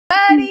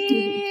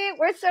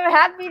We're so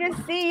happy to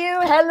see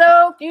you.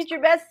 Hello, future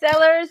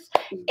bestsellers.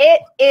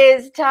 It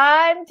is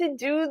time to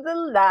do the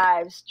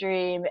live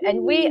stream.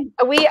 And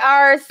we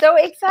are so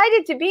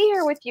excited to be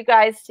here with you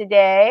guys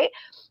today.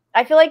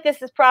 I feel like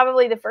this is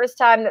probably the first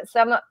time that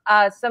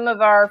some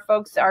of our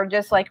folks are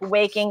just like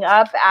waking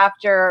up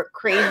after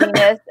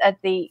craziness at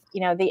the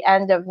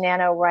end of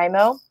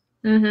NaNoWriMo.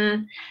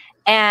 Mm-hmm.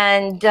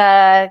 And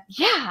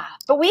yeah,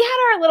 but we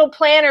had our little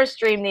planner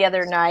stream the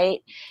other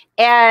night,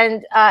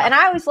 and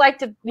I always like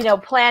to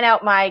plan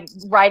out my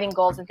writing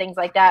goals and things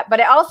like that. But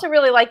I also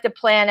really like to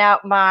plan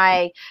out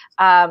my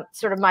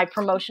sort of my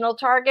promotional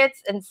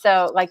targets, and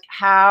so like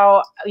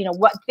how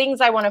what things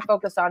I want to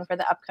focus on for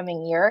the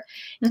upcoming year.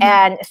 Mm-hmm.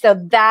 And so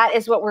that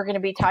is what we're going to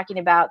be talking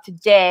about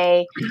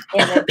today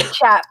in the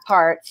chat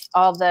parts,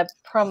 all the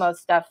promo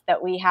stuff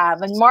that we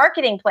have and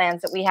marketing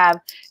plans that we have,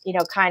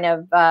 kind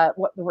of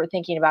what we're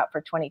thinking about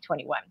for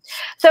 2021.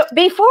 So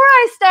before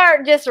I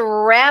start just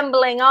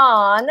rambling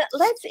on,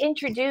 let's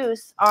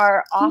introduce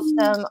our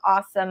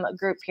awesome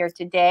group here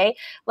today.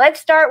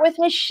 Let's start with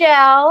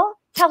Michelle.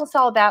 Tell us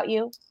all about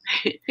you.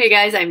 Hey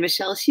guys, I'm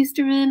Michelle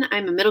Schusterman.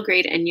 I'm a middle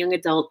grade and young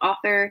adult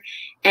author,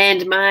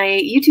 and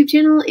my YouTube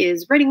channel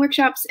is Writing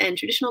Workshops and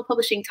Traditional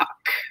Publishing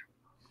Talk.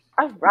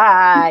 All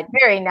right,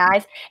 very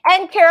nice.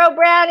 And Carol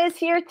Brown is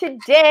here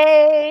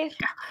today.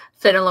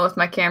 Fiddling with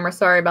my camera,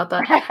 sorry about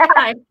that.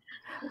 Hi.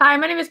 Hi,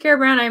 my name is Carol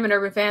Brown. I'm an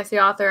urban fantasy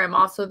author. I'm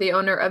also the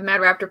owner of Mad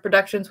Raptor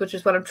Productions, which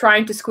is what I'm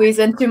trying to squeeze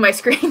into my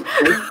screen.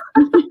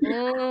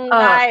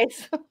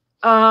 Nice.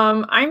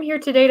 I'm here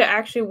today to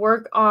actually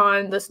work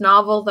on this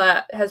novel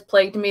that has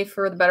plagued me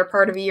for the better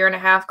part of a year and a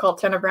half called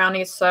 10 of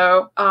Brownies.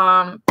 So,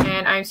 and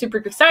I'm super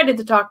excited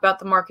to talk about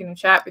the marketing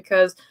chat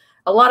because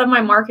a lot of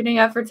my marketing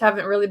efforts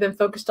haven't really been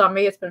focused on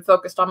me. It's been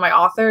focused on my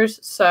authors.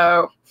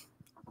 So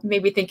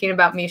maybe thinking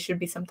about me should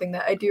be something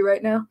that I do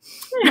right now.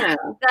 Yeah,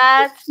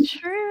 that's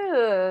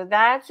true.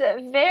 That's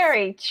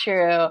very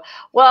true.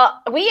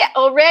 Well, we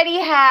already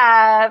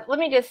have, let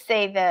me just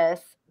say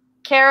this.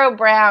 Carol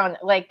Brown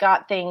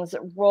got things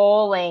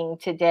rolling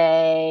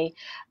today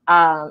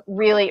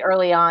really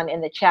early on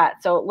in the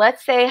chat. So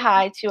let's say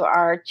hi to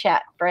our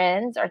chat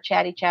friends, our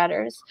chatty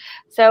chatters.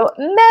 So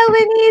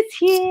Melanie's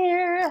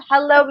here.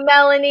 Hello,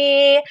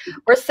 Melanie.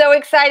 We're so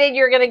excited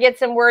you're going to get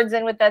some words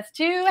in with us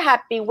too.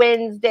 Happy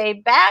Wednesday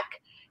back.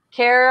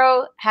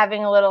 Carol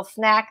having a little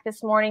snack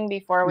this morning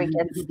before we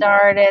get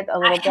started, a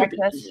little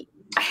breakfast.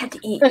 I had to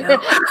eat.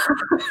 No.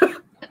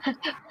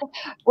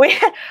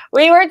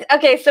 we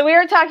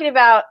were talking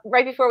about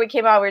right before we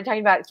came out. We were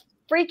talking about it's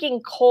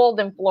freaking cold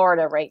in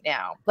Florida right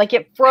now. Like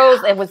it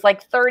froze. It was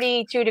like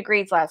 32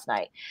 degrees last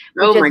night,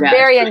 which is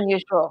very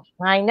unusual.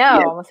 I know.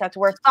 I almost have to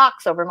wear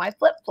socks over my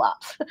flip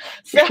flops.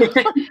 So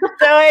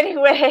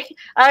anyway,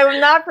 I'm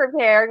not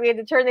prepared. We had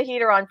to turn the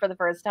heater on for the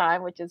first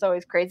time, which is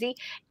always crazy.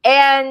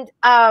 And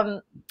I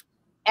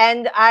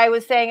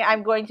was saying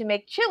I'm going to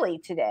make chili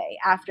today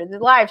after the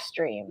live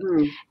stream.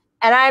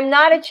 And I'm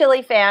not a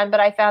chili fan,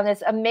 but I found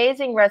this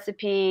amazing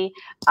recipe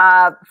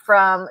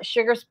from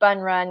Sugar Spun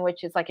Run,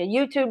 which is like a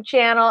YouTube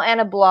channel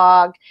and a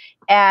blog.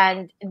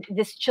 And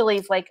this chili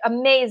is like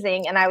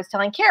amazing. And I was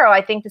telling Carol,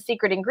 I think the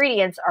secret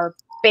ingredients are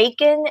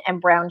bacon and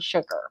brown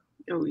sugar.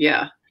 Oh,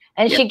 yeah.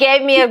 And she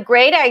gave me a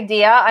great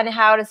idea on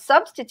how to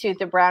substitute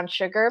the brown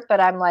sugar, but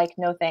I'm like,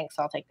 no thanks,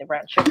 I'll take the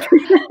brown sugar.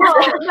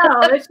 Oh,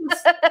 no, it's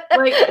just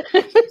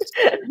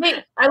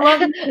like, I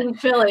love eating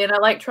chili and I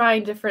like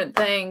trying different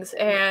things.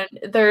 And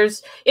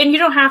you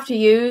don't have to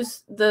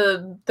use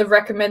the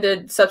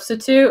recommended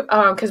substitute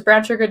because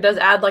brown sugar does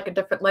add like a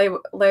different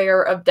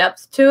layer of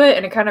depth to it,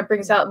 and it kind of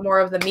brings out more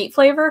of the meat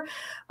flavor.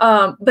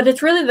 But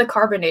it's really the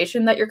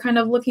carbonation that you're kind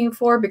of looking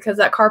for, because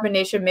that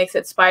carbonation makes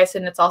it spice,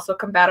 and it's also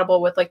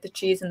compatible with like the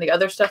cheese and the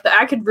other stuff that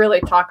I could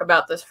really talk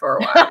about this for a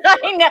while.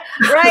 I know,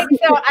 right?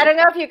 So I don't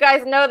know if you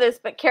guys know this,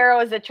 but Carol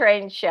is a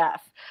trained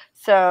chef.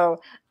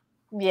 So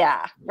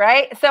yeah,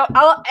 right. So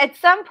at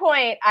some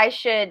point I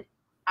should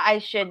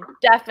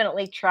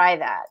definitely try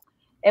that.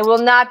 It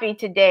will not be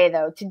today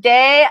though.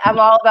 Today I'm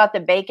all about the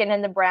bacon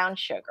and the brown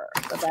sugar.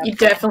 So you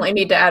definitely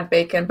need to add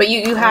bacon, but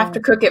you have to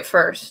cook it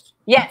first.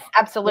 Yes,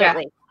 absolutely.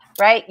 Yeah.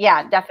 Right?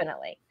 Yeah,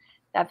 definitely.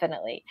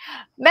 Definitely.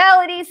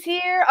 Melody's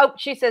here. Oh,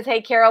 she says,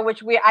 hey, Carol,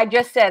 which I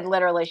just said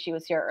literally she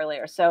was here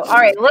earlier. So, all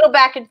right, a little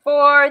back and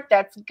forth.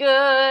 That's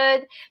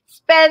good.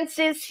 Spence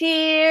is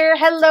here.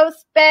 Hello,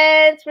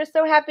 Spence. We're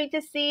so happy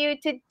to see you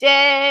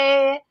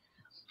today.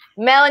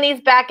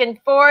 Melanie's back and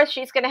forth.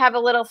 She's going to have a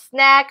little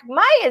snack.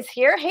 Maya's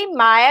here. Hey,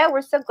 Maya.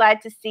 We're so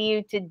glad to see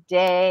you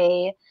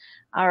today.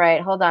 All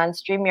right, hold on.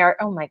 StreamYard.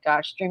 Oh, my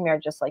gosh.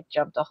 StreamYard just like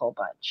jumped a whole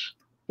bunch.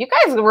 You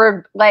guys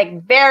were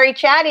like very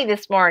chatty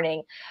this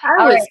morning.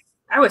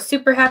 I was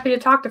super happy to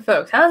talk to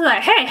folks. I was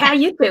like, hey, how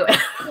you doing?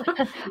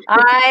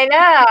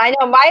 I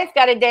know. Maya's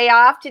got a day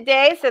off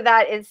today, so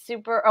that is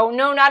super. Oh,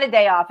 no, not a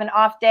day off, an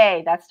off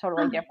day. That's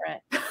totally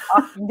different.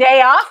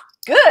 Day off?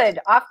 Good.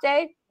 Off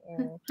day?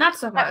 Not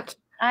so much.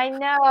 I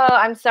know.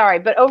 I'm sorry,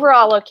 but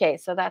overall, okay.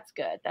 So that's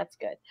good. That's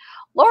good.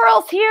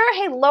 Laurel's here.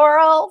 Hey,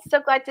 Laurel.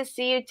 So glad to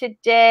see you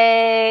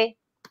today.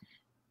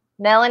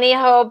 Melanie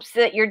hopes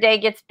that your day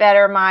gets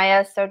better,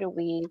 Maya. So do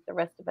we. The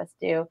rest of us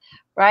do.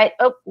 Right?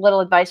 Oh,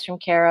 little advice from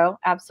Caro.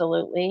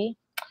 Absolutely.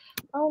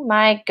 Oh,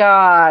 my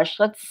gosh.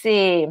 Let's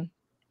see.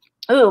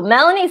 Ooh,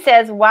 Melanie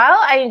says, while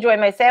I enjoy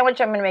my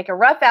sandwich, I'm going to make a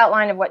rough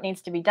outline of what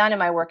needs to be done in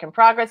my work in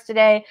progress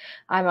today.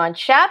 I'm on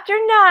chapter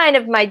 9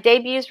 of my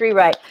debut's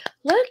rewrite.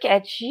 Look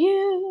at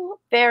you.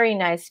 Very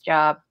nice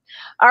job.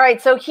 All right,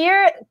 so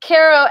here,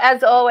 Caro,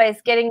 as always,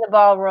 getting the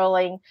ball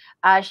rolling.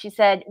 She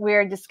said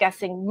we're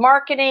discussing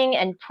marketing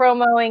and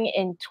promoing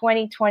in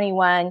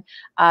 2021.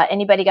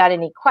 Anybody got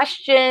any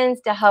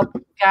questions to help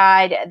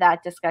guide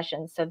that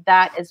discussion? So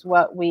that is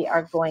what we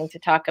are going to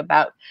talk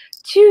about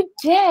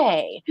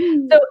today.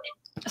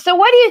 So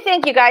what do you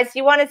think, you guys? Do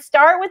you want to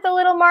start with a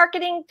little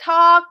marketing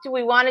talk? Do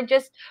we want to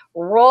just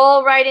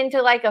roll right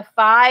into like a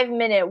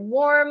 5-minute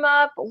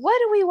warm-up? What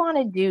do we want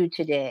to do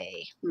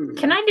today?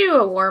 Can I do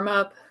a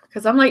warm-up?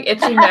 Because I'm like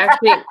itching to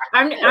actually,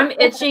 I'm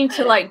itching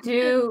to like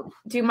do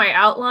my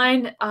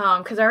outline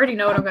because I already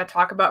know what I'm going to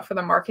talk about for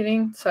the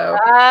marketing. So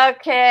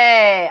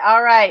okay,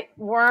 all right,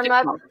 warm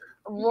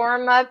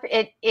up.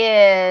 It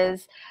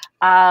is.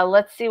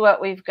 Let's see what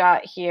we've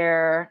got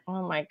here.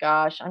 Oh my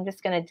gosh, I'm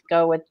just going to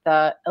go with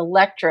the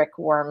electric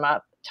warm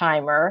up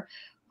timer.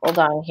 Hold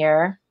on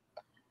here.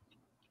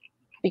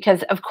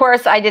 Because of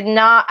course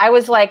I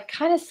was like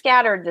kind of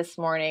scattered this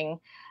morning.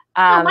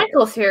 Oh,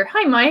 Michael's here.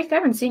 Hi, Mike. I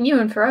haven't seen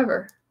you in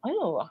forever.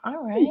 Oh,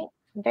 all right.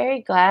 I'm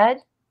very glad.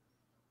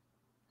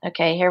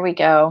 Okay, here we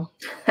go.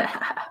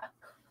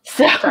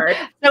 So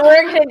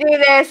we're going to do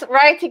this,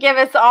 right, to give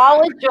us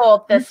all a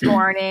jolt this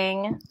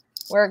morning.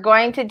 We're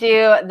going to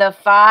do the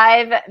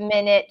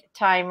 5-minute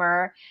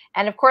timer.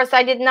 And of course,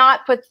 I did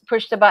not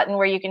push the button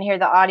where you can hear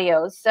the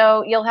audio.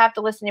 So you'll have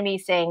to listen to me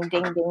saying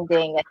ding, ding,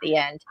 ding at the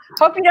end.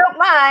 Hope you don't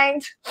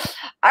mind.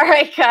 All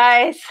right,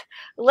 guys,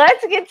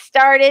 let's get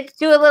started.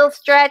 Do a little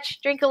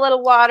stretch, drink a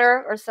little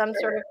water or some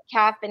sort of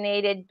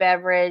caffeinated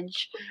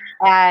beverage.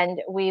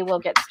 And we will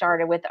get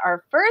started with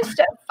our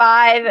first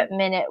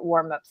 5-minute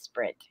warm-up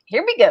sprint.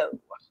 Here we go.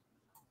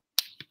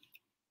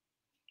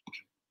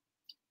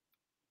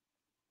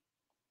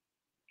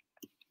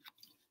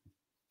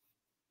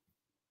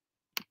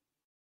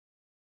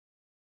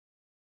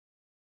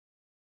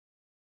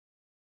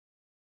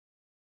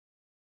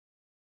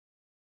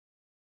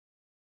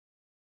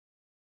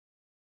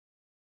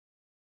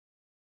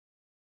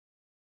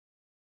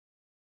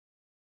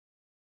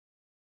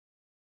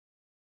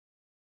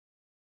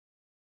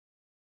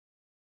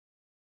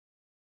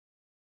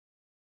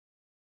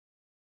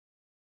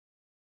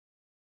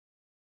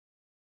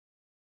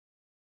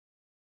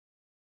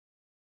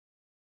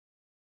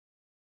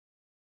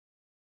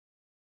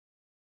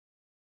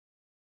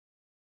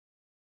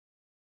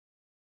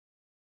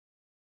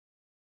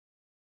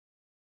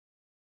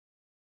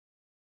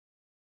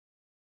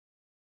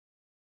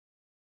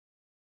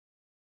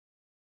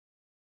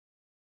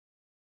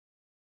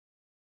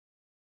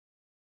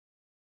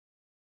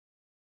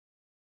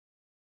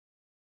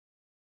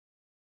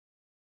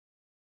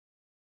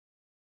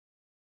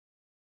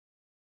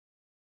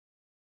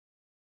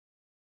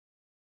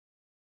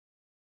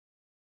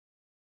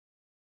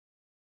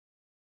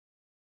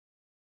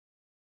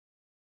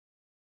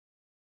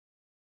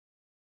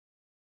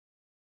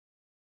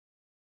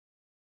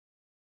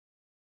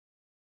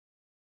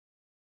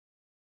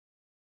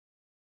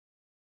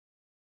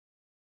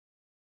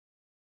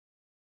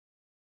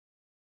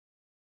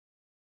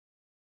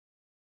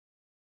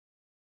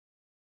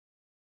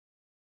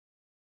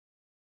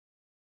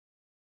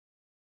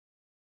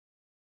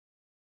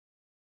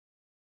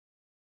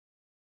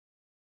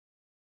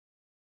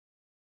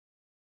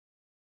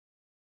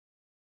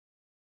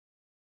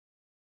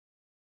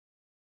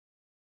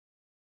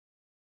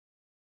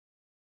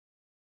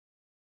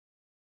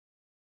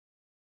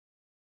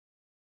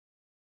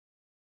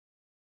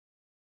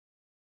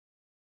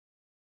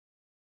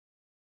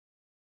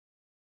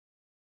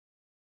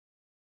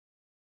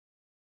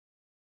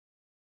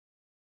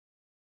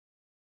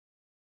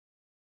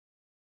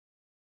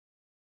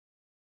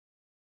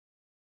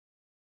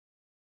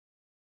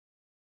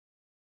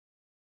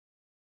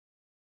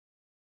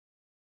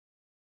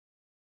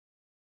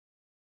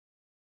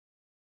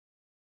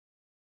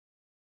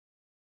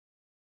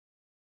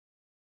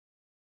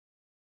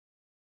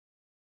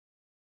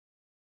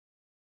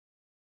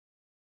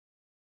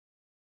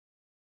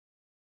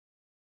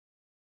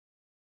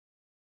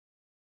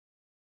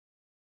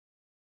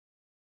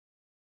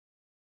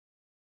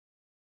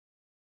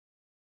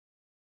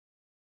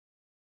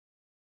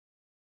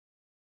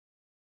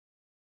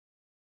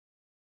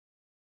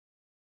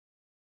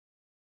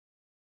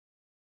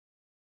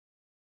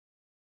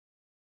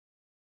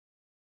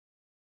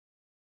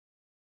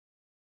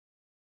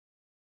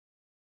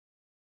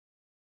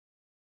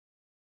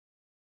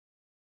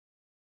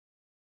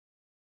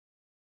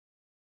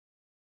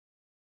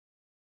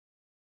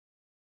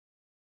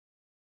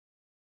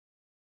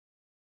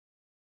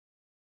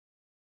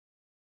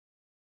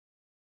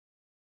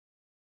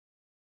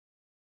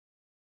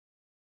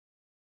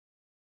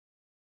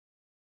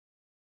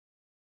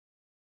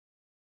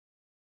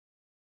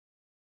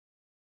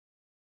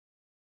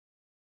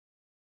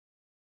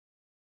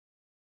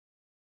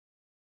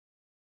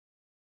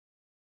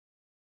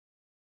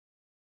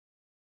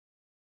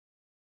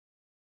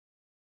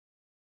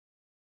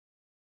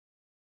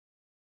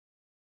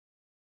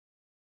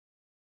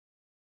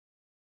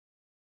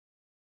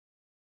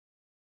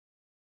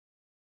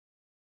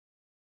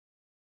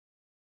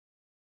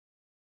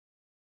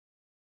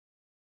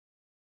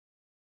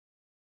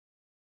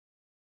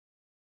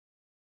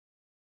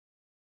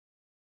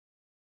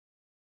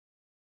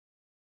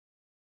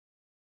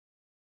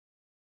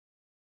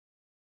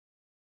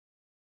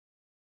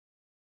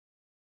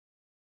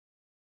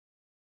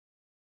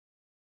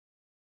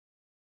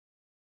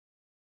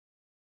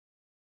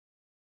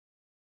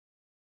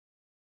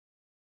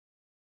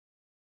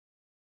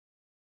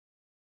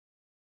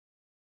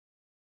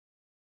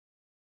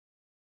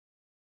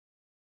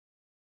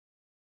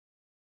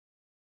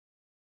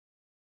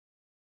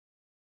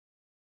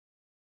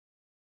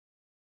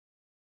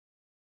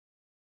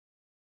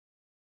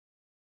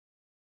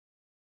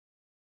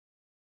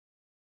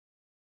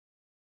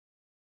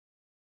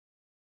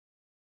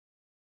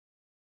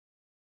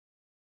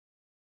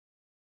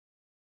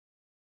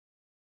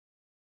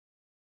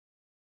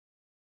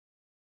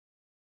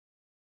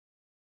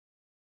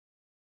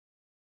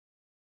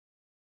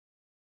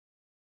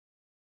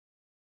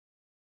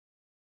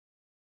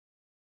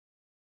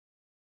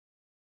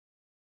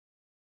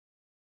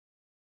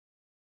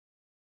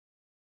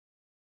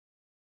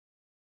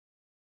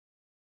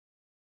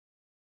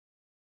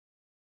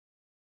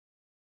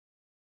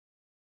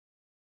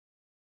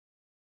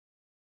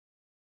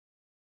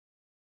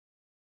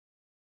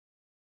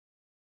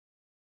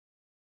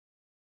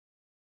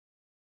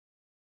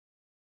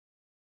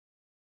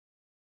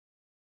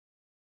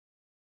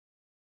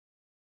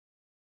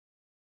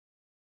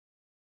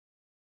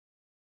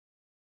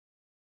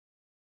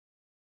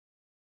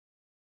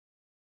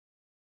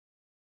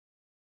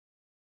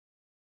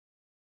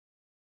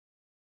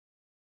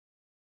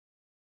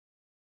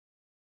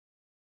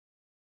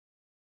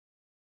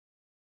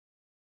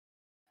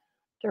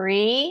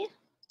 3,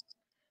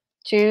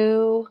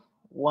 2,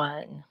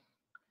 1.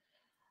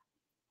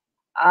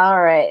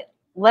 All right.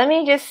 Let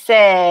me just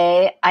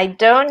say, I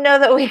don't know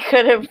that we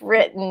could have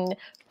written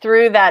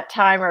through that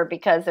timer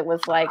because it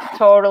was like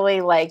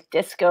totally like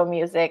disco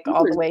music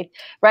all the way,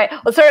 right?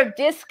 Well, sort of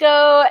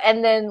disco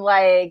and then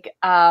like,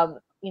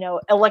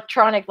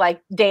 electronic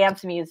like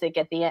dance music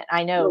at the end.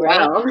 I know,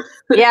 right? Wow.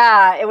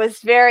 Yeah, it was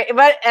very,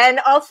 and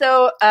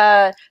also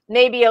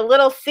maybe a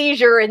little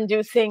seizure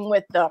inducing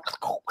with the,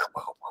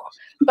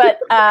 but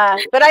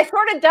I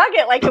sort of dug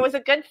it. Like it was a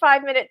good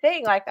 5-minute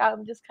thing. Like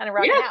I'm just kind of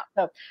rocking out.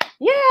 So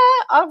yeah,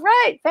 all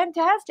right,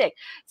 fantastic.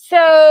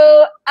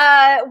 So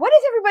what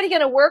is everybody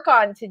going to work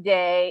on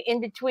today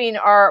in between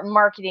our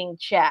marketing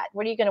chat?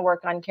 What are you going to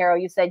work on, Carol?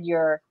 You said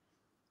you're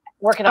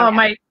working on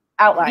my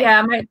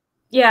outline.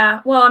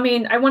 Yeah. Well, I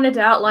mean, I wanted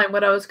to outline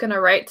what I was going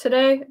to write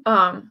today.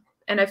 And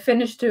I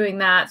finished doing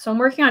that. So I'm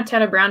working on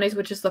 10 of Brownies,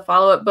 which is the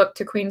follow-up book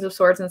to Queens of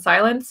Swords and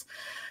Silence.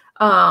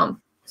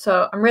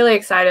 So I'm really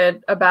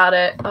excited about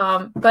it.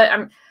 But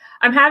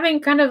I'm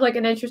having kind of like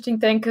an interesting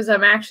thing because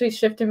I'm actually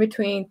shifting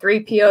between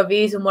 3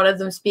 POVs and one of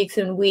them speaks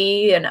in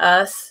we and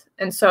us.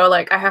 And so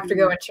like I have to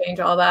go and change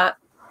all that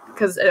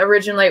because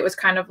originally it was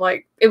kind of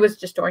like it was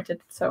disjointed.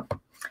 So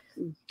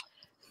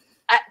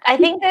I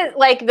think that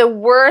like the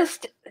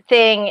worst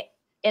thing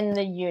in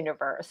the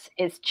universe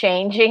is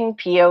changing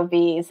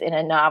POVs in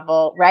a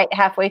novel right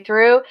halfway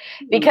through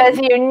because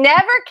you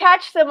never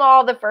catch them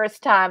all the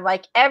first time.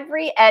 Like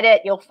every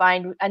edit, you'll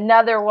find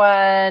another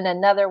one.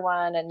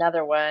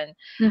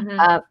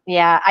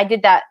 Yeah, I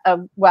did that a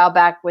while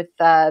back with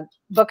the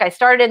book. I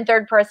started in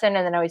third person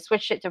and then I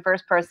switched it to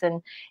first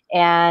person.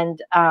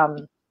 And I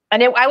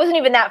wasn't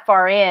even that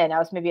far in. I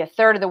was maybe a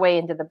third of the way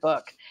into the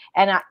book.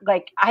 And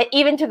I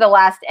even to the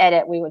last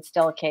edit, we would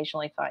still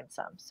occasionally find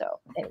some. So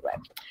anyway.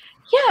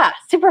 Yeah,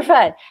 super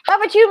fun. How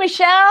about you,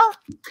 Michelle?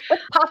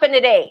 What's popping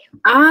today?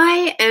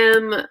 I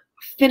am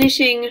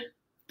finishing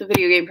the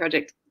video game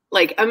project.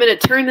 Like, I'm going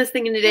to turn this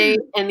thing in today,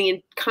 and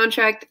the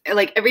contract,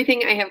 like,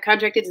 everything I have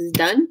contracted is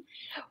done.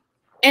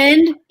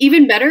 And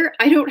even better,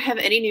 I don't have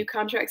any new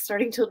contracts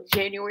starting till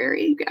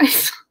January, you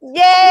guys.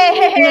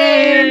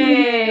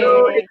 Yay! I'm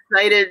so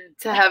excited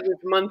to have this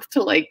month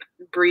to, like,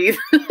 breathe.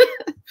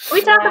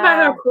 We talk about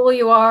how cool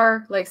you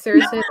are. Like,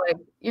 seriously, like,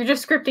 you're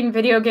just scripting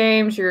video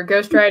games. You're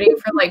ghostwriting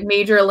for, like,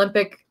 major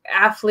Olympic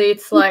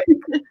athletes. Like,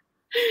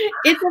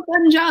 it's a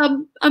fun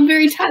job. I'm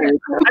very tired.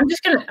 I'm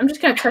just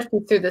gonna touch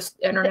you through this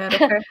internet.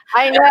 Okay.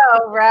 I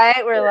know,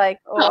 right? We're like,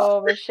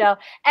 oh, Michelle.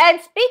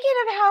 And speaking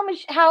of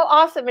how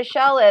awesome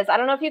Michelle is, I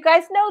don't know if you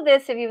guys know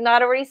this, if you've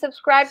not already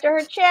subscribed to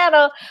her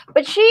channel,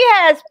 but she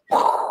has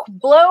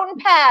blown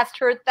past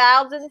her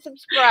 1,000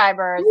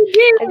 subscribers.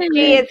 And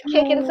she is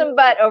kicking some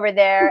butt over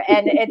there,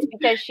 and it's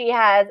because she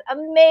has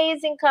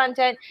amazing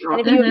content. And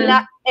if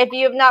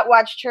you have not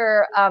watched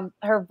her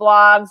her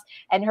vlogs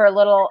and her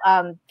little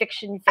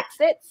fiction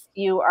fix-its,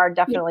 you are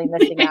definitely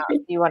missing out.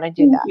 You want to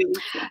do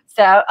that.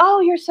 So,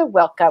 you're so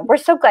welcome. We're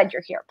so glad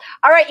you're here.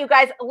 All right, you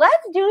guys,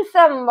 let's do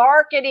some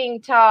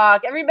marketing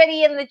talk.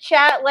 Everybody in the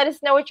chat, let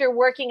us know what you're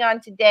working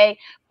on today.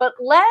 But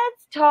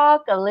let's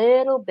talk a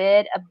little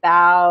bit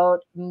about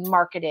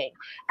marketing.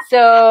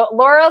 So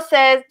Laurel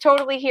says,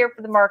 totally here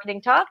for the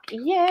marketing talk.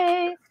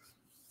 Yay.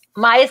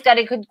 Maya's got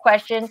a good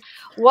question.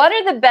 What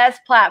are the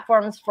best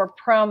platforms for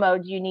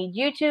promo? Do you need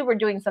YouTube or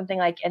doing something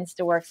like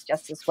InstaWorks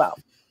just as well?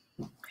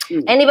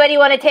 Anybody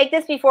want to take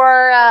this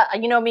before,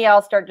 you know me,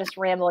 I'll start just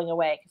rambling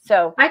away.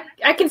 So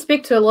I can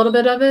speak to a little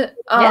bit of it.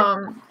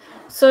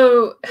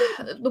 So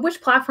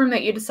which platform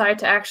that you decide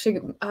to actually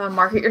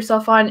market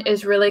yourself on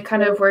is really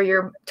kind of where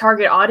your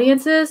target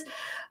audience is.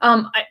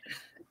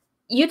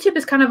 YouTube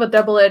is kind of a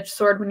double-edged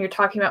sword when you're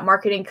talking about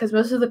marketing because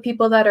most of the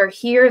people that are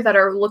here that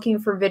are looking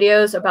for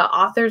videos about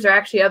authors are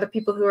actually other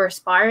people who are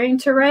aspiring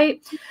to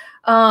write.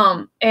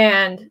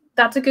 And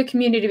that's a good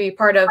community to be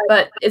part of,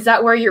 but is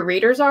that where your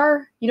readers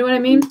are? You know what I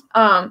mean?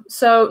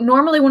 So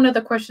normally one of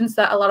the questions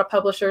that a lot of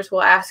publishers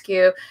will ask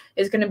you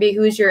is going to be,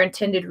 who's your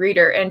intended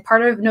reader? And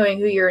part of knowing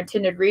who your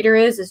intended reader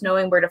is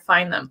knowing where to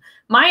find them.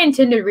 My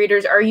intended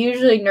readers are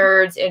usually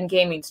nerds in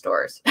gaming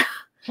stores.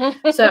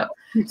 So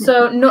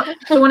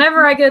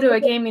whenever I go to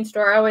a gaming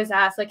store, I always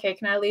ask, like, hey,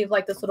 can I leave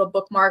like this little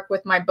bookmark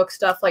with my book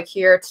stuff like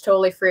here? It's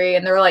totally free.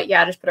 And they're like,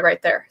 yeah, just put it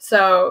right there.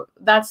 So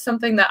that's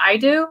something that I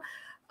do.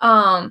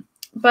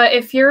 But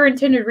if your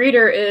intended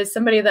reader is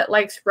somebody that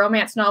likes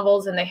romance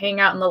novels and they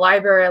hang out in the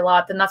library a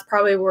lot, then that's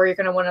probably where you're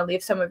going to want to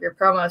leave some of your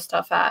promo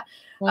stuff at.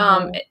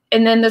 And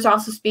then there's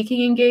also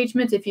speaking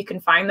engagements. If you can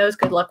find those,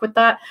 good luck with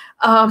that.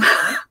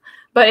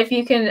 But if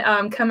you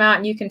can come out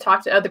and you can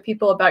talk to other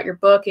people about your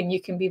book and you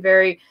can be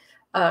very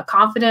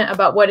confident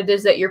about what it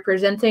is that you're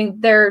presenting,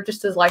 they're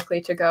just as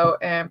likely to go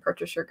and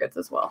purchase your goods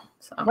as well.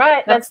 So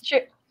right, that's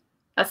true.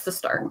 That's the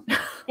start.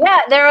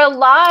 Yeah, there are a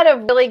lot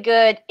of really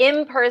good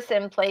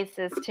in-person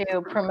places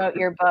to promote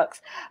your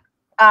books.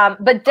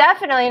 But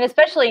definitely, and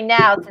especially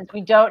now, since we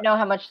don't know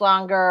how much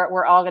longer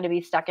we're all going to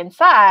be stuck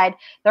inside,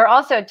 there are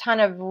also a ton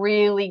of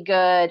really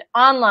good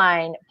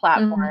online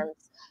platforms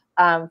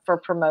for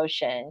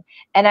promotion.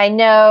 And I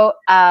know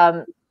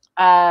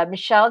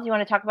Michelle, do you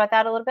want to talk about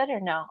that a little bit or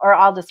no? Or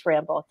I'll just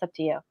ramble. It's up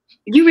to you.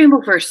 You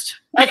ramble first.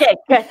 Okay,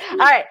 good. All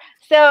right.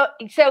 So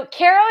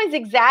Carol is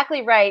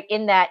exactly right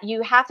in that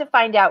you have to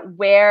find out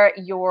where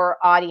your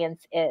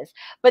audience is.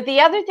 But the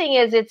other thing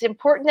is it's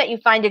important that you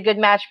find a good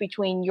match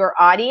between your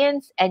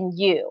audience and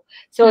you.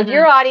 So if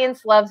your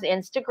audience loves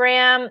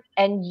Instagram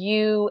and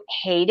you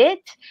hate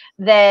it,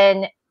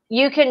 then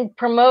you can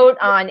promote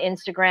on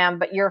Instagram,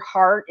 but your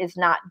heart is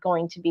not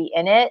going to be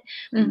in it.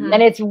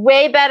 And it's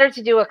way better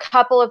to do a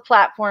couple of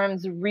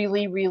platforms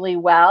really, really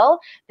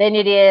well than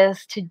it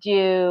is to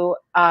do,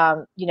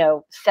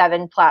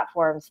 7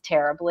 platforms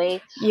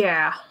terribly.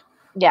 Yeah.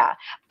 Yeah.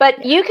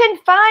 But you can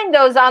find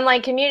those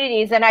online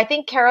communities. And I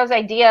think Carol's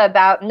idea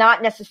about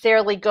not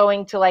necessarily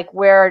going to like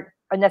where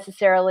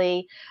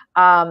necessarily,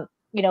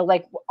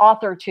 like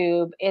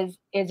authortube is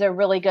a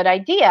really good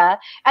idea.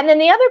 And then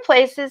the other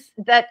places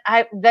that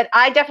I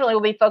definitely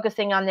will be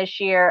focusing on this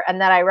year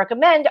and that I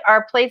recommend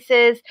are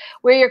places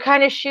where you're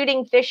kind of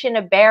shooting fish in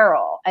a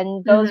barrel.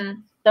 And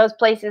those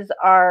places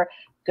are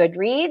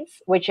Goodreads,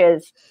 which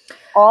is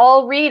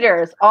all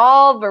readers,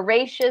 all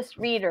voracious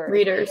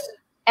readers.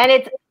 And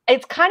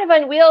it's kind of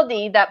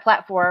unwieldy, that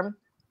platform.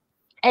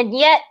 And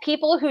yet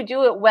people who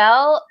do it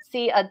well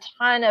see a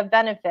ton of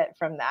benefit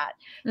from that.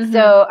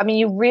 So, I mean,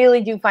 you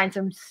really do find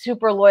some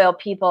super loyal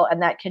people,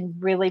 and that can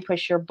really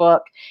push your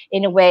book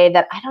in a way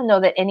that I don't know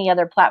that any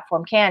other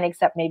platform can,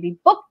 except maybe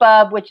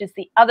BookBub, which is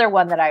the other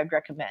one that I would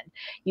recommend.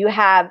 You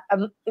have,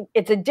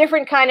 it's a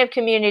different kind of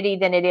community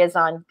than it is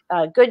on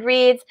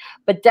Goodreads,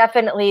 but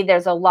definitely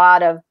there's a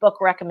lot of book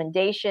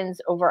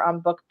recommendations over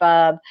on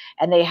BookBub,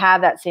 and they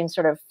have that same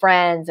sort of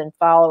friends and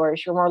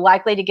followers. You're more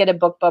likely to get a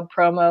BookBub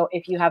promo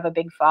if you have a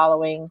big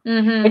following,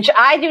 which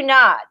I do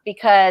not,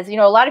 because a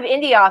lot of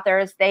indie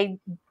authors, they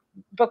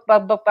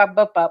BookBub.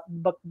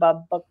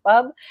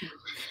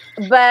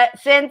 But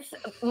since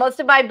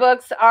most of my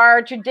books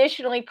are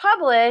traditionally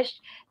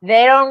published,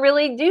 they don't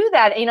really do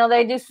that.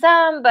 They do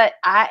some, but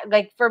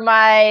for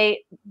my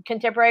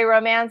contemporary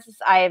romances,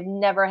 I have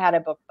never had a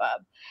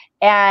BookBub,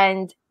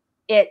 and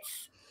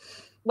it's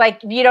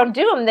like, if you don't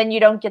do them, then you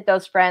don't get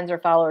those friends or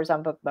followers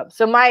on BookBub.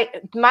 So my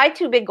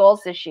 2 big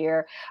goals this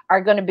year are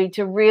going to be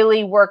to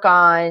really work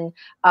on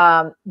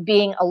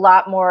being a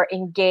lot more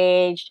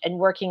engaged and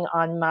working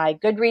on my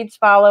Goodreads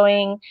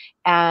following,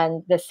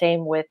 and the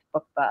same with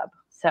BookBub.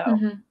 So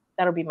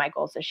that'll be my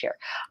goals this year.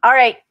 All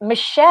right,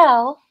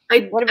 Michelle.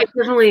 I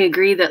definitely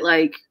agree that,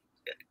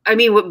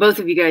 what both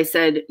of you guys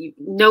said,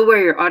 know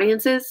where your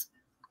audience is.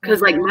 Because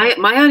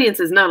my audience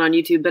is not on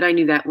YouTube, but I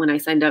knew that when I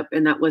signed up,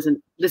 and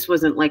this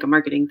wasn't like a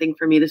marketing thing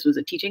for me. This was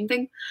a teaching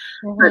thing.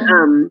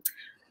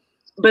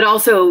 But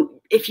also,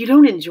 if you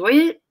don't enjoy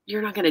it,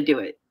 you're not going to do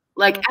it.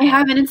 I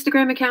have an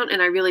Instagram account,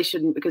 and I really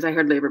shouldn't, because I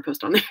hardly ever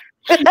post on there.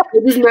 I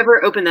just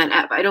never open that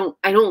app. I don't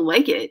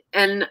like it.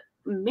 And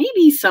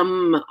maybe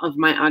some of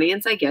my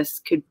audience, I guess,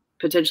 could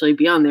potentially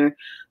be on there,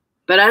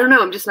 but I don't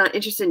know. I'm just not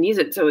interested in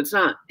using it. So it's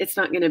not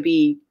going to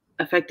be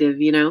effective,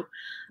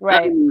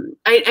 Right.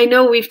 I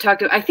know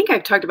I think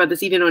I've talked about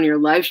this even on your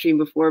live stream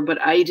before, but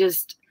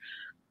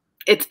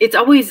it's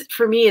always,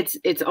 for me,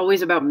 it's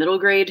always about middle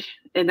grade.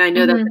 And I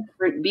know that's a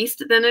different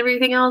beast than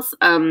everything else.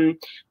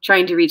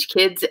 Trying to reach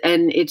kids,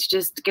 and it's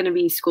just going to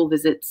be school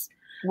visits.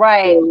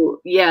 Right. So,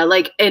 yeah.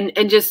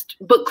 And just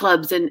book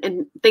clubs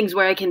and things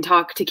where I can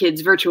talk to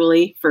kids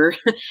virtually for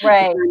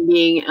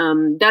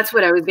being, that's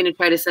what I was going to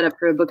try to set up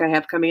for a book I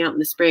have coming out in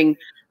the spring,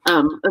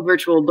 a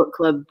virtual book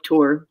club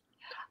tour.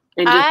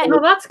 And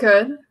that's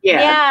good.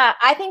 Yeah,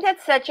 I think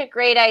that's such a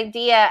great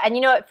idea. And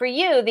for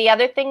you, the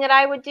other thing that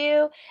I would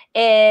do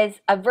is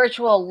a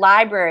virtual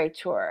library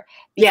tour.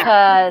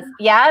 Because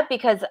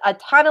a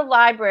ton of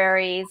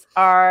libraries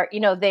are,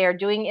 they are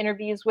doing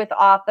interviews with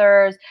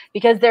authors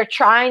because they're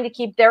trying to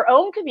keep their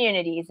own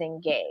communities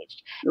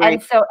engaged.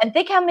 Right. And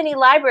think how many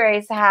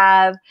libraries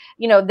have,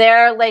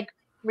 they're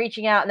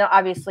reaching out. Now,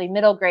 obviously,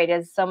 middle grade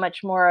is so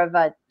much more of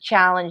a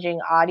challenging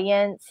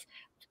audience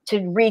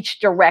to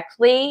reach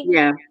directly,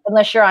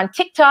 unless you're on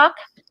TikTok.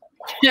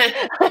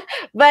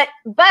 but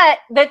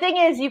the thing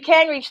is, you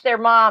can reach their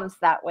moms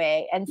that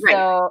way, and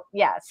so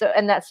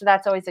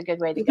that's always a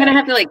good way to you kind of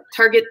have to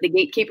target the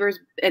gatekeepers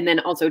and then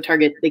also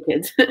target the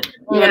kids.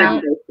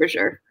 For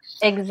sure.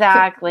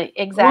 Exactly.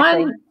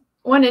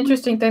 One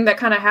interesting thing that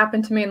kind of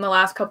happened to me in the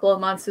last couple of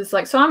months is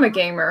so I'm a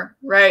gamer,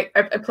 right?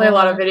 I play a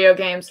lot of video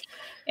games.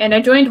 And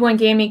I joined one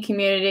gaming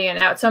community, and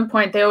at some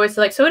point they always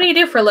say, so what do you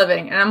do for a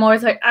living? And I'm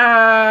always like,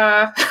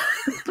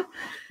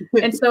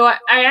 And so I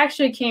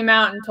actually came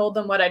out and told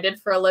them what I did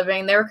for a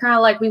living. They were kind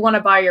of like, we want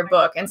to buy your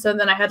book. And so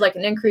then I had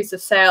an increase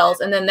of sales,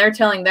 and then they're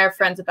telling their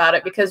friends about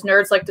it because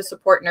nerds like to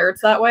support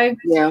nerds that way.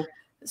 Yeah.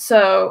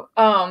 So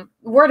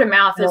word of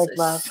mouth is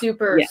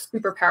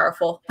super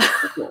powerful.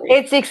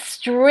 It's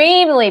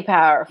extremely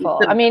powerful.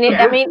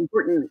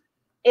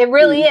 It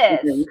really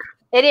is.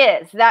 It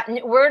is. That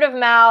word of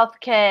mouth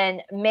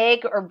can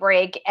make or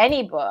break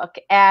any book.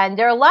 And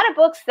there are a lot of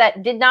books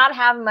that did not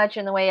have much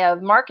in the way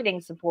of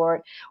marketing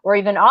support or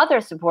even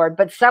author support,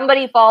 but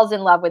somebody falls in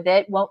love with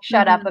it, won't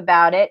shut up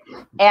about it,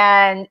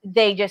 and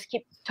they just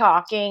keep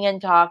talking and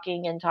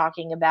talking and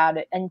talking about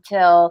it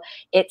until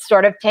it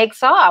sort of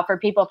takes off, or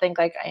people think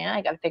like, yeah,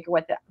 I got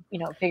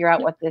to figure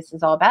out what this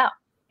is all about.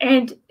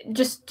 And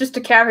just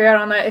a caveat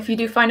on that, if you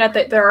do find out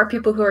that there are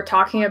people who are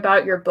talking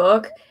about your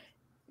book,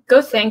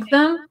 go thank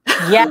them.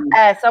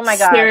 Yes. Oh my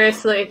God.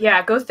 Seriously.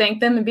 Yeah. Go thank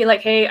them and be like,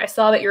 hey, I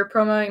saw that you're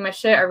promoting my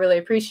shit. I really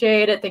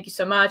appreciate it. Thank you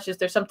so much. Is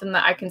there something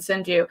that I can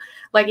send you?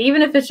 Like,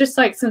 even if it's just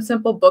like some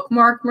simple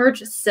bookmark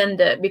merch, send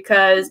it,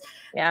 because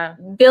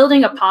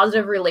building a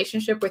positive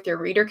relationship with your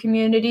reader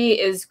community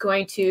is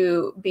going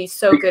to be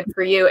so good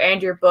for you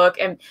and your book.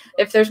 And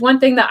if there's one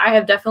thing that I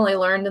have definitely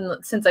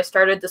learned since I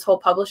started this whole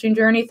publishing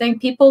journey thing,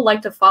 people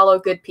like to follow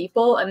good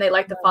people and they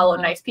like to follow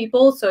nice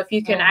people. So if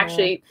you can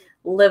actually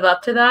live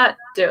up to that,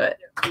 do it.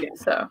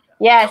 So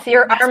yes,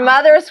 our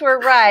mothers were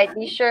right.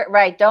 Be sure,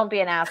 right? Don't be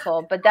an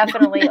asshole, but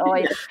definitely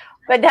always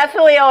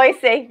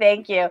say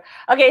thank you.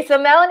 Okay, so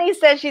Melanie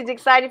says she's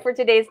excited for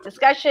today's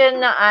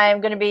discussion. I'm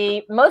going to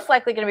be most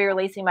likely going to be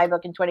releasing my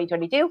book in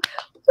 2022. Woo!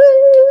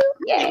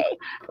 Yay!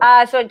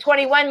 So in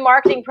 21,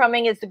 marketing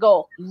promoting is the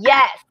goal.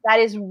 Yes, that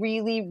is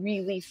really,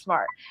 really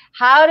smart.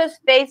 How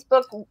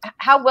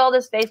well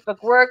does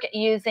Facebook work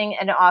using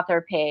an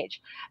author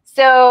page?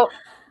 So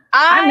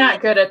I'm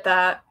not good at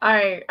that.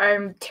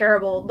 I'm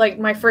terrible. Like,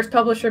 my first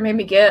publisher made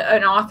me get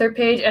an author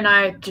page and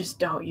I just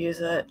don't use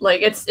it.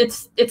 Like,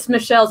 it's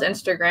Michelle's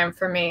Instagram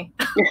for me.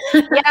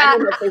 Yeah.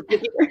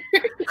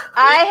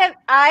 I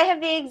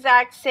have the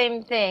exact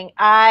same thing.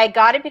 I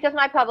got it because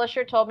my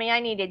publisher told me I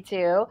needed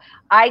to.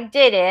 I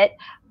did it.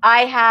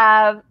 I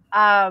have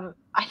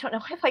I don't know,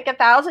 I have like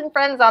 1,000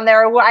 friends on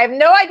there. I have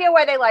no idea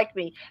why they like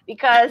me,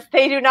 because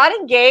they do not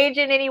engage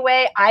in any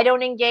way. I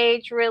don't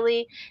engage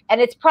really.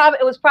 And it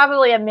was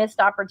probably a missed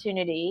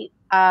opportunity.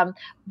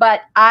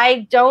 But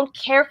I don't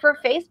care for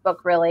Facebook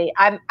really.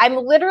 I'm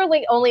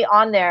literally only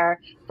on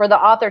there for the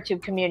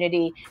authortube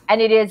community, and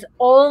it is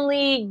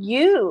only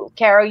you,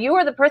 Carol. You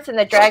are the person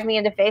that dragged me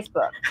into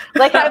Facebook.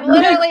 Like, I've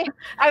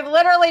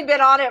literally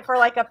been on it for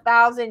like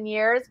 1,000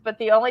 years, but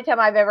the only time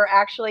I've ever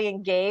actually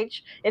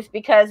engaged is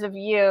because of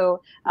you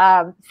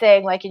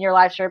saying, like, in your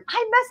live stream,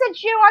 I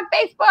messaged you on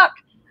Facebook.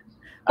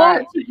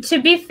 Well,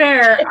 to be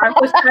fair, I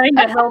was trying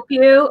to help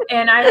you,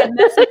 and I had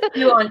messaged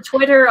you on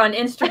Twitter, on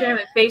Instagram,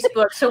 and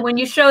Facebook. So when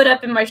you showed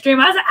up in my stream,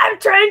 I was like, I'm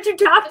trying to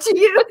talk to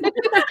you.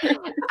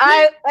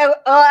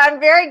 I'm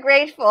very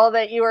grateful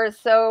that you are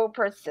so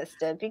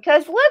persistent,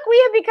 because look,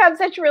 we have become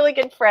such really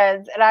good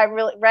friends, and I'm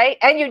really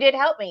and you did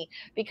help me,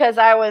 because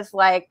I was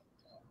like,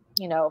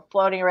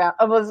 floating around.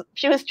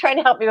 She was trying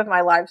to help me with my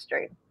live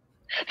stream.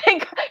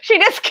 She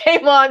just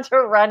came on to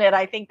run it.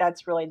 I think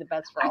that's really the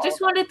best for all. I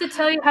just wanted to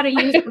tell you how to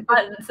use the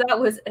buttons. That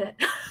was it.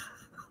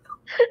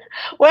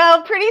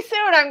 Well, pretty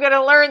soon I'm going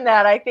to learn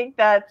that. I think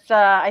that's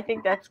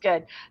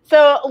good.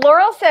 So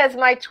Laurel says,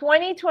 my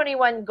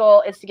 2021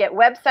 goal is to get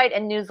website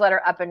and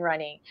newsletter up and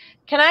running.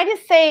 Can I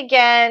just say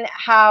again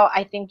how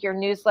I think your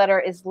newsletter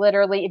is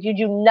literally, if you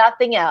do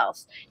nothing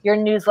else, your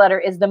newsletter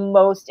is the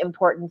most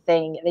important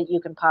thing that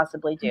you can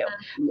possibly do.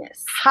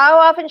 Yes. How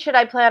often should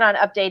I plan on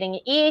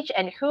updating each,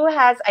 and who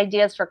has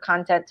ideas for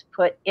content to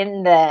put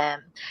in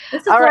them?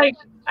 This is right.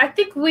 I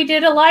think we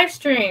did a live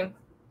stream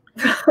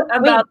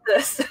about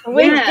this.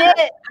 We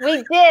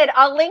did.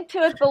 I'll link to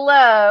it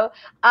below.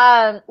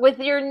 With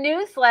your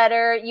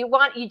newsletter, you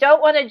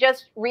don't want to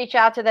just reach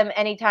out to them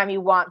anytime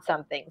you want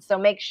something. So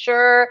make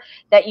sure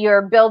that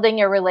you're building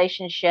your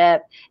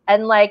relationship,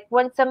 and like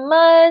once a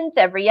month,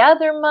 every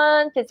other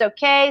month, it's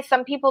okay.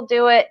 Some people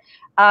do it.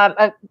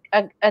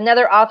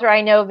 Another author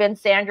I know,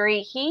 Vince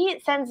Sandry, he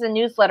sends a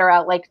newsletter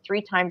out like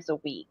 3 times a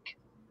week,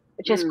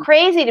 which is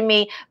crazy to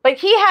me. But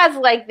he has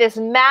like this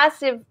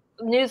massive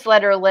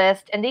newsletter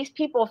list, and these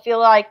people feel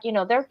like,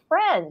 they're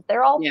friends.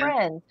 They're all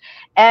friends.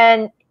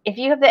 And if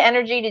you have the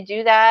energy to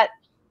do that,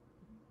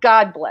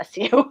 God bless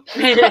you.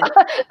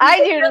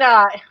 I do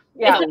not.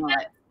 Yeah.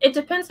 It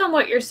depends on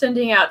what you're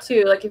sending out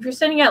too. Like, if you're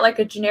sending out like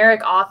a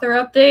generic author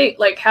update,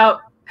 like how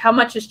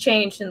much has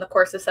changed in the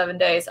course of 7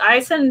 days.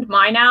 I send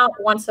mine out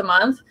once a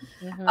month.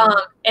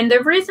 And the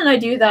reason I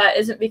do that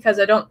isn't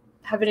because I don't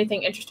have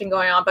anything interesting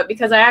going on, but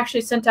because I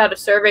actually sent out a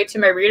survey to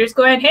my readers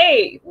going,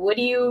 hey, what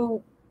do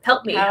you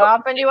help me? How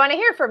often do you want to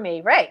hear from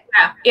me? Right.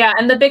 Yeah.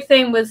 And the big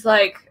thing was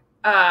like,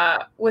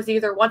 was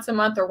either once a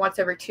month or once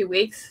every 2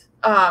 weeks.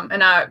 But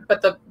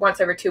the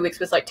once every 2 weeks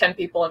was like 10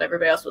 people, and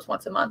everybody else was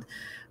once a month.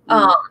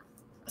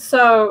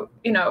 So,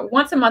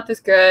 once a month is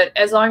good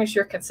as long as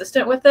you're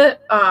consistent with it.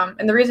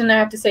 And the reason I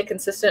have to say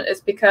consistent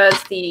is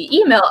because the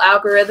email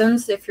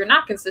algorithms, if you're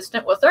not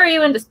consistent, will throw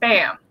you into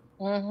spam.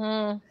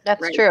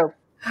 That's true.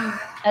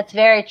 That's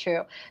very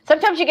true.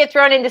 Sometimes you get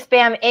thrown into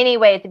spam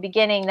anyway at the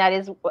beginning. That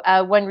is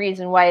one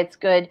reason why it's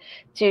good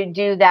to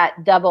do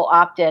that double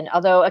opt-in.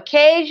 Although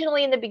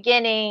occasionally in the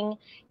beginning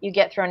you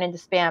get thrown into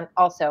spam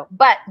also.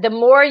 But the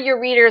more your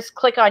readers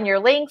click on your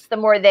links, the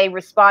more they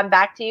respond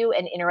back to you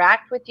and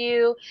interact with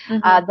you,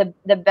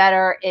 the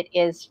better it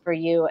is for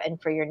you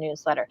and for your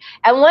newsletter.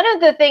 And one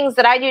of the things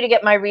that I do to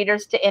get my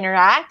readers to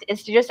interact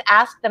is to just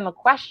ask them a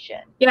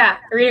question. Yeah,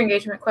 reader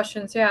engagement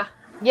questions, yeah.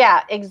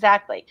 Yeah,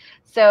 exactly.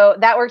 So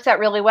that works out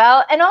really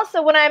well. And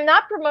also when I'm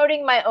not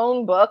promoting my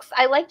own books,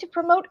 I like to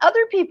promote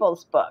other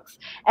people's books.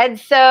 And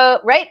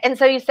so, right. And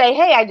so you say,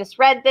 hey, I just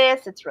read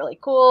this. It's really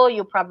cool.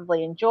 You'll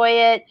probably enjoy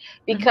it,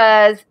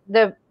 because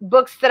the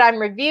books that I'm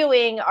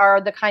reviewing are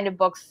the kind of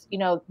books, you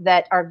know,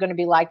 that are going to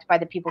be liked by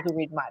the people who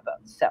read my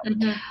books. So,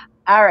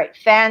 all right.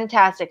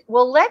 Fantastic.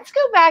 Well, let's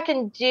go back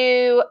and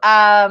do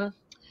a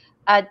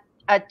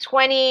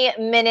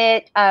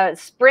 20-minute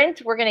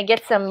sprint. We're going to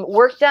get some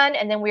work done,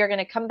 and then we are going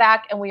to come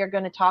back and we are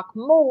going to talk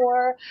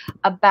more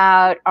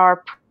about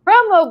our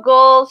promo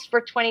goals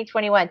for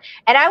 2021.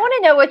 And I want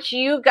to know what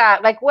you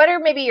got. Like, what are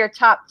maybe your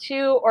top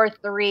 2 or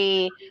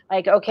 3?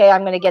 Like, okay,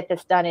 I'm going to get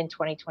this done in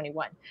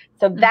 2021.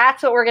 So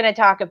that's what we're going to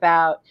talk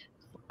about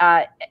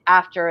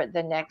after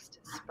the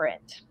next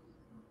sprint.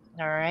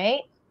 All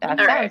right. That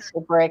sounds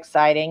super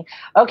exciting.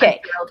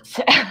 Okay.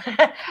 So,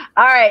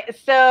 all right.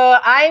 So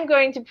I'm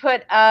going to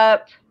put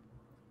up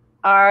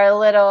our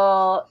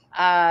little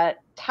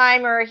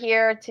timer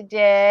here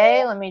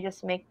today. Let me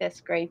just make this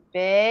great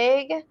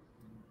big.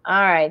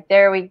 All right.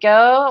 There we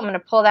go. I'm going to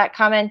pull that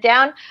comment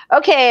down.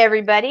 Okay,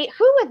 everybody.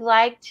 Who would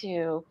like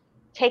to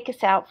take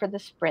us out for the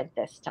sprint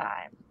this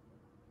time?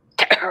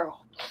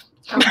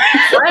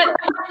 What?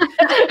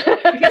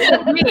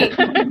 Me.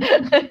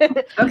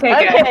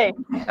 Okay.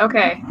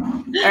 Okay.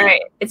 All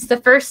right. It's the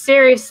first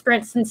serious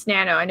sprint since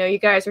Nano. I know you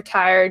guys are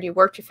tired. You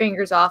worked your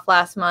fingers off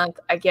last month.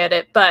 I get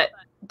it, but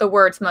the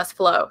words must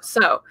flow.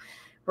 So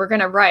we're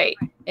gonna write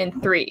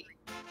in 3,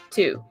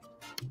 2.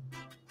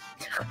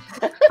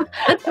 That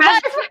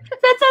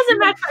doesn't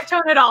match my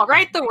tone at all.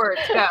 Write the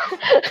words. Go.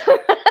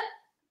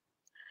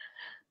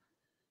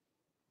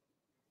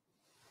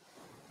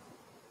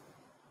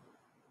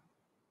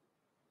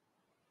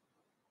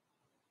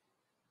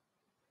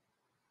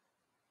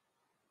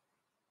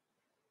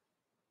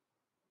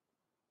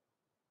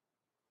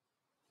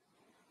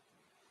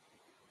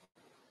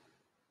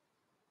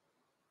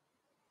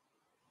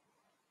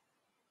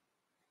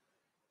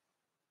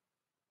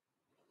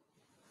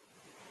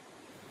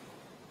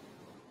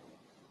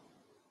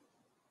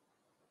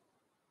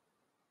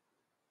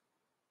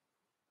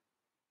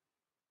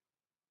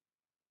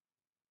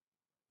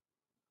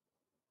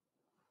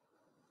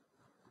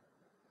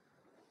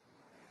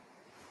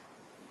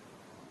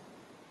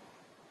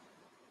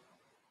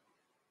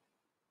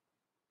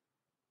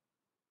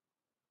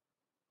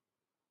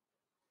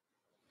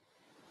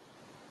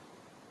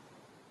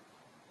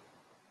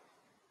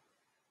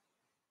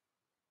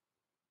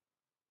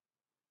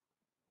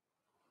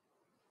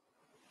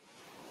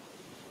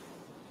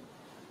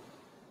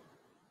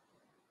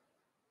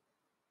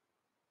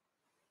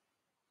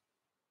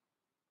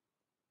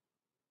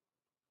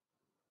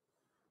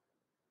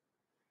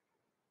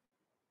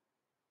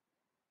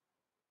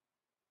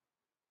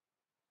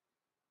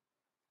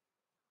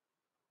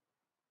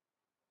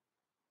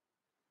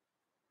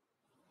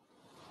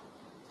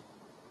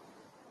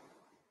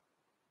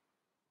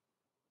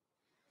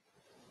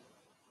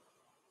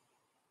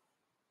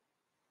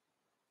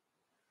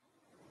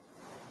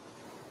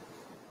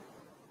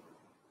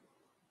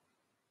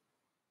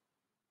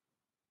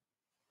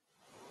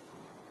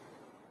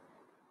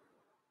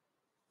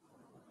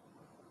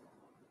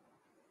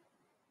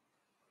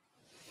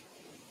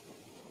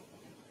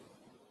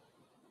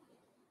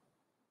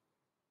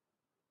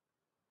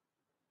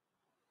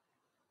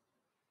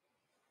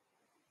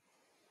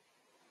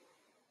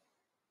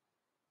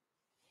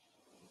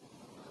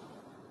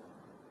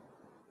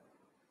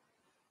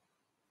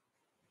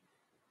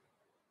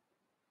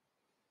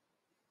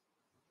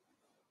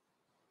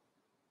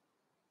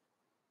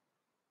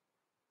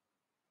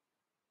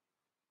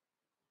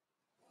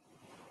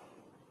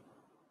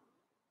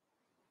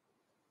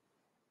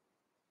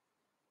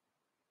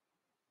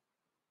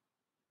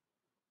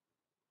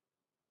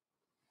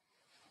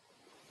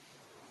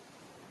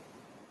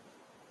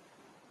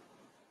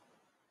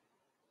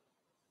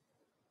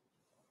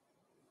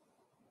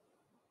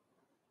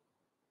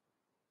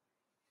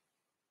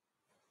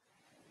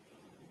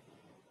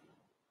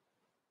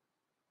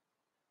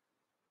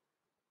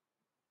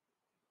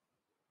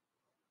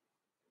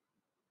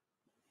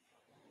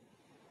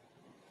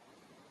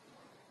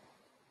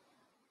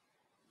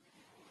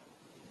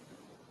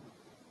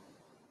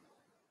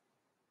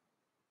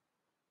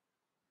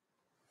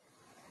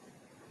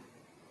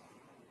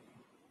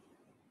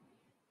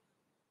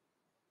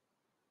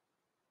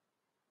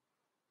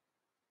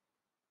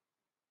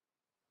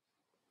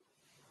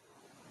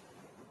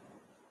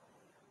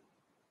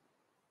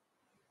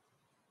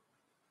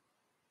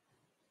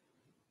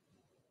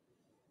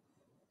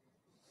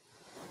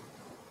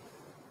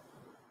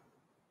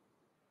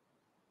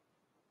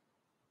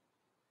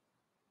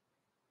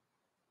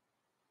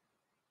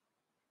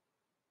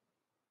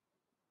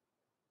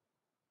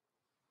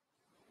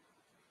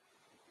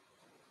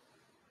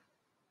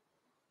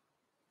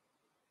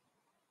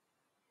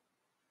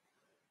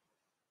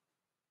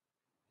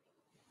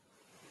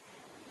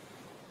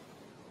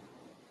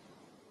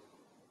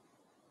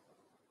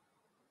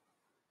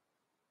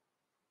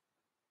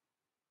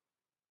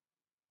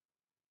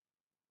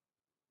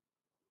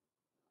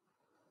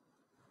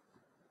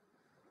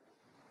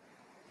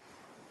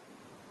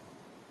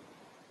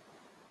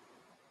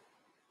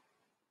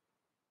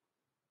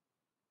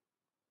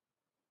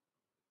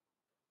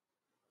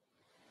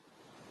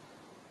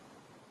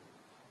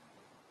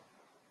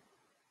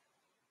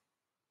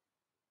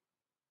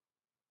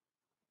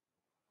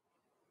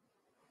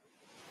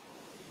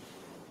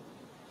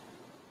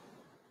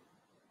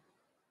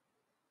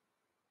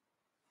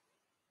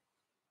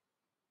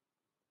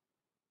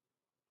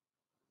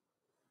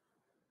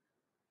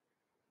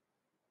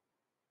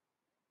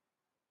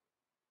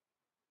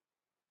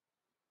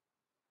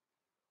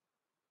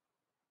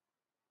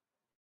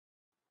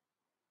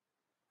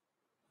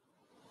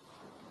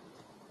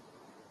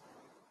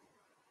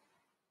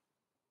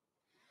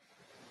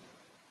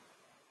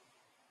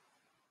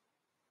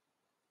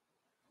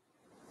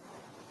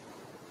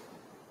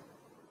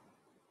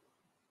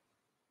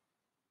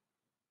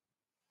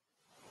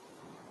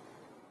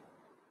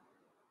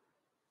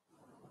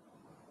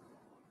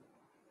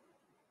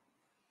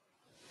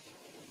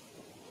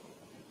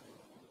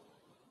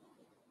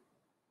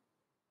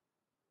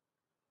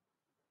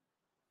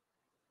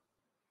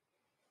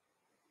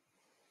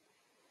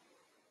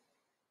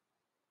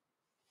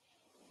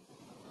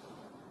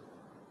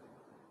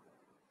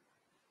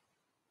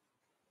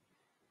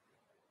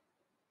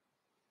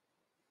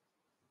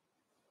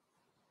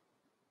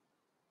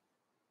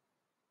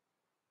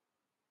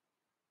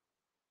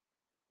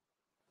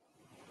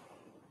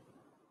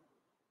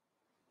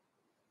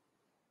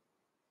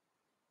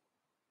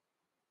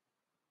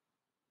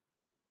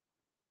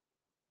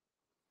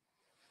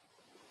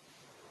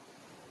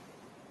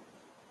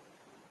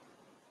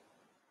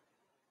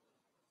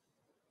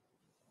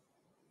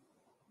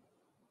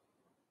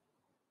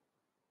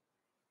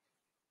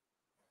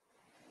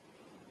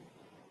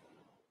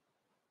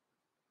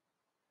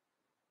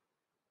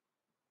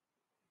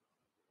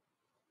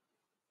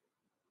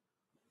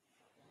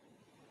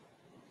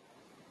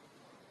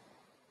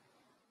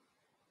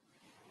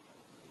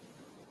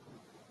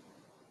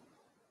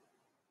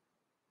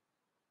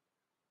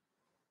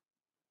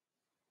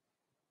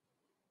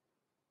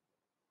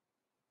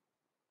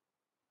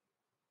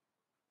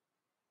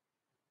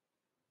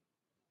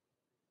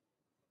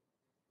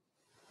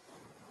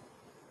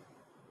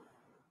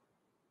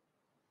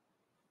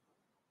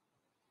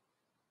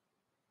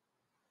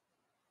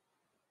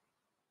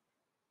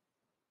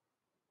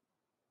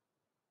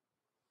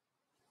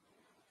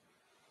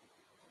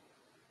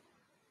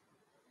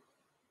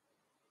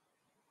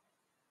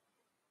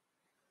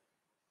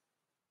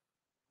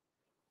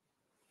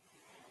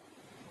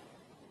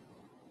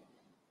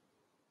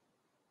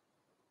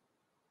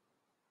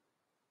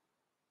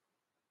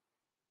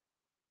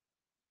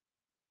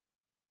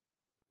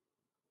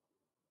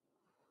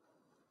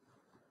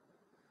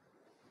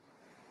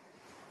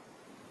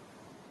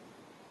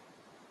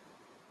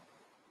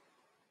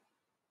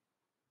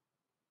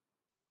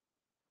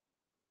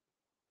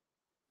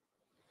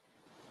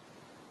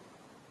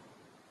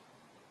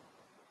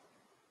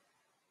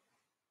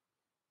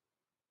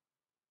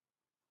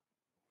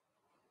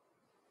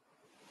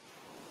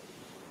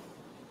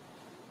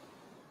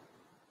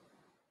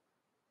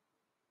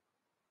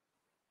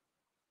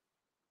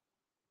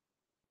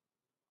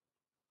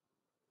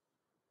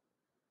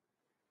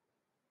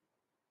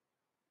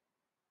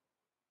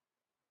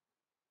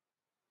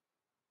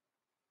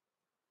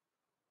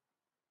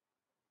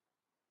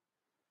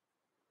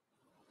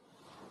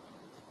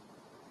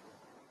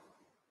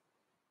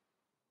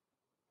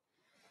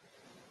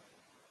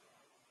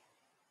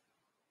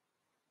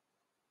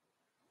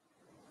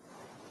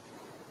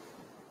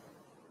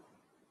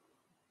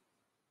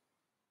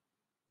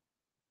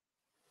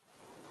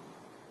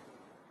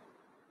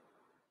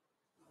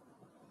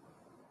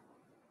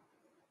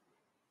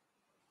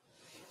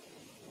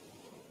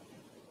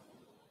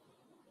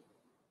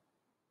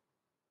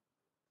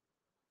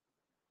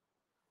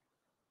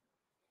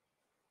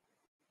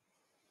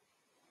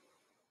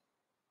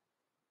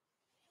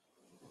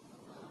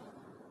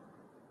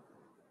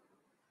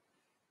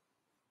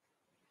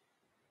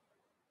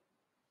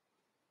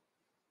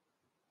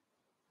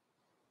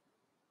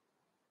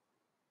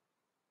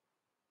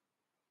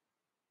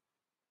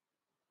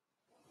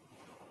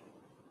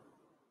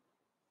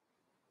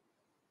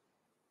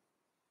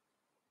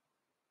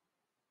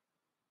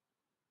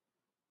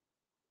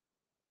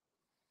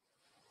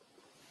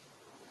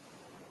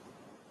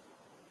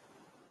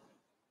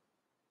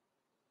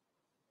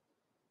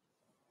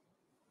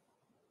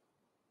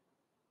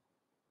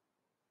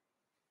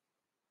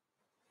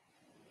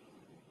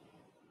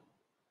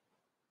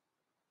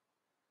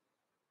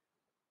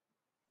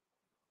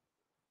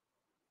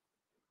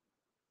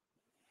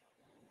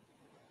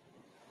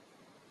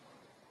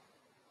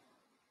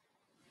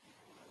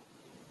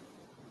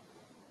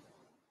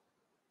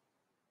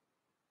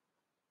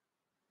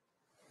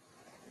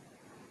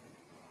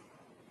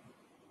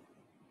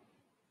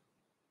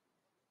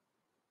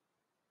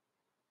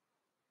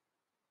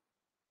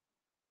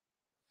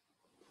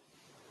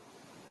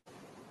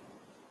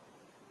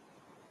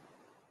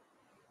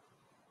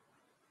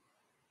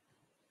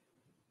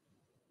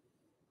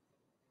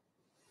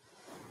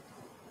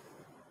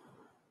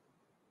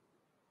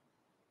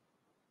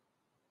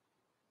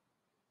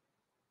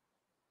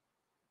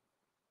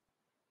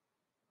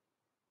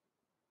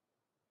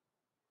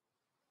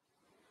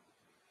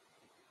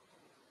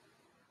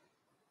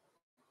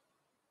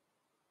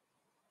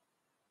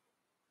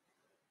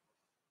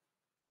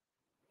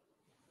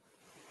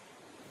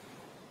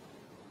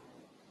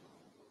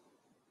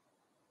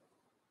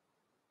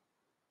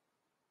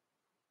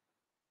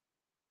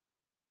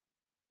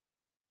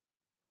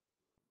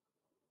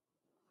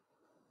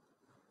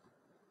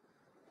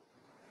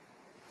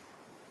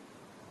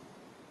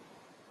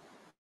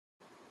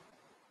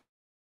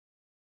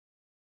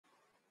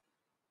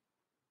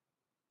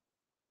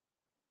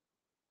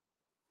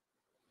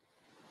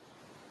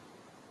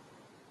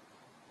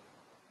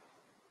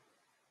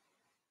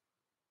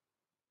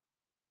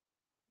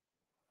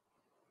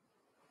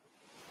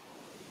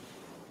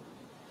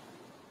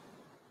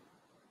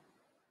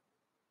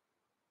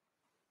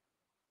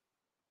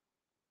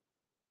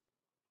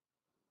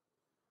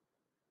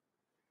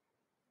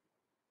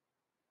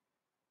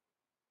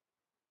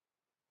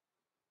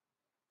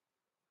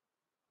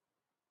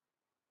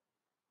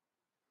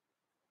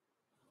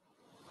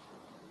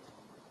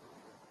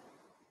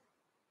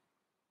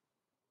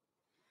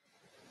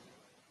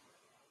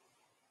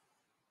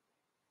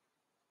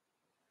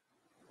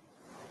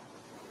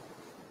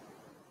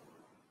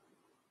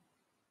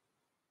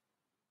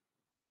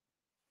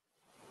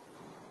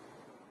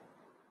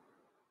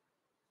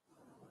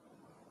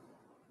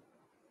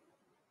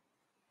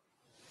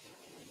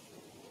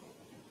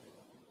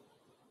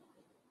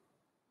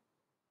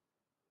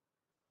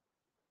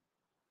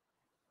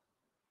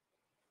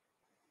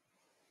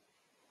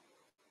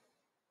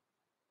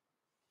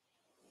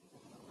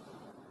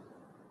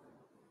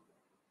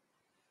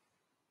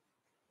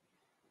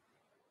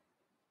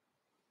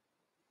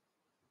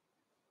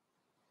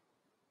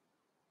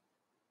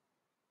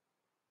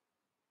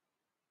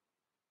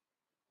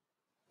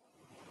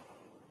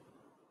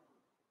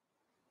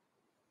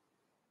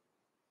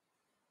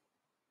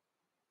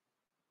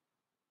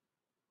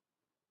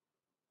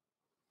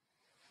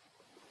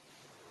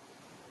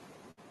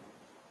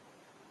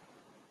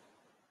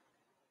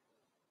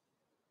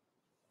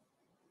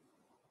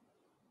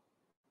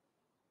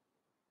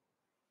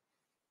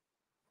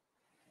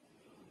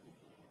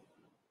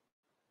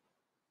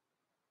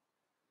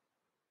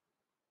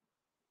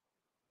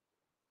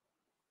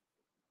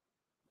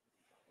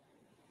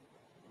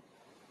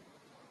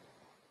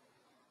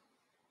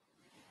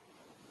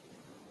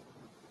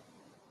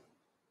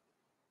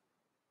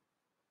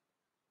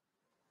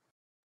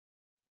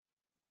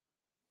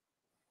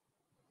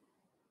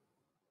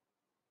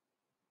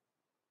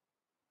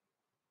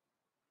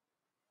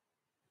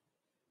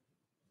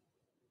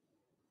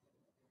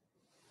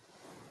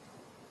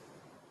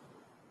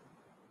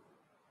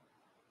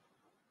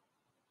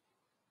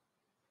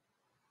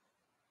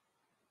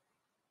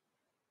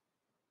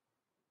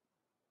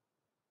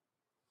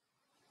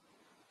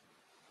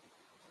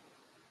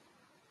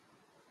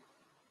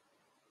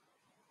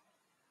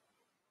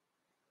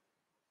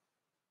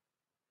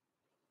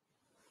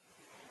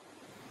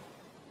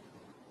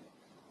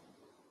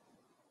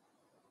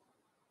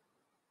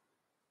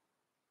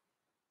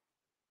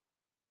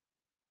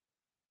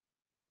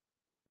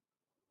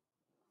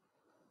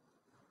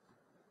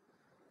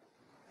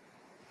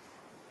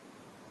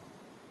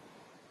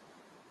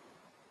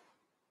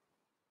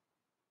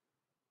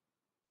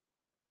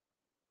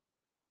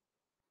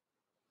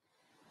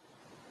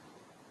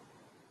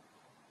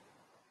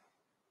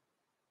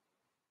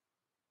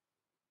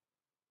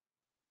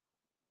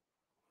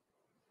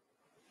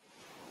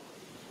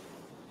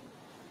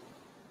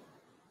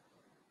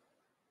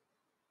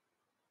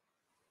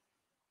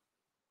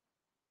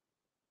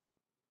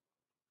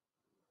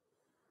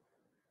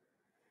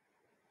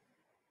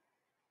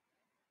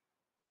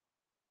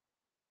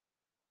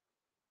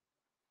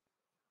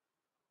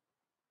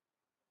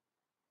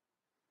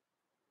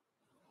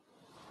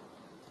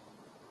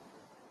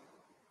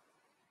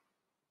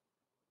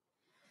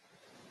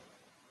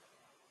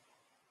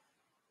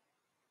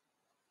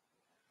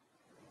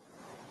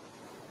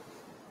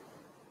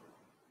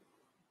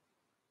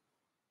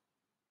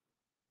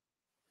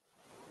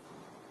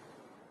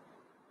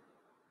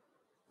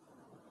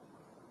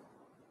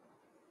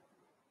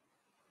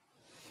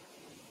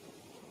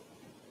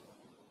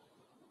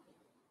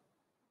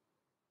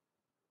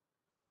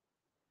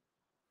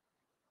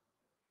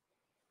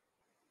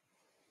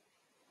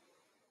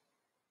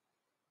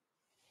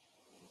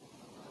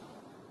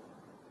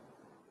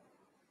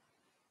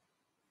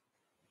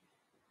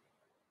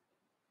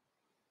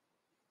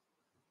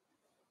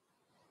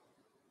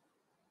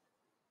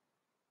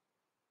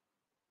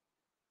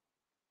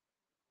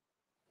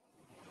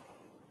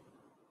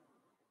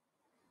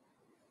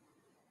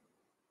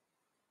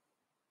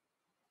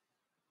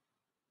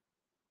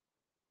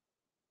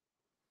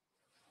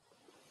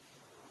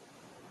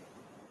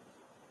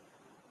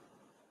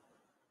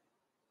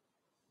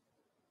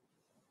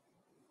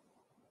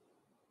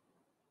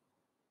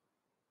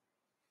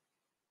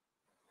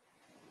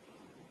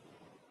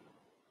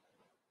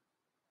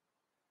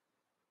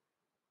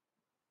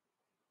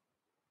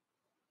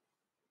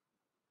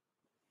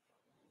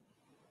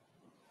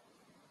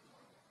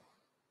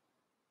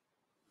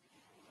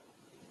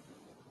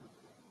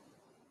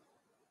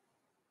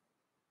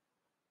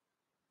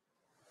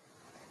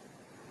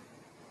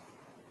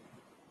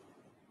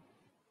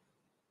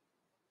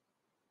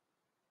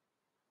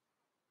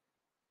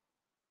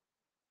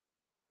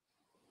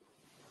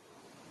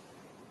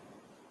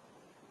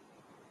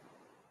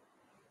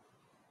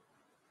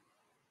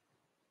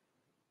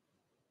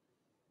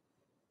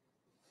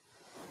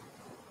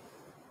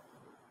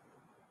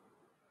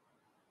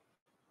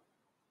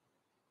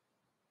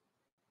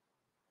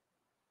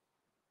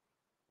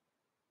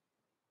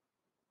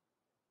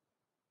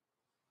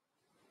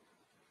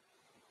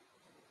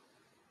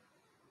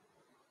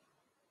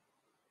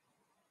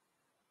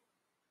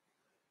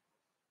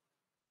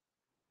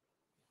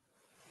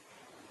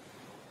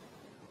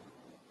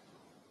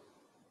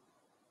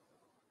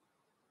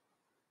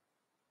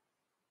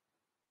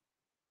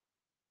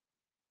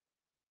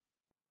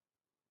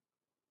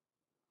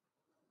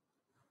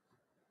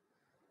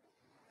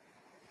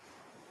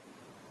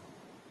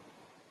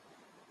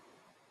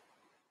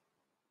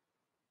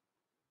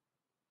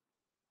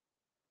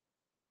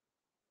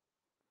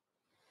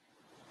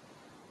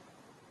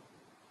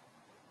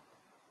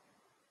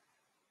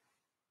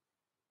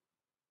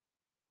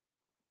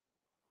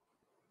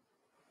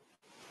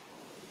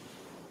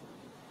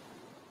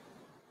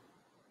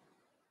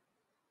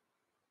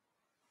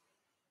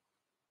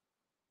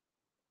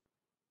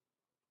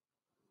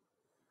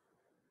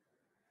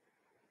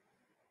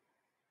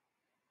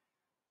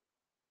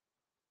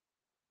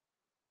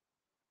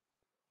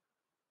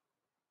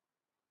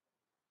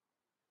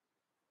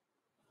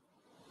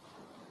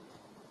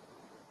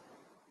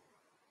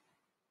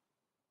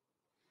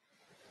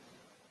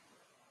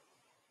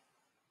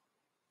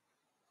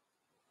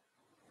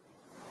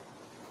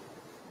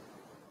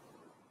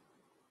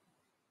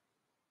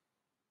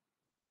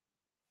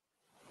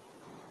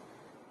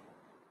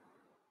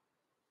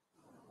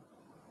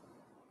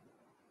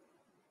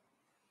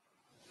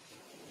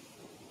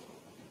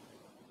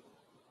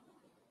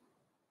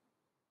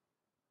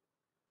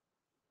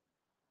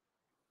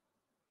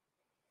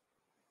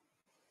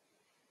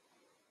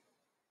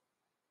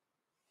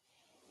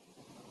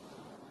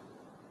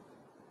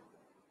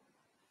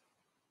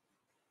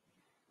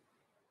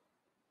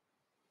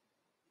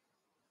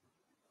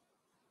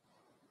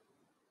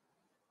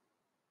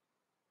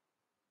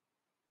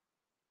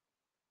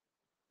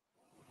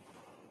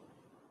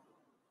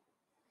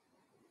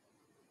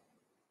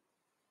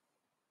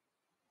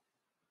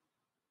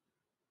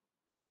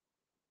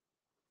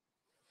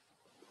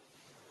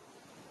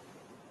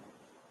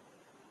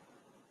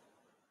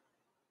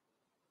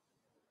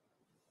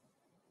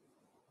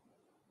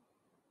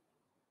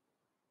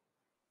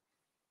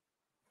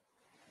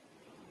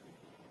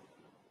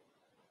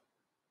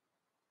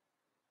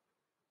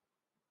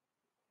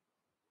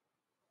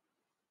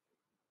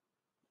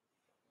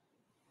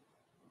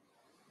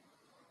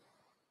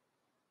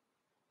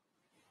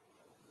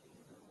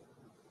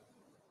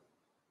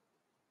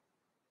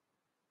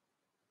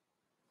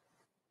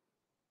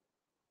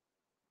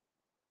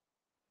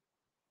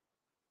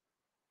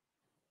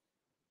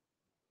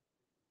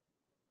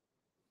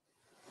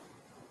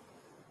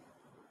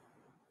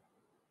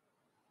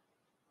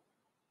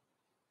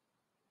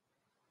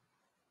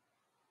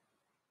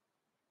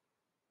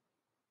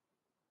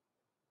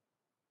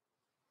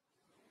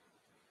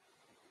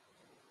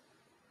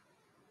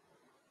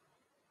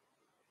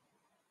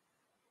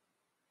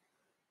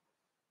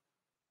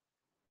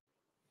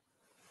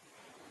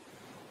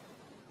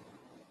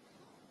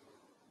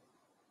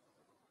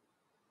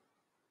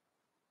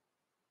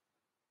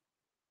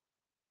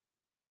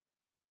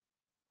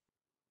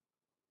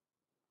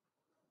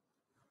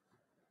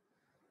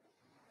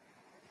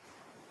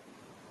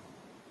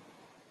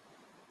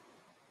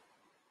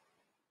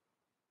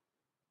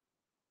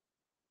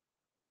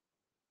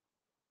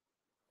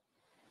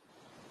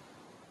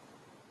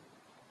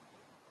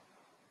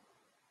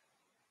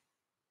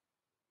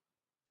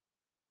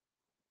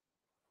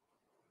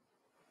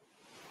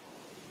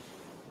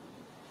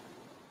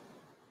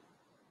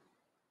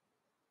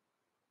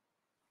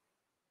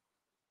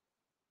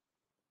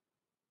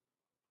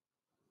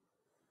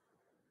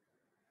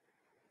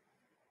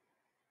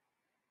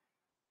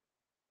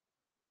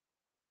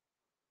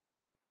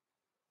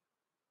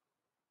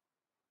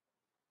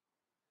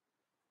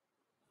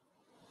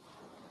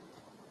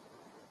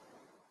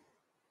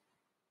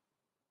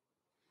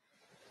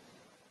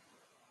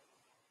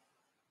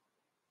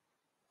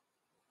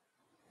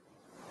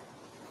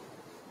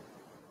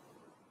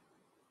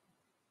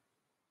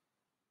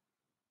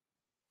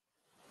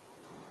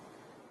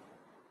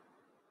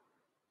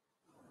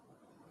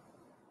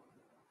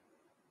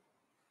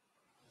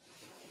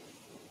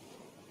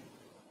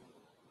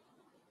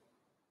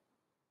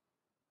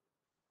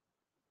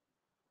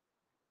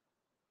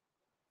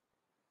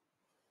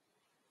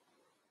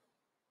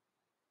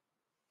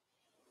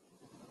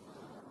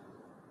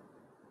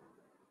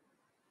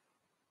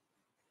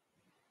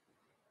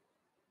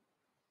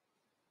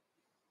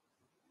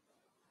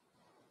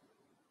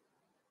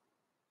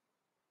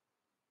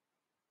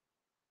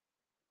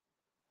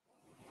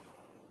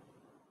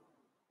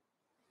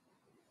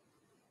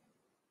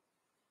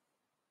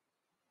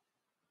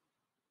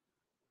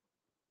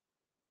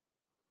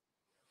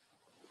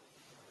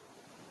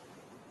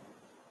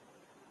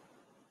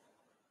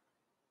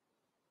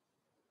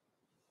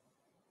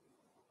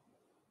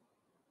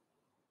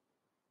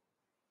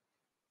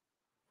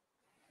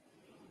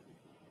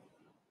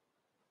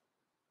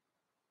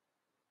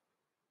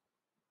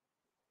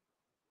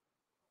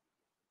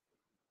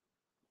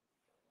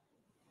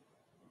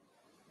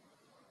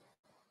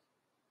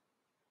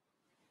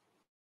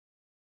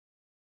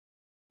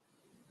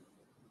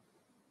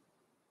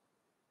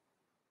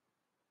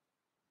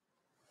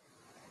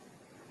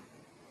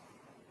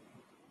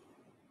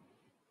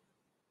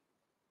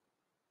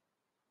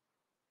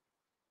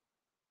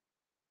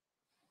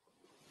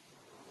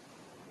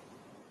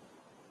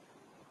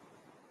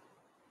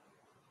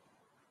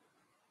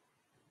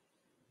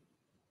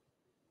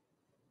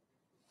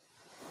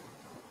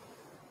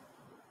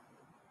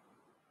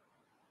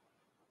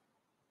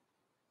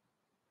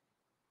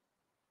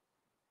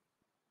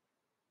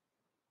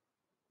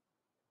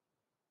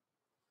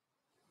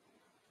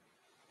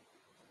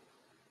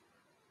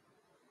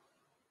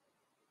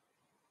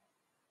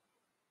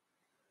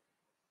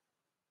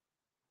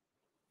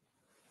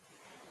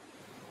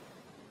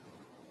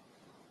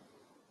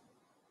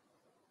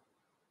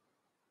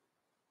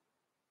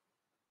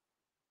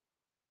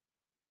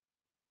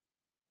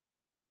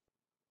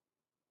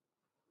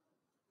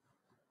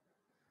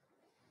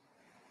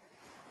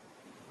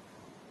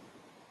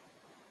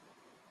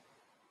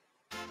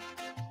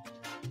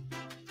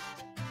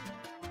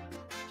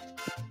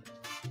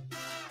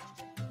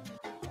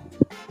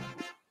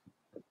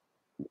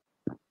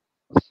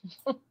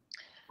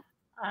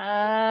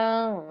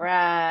 All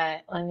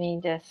right, let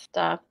me just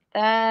stop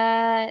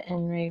that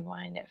and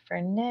rewind it for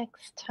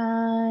next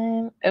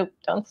time. Oh,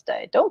 don't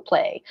stay, don't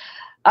play.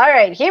 All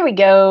right, here we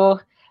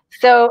go.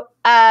 So,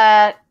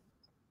 yay,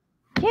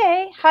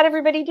 how'd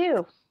everybody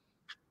do?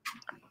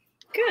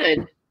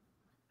 Good.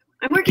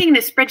 I'm working in a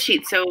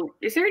spreadsheet, so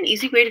is there an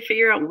easy way to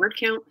figure out word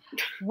count?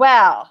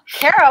 Well,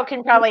 Carol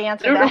can probably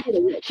answer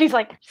that. She's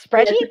like,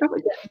 spreadsheet?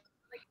 Yeah,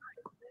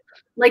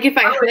 like if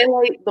I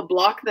highlight the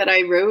block that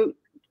I wrote,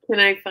 can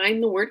I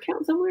find the word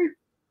count somewhere?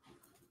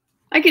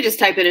 I could just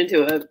type it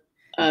into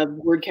a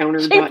word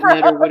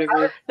counter.net or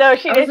whatever. No,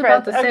 she I was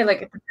about to say,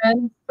 like, it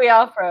depends. We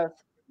all froze.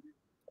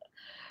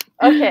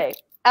 Okay.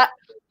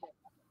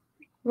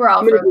 We're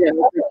all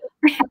frozen.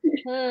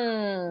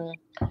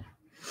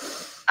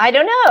 I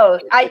don't know.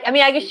 I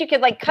mean, I guess you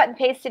could like cut and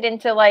paste it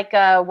into like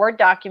a Word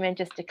document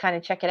just to kind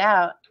of check it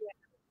out.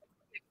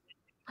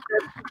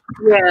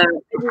 Yeah, I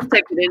just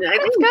typed it in. I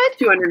think good.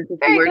 250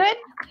 Very words.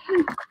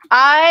 Good.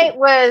 I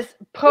was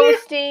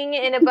posting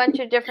in a bunch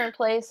of different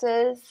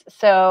places,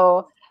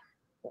 so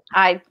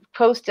I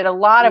posted a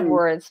lot of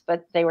words,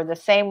 but they were the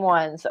same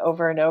ones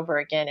over and over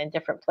again in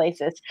different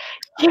places.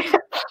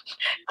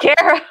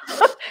 Carol,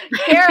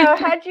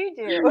 how'd you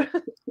do?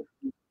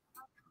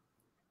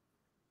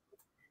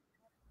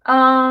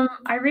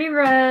 I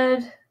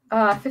reread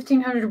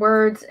 1,500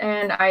 words,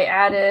 and I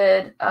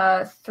added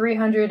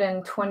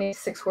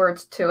 326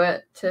 words to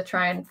it to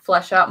try and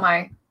flesh out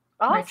my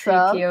tree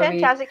POV.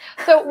 Fantastic.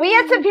 So we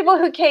had some people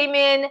who came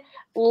in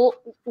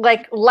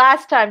like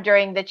last time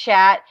during the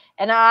chat,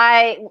 and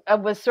I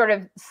was sort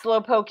of slow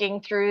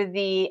poking through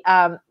the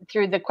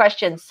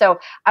questions. So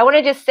I want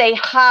to just say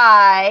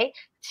hi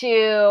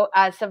to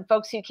some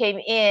folks who came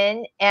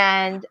in,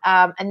 and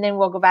then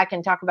we'll go back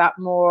and talk about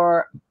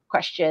more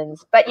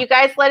questions. But you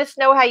guys let us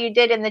know how you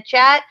did in the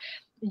chat.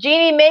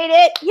 Jeannie made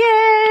it.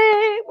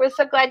 Yay! We're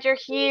so glad you're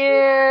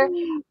here.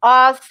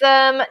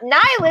 Awesome.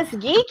 Nihilist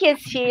Geek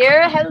is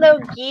here. Hello,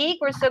 Geek.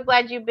 We're so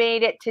glad you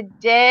made it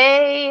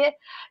today.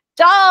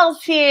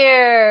 Doll's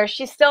here.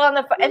 She's still on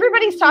the phone.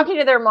 Everybody's talking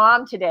to their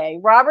mom today.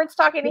 Robert's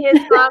talking to his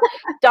mom.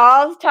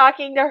 Doll's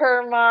talking to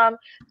her mom.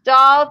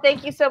 Doll,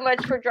 thank you so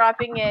much for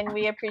dropping in.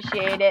 We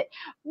appreciate it.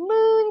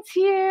 Moon's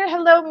here.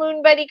 Hello,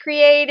 Moon Buddy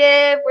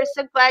Creative. We're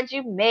so glad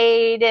you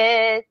made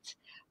it.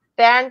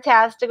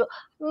 Fantastic.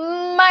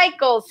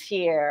 Michael's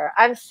here.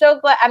 I'm so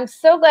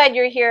glad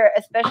you're here,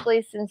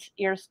 especially since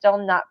you're still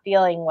not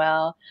feeling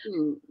well.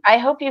 I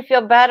hope you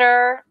feel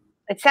better.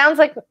 It sounds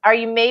like, are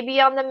you maybe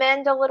on the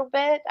mend a little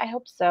bit? I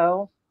hope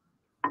so.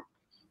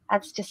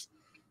 That's just,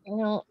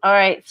 all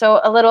right. So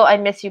a little, I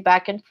miss you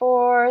back and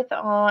forth.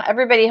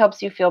 Everybody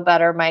hopes you feel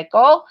better,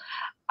 Michael.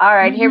 All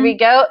right, here we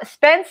go.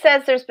 Spence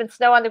says there's been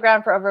snow on the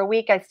ground for over a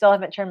week. I still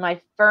haven't turned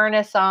my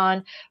furnace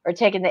on or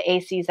taken the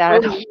ACs out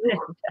of the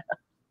window.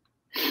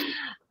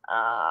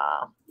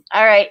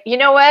 All right, you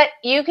know what?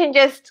 You can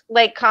just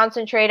like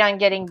concentrate on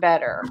getting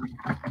better.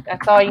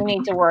 That's all you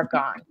need to work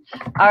on.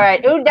 All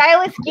right. Ooh,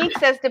 Nihilist Geek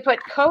says to put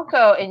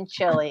cocoa in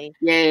chili.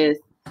 Yes.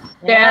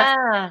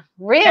 Yeah.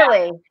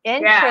 Really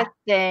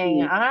interesting.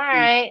 Yeah. All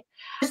right.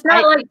 It's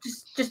not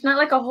just not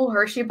like a whole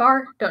Hershey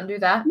bar. Don't do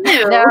that.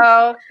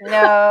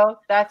 No,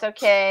 that's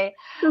okay.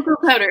 Cocoa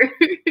powder.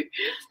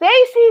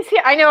 Stacy's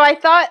here. I know. I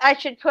thought I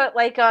should put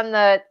like on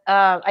the.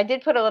 I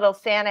did put a little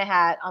Santa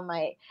hat on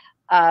my.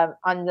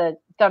 On the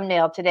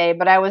thumbnail today,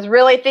 but I was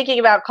really thinking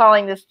about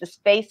calling this the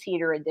space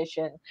heater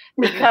edition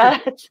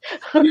because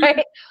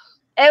right,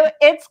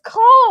 it's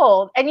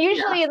cold, and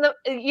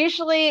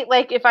usually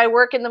like if I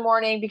work in the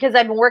morning, because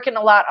I've been working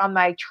a lot on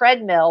my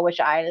treadmill, which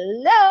I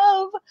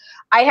love,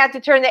 I had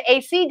to turn the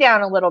AC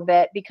down a little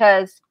bit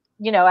because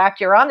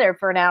after you're on there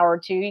for an hour or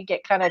two, you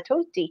get kind of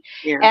toasty,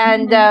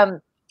 and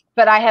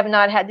but I have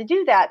not had to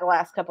do that the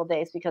last couple of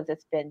days because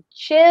it's been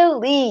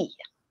chilly.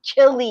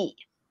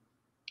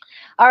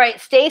 All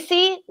right,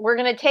 Stacy, we're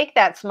going to take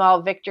that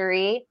small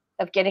victory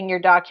of getting your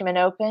document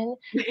open,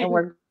 and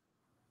we're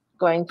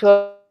going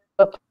to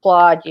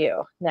applaud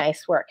you.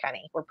 Nice work,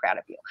 honey. We're proud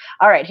of you.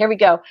 All right, here we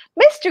go.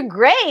 Mr.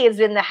 Gray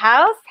is in the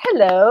house.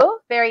 Hello.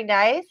 Very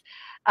nice.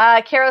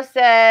 Carol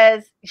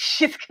says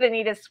she's going to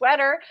need a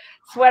sweater.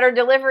 Sweater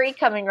delivery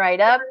coming right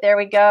up. There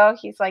we go.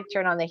 He's like,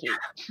 turn on the heat.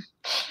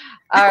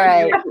 All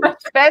right.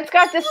 Spence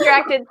got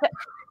distracted.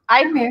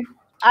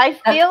 I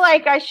feel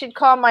like I should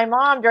call my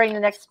mom during the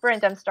next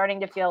sprint. I'm starting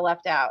to feel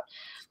left out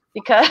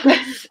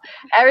because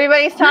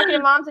everybody's talking to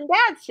moms and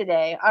dads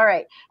today. All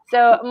right.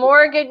 So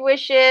more good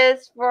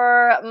wishes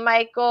for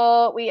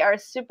Michael. We are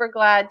super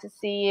glad to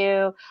see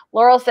you.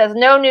 Laurel says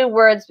no new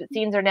words, but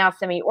scenes are now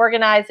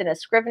semi-organized in a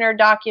Scrivener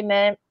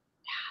document.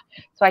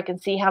 So I can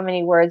see how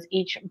many words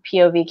each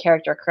POV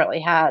character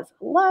currently has.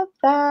 Love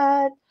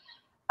that.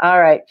 All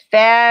right,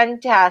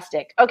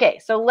 fantastic. Okay,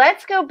 so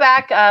let's go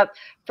back up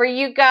for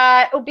you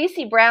guys. Oh,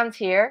 BC Brown's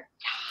here.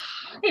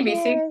 Hey,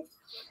 BC.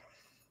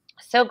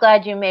 So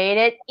glad you made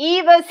it.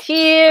 Eva's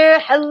here.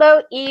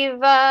 Hello,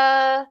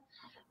 Eva.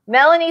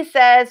 Melanie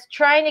says,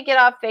 trying to get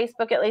off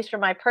Facebook, at least for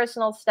my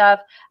personal stuff.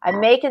 I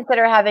may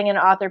consider having an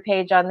author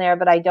page on there,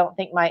 but I don't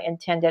think my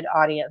intended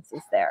audience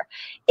is there.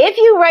 If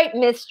you write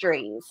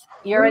mysteries,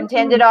 your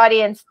intended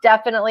audience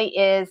definitely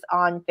is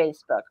on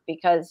Facebook,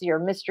 because your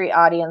mystery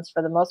audience,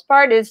 for the most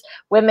part, is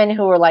women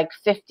who are like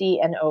 50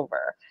 and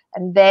over.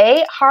 And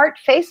they heart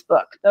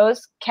Facebook.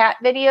 Those cat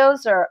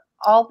videos are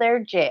all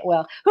their jam.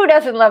 Well, who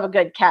doesn't love a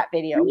good cat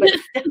video? But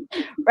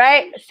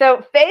right?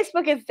 So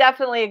Facebook is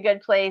definitely a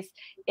good place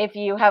if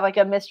you have like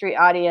a mystery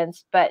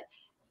audience. But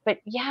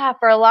yeah,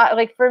 for a lot,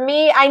 like for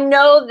me, I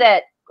know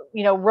that,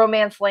 you know,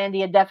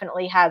 Romancelandia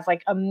definitely has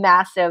like a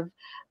massive,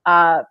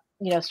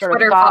 you know, sort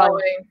Twitter of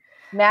following.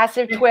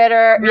 Massive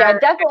Twitter. Yeah,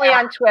 definitely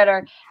on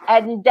Twitter.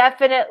 And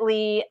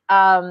definitely,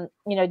 you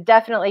know,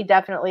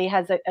 definitely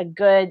has a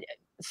good,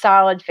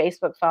 solid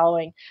Facebook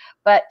following.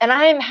 And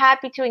I am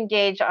happy to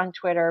engage on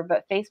Twitter,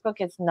 but Facebook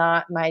is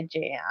not my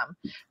jam.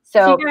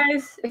 So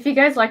if you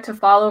guys like to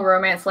follow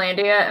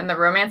Romancelandia and the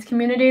romance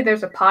community,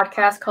 there's a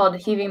podcast called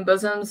Heaving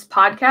Bosoms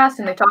Podcast,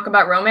 and they talk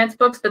about romance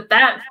books, but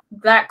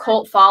that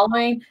cult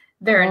following,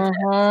 they're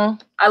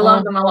intense. I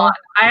love them a lot.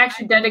 I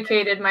actually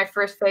dedicated my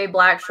first Faye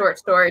Black short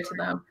story to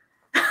them.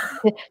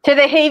 To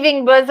the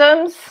Heaving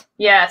Bosoms?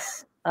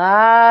 Yes.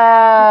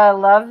 Ah,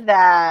 love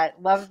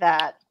that. Love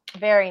that.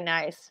 Very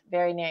nice.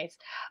 Very nice.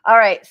 All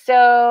right.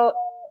 So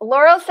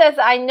Laurel says,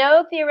 I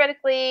know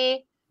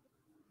theoretically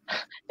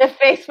the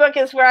Facebook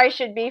is where I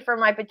should be for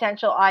my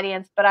potential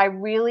audience, but I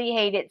really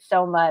hate it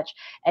so much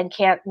and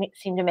can't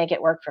seem to make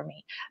it work for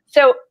me.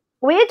 So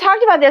we had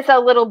talked about this a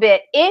little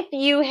bit. If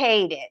you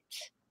hate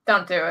it,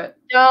 don't do it.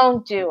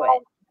 Don't do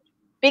it.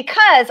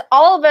 Because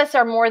all of us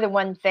are more than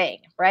one thing,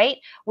 right?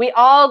 We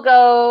all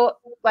go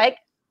like,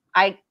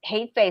 I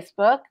hate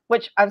Facebook,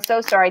 which I'm so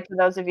sorry to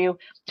those of you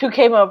who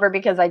came over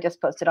because I just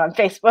posted on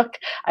Facebook.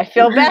 I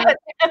feel bad.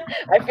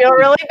 I feel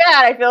really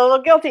bad. I feel a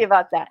little guilty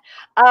about that.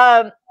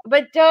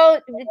 But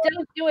don't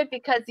do it,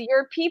 because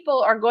your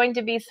people are going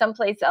to be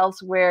someplace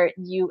else where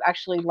you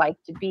actually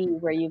like to be,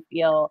 where you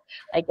feel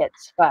like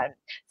it's fun.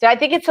 So I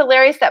think it's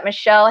hilarious that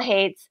Michelle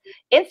hates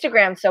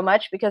Instagram so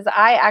much, because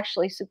I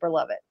actually super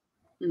love it.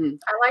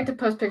 I like to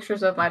post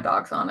pictures of my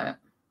dogs on it.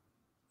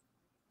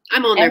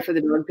 I'm on there for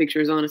the dog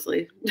pictures,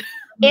 honestly.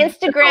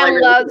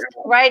 Instagram loves,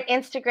 right?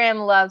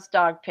 Instagram loves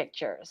dog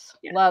pictures.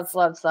 Yes.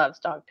 Loves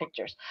dog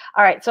pictures.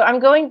 All right. So I'm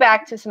going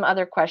back to some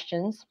other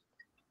questions.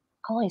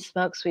 Holy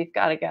smokes, we've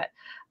got to get.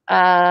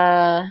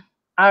 All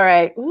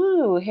right.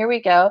 Ooh, here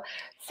we go.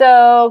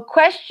 So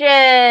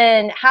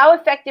question, how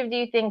effective do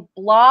you think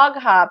blog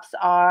hops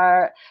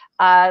are?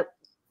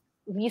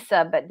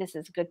 Lisa, but this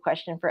is a good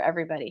question for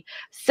everybody.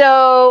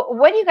 So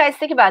what do you guys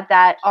think about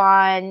that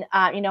on,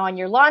 you know, on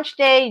your launch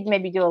day? You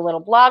maybe do a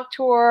little blog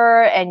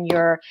tour and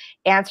you're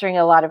answering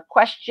a lot of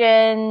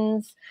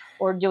questions,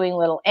 or doing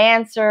little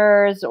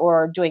answers,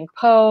 or doing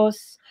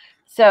posts.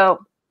 So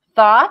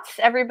thoughts,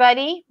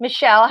 everybody?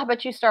 Michelle, how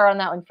about you start on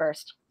that one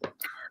first?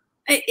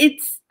 I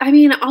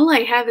mean, all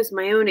I have is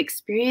my own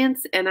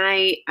experience, and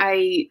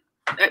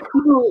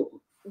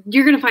people,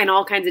 you're going to find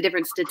all kinds of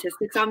different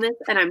statistics on this,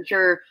 and I'm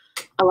sure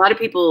a lot of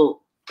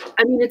people,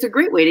 I mean, it's a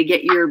great way to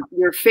get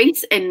your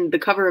face and the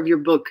cover of your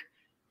book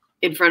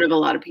in front of a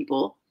lot of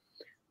people.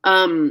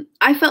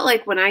 I felt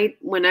like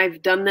when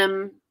I've done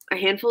them a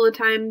handful of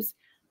times,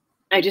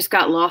 I just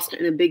got lost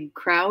in a big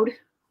crowd,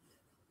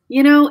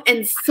 you know,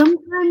 and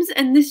sometimes,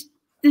 and this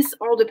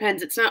all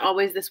depends, it's not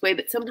always this way,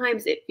 but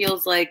sometimes it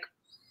feels like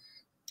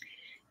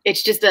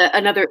it's just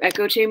another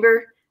echo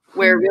chamber,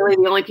 where really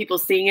the only people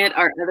seeing it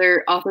are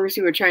other authors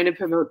who are trying to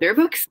promote their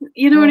books.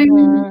 You know what I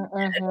mean?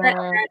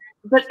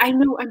 But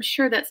I'm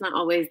sure that's not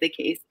always the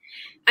case.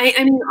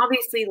 I mean,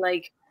 obviously,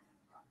 like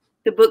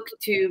the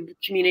BookTube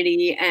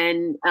community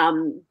and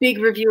big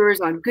reviewers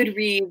on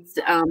Goodreads,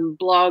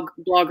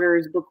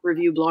 bloggers, book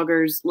review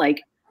bloggers,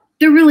 like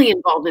they're really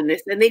involved in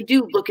this, and they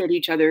do look at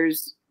each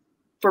other's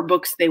for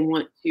books they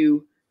want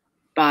to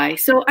buy.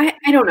 So I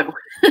don't know.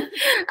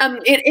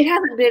 It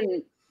hasn't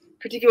been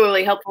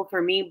particularly helpful for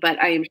me, but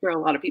I am sure a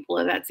lot of people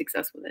have had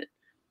success with it.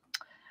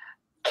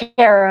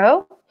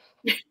 Carrow?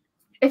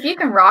 If you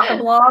can rock a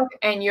blog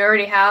and you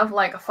already have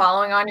like a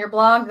following on your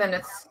blog, then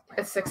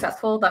it's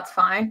successful. That's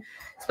fine.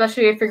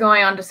 Especially if you're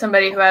going on to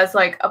somebody who has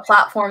like a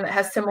platform that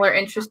has similar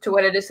interest to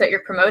what it is that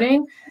you're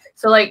promoting.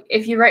 So like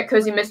if you write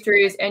cozy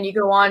mysteries and you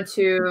go on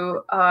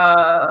to,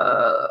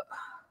 I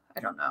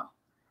don't know,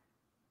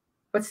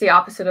 what's the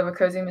opposite of a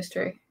cozy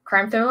mystery?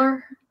 Crime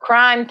thriller?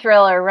 Crime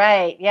thriller,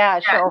 right. Yeah,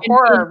 sure. Or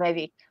horror,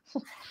 maybe.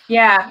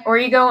 Yeah, or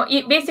you go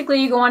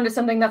on to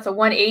something that's a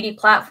 180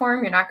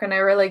 platform. You're not going to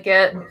really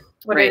get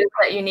what it is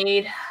that you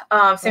need.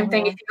 Same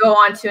thing if you go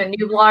on to a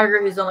new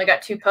blogger who's only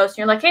got 2 posts, and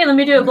you're like, hey, let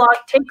me do a blog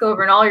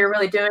takeover, and all you're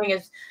really doing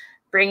is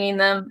bringing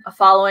them a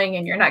following,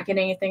 and you're not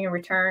getting anything in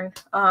return.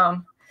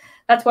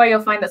 That's why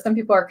you'll find that some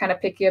people are kind of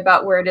picky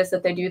about where it is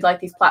that they do like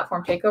these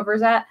platform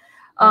takeovers at.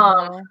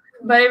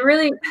 But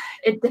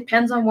it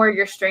depends on where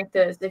your strength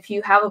is. If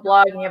you have a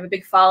blog and you have a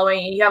big following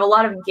and you have a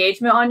lot of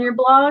engagement on your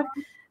blog,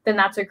 then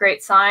that's a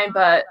great sign.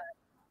 But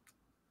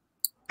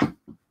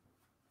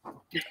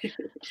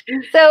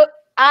so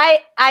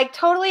I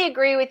totally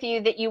agree with you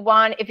that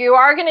if you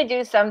are going to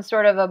do some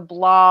sort of a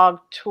blog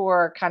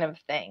tour kind of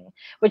thing,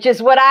 which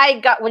is what I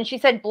got when she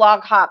said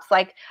blog hops,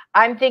 like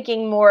I'm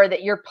thinking more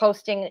that you're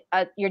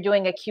you're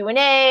doing a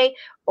Q&A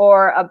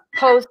or a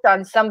post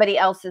on somebody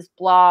else's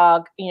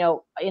blog,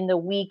 in the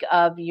week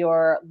of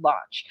your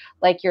launch,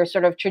 like your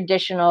sort of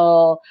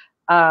traditional,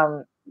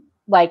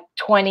 like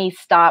 20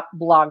 stop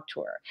blog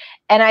tour.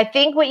 And I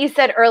think what you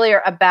said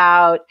earlier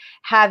about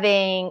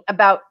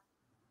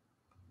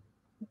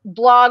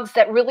blogs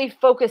that really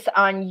focus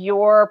on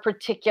your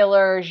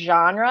particular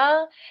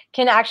genre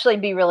can actually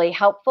be really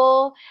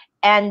helpful,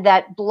 and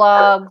that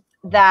blogs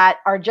that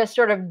are just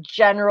sort of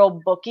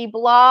general booky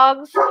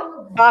blogs,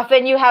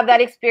 often you have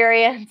that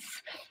experience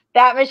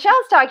that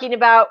Michelle's talking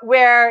about,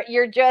 where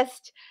you're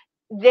just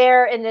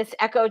there in this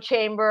echo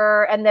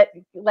chamber, and that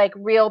like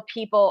real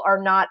people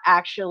are not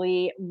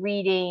actually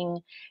reading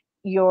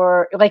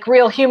like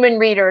real human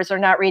readers are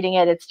not reading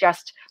it. It's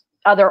just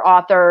other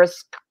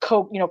authors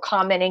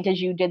commenting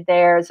because you did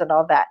theirs and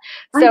all that.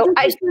 So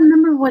I just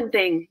remember one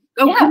thing.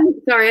 Oh, yeah.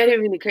 Sorry, I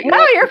didn't mean to cut you off.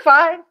 No, you're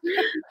fine.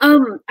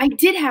 I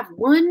did have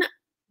one.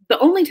 The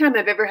only time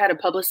I've ever had a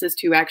publicist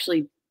who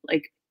actually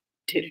like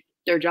did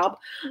their job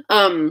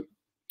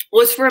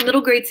was for a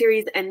middle grade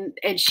series, and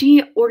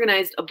she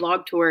organized a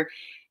blog tour.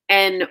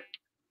 And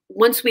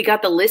once we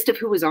got the list of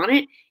who was on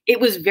it,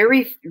 it was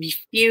very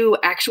few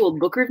actual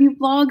book review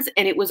blogs,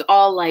 and it was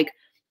all like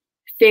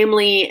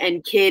family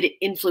and kid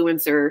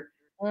influencer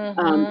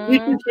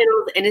YouTube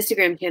channels and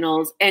Instagram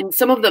channels, and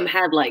some of them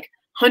had like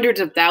hundreds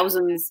of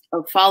thousands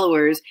of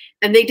followers,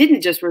 and they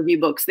didn't just review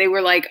books. They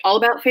were like all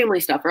about family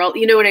stuff, or all,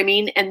 you know what I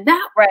mean? And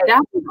that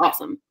was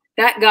awesome.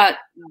 That got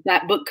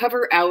that book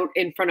cover out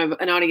in front of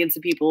an audience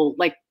of people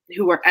like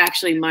who are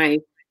actually my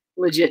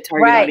legit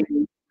target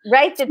audience.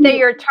 Right, that they're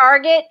your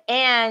target,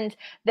 and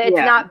that it's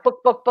not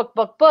book.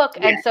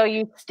 Yeah. And so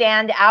you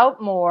stand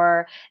out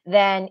more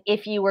than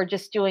if you were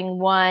just doing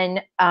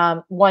one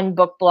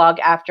book blog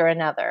after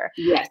another.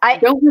 Yes,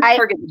 don't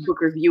target the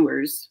book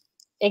reviewers.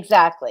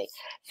 Exactly.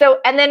 So,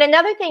 and then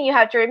another thing you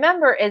have to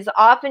remember is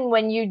often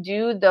when you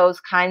do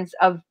those kinds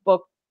of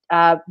book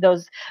I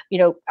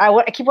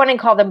keep wanting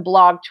to call them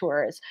blog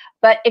tours,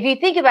 but if you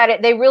think about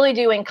it, they really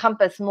do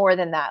encompass more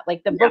than that.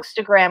 Like the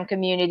Bookstagram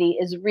community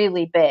is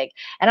really big,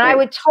 and I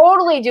would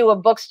totally do a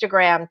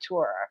Bookstagram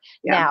tour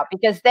now,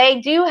 because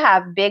they do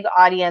have big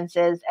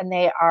audiences and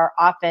they are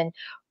often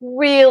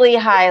really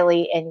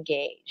highly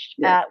engaged,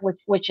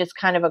 which is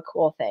kind of a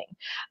cool thing.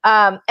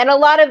 And a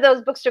lot of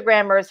those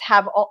Bookstagrammers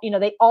have,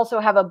 they also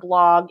have a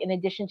blog in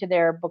addition to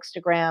their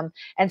Bookstagram,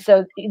 and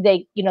so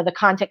they, the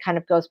content kind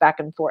of goes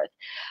back and forth.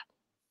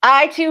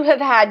 I too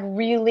have had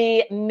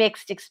really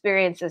mixed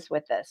experiences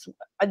with this.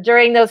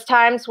 During those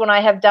times when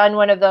I have done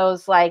one of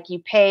those, like you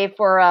pay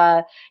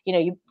for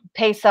you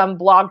pay some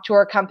blog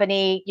tour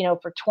company,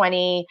 for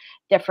 20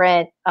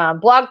 different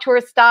blog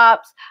tour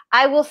stops,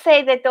 I will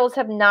say that those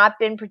have not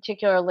been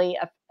particularly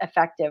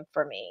effective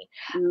for me.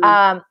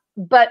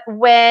 But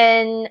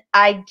when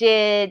I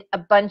did a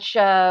bunch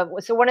of,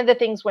 so one of the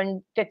things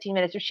when 15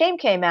 Minutes of Shame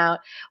came out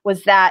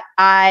was that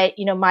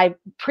my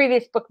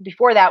previous book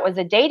before that was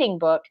a dating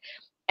book.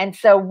 And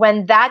so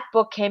when that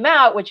book came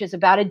out, which is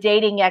about a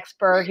dating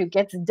expert who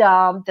gets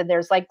dumped, and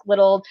there's like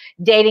little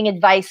dating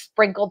advice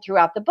sprinkled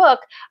throughout the book,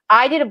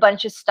 I did a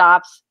bunch of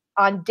stops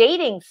on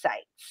dating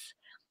sites.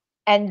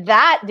 And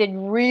that did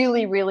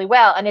really, really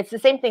well. And it's the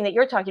same thing that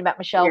you're talking about,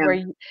 Michelle,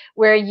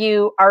 where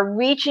you are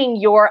reaching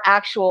your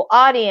actual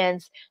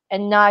audience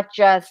and not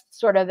just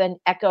sort of an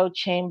echo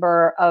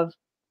chamber of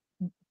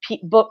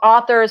book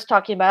authors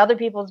talking about other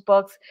people's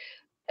books,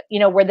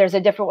 where there's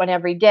a different one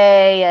every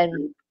day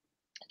and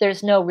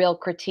there's no real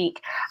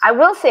critique. I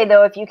will say,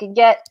 though, if you can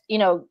get,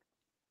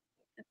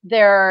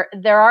 there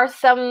are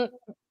some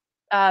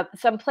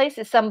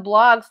places, some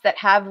blogs that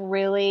have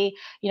really,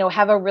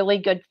 have a really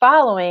good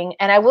following.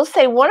 And I will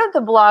say one of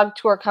the blog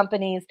tour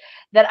companies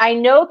that I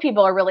know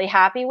people are really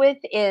happy with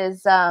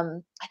is,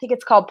 I think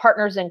it's called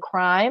Partners in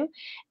Crime.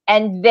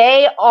 And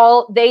they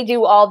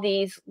do all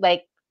these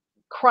like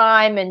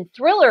crime and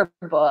thriller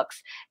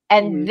books,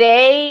 and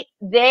they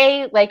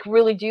like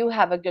really do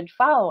have a good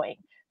following.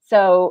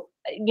 So,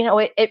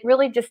 it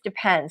really just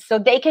depends. So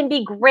they can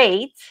be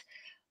great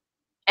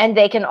and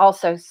they can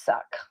also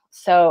suck.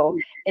 So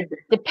it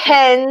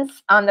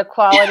depends on the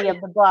quality of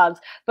the blogs,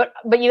 but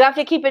you have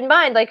to keep in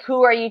mind, like,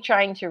 who are you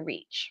trying to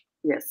reach?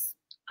 Yes.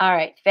 All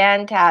right.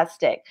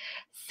 Fantastic.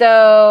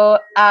 So,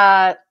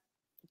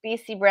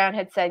 BC Brown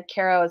had said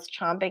Carrow is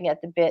chomping at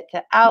the bit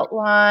to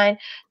outline.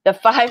 The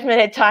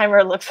 5-minute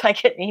timer looks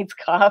like it needs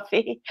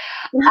coffee.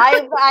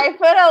 I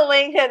put a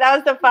link to that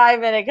was the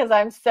 5-minute because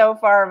I'm so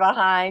far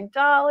behind.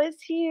 Doll is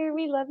here.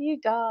 We love you,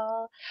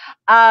 Doll.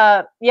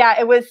 Yeah,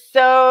 it was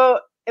so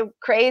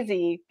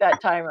crazy,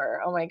 that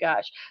timer. Oh my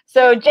gosh.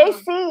 So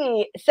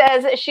JC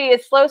says she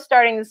is slow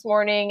starting this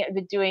morning,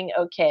 but doing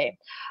okay.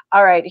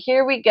 All right,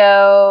 here we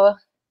go.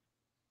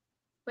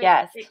 Wait,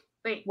 yes.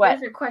 Wait, what?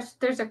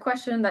 There's a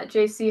question that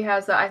JC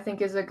has that I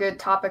think is a good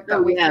topic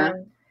that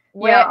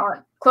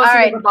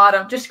closer to the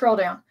bottom. Just scroll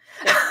down.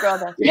 Just scroll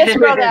down. Just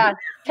scroll down.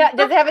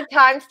 Does it have a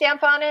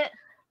timestamp on it?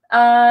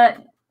 No.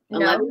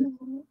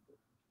 11?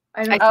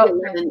 I see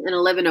 11 and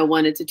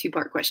 1101. It's a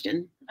 2-part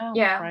question. Oh,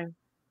 yeah. Fine.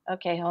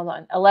 Okay, hold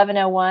on.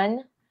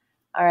 1101.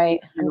 All right.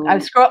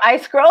 I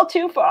scroll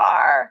too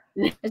far.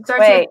 It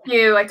starts with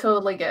Q. I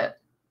totally get.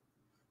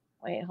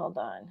 Wait, hold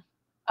on.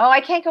 Oh,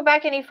 I can't go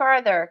back any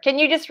farther. Can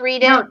you just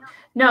read it?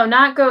 No,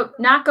 not go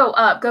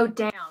up. Go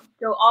down.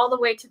 Go all the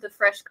way to the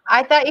fresh comment.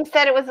 I thought you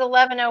said it was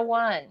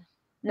 1101.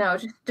 No,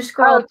 just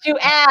scroll. Oh, to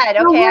add.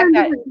 Okay, I've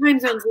got time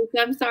zones, Lisa.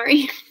 I'm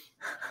sorry.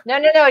 No,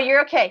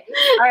 you're okay.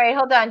 All right,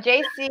 hold on.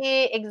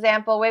 JC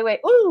example. Wait.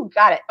 Ooh,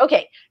 got it.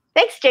 Okay.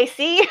 Thanks,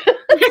 JC.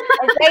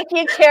 And thank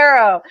you,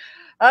 Caro.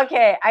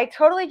 Okay, I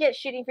totally get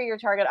shooting for your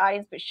target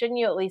audience, but shouldn't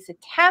you at least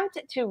attempt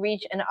to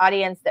reach an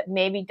audience that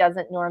maybe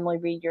doesn't normally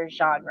read your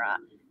genre?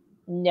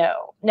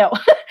 No. Well,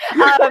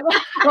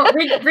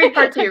 read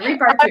part two. Read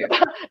part two.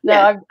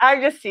 No,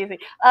 I'm just teasing.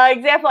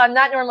 Example, I'm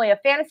not normally a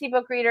fantasy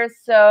book reader,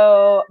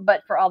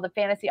 but for all the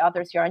fantasy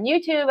authors here on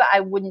YouTube, I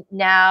wouldn't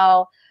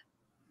now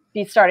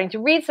be starting to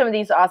read some of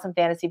these awesome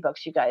fantasy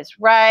books you guys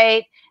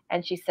write.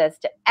 And she says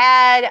to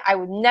add, I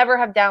would never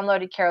have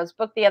downloaded Carrow's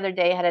book the other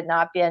day had it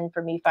not been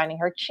for me finding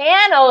her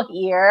channel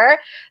here,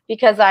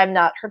 because I'm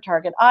not her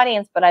target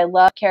audience, but I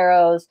love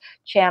Carrow's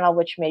channel,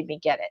 which made me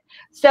get it.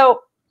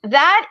 So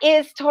that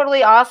is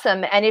totally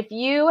awesome. And if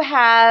you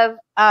have,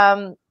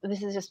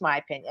 this is just my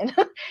opinion,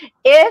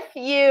 if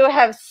you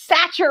have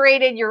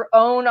saturated your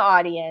own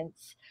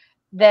audience,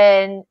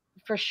 then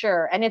for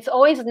sure. And it's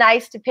always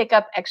nice to pick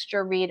up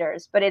extra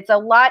readers, but it's a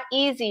lot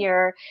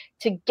easier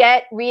to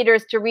get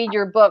readers to read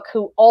your book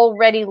who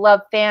already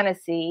love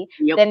fantasy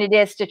than it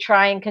is to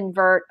try and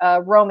convert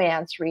a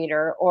romance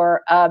reader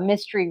or a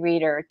mystery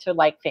reader to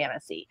like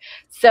fantasy.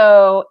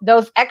 So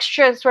those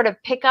extra sort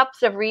of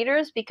pickups of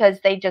readers because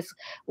they just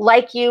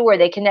like you or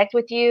they connect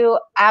with you,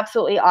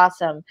 absolutely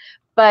awesome.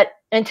 But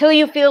until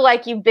you feel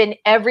like you've been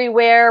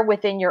everywhere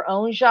within your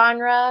own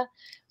genre,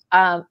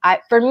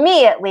 for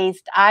me at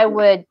least,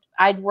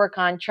 I'd work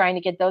on trying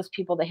to get those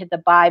people to hit the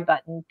buy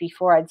button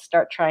before I'd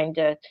start trying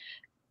to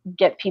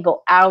get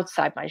people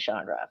outside my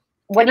genre.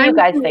 What do you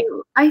guys think?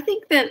 I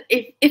think that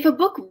if a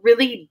book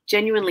really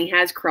genuinely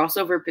has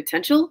crossover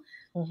potential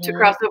to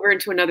cross over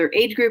into another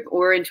age group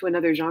or into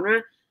another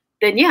genre,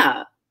 then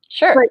yeah.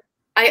 Sure. But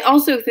I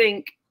also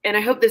think, and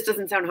I hope this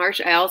doesn't sound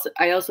harsh,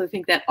 I also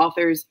think that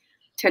authors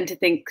tend to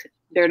think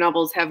their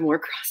novels have more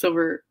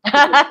crossover.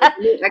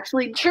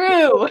 Actually,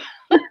 true.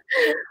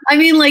 I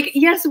mean, like,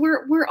 yes,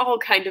 we're all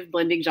kind of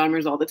blending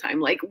genres all the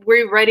time. Like,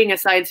 we're writing a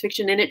science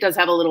fiction and it does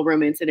have a little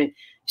romance in it.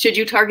 Should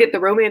you target the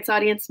romance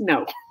audience?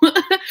 No.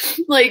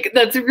 Like,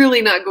 that's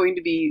really not going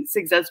to be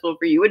successful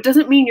for you. It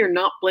doesn't mean you're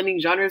not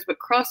blending genres, but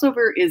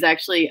crossover is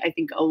actually, I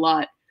think, a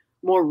lot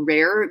more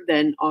rare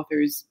than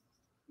authors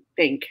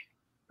think.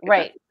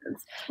 Right.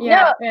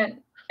 Yeah.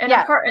 And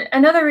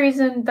another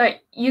reason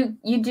that you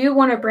do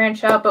want to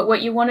branch out, but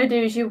what you want to do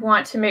is you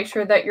want to make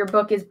sure that your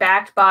book is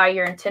backed by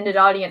your intended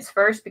audience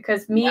first,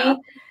 because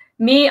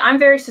I'm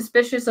very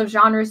suspicious of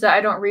genres that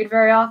I don't read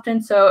very often.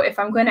 So if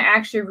I'm going to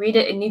actually read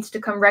it, it needs to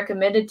come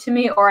recommended to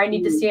me, or I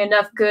need to see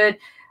enough good,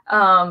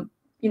 a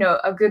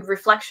good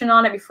reflection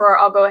on it before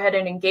I'll go ahead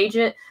and engage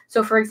it.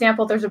 So for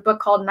example, there's a book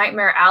called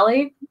Nightmare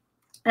Alley.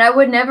 And I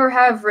would never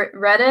have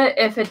read it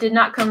if it did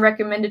not come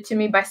recommended to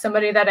me by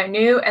somebody that I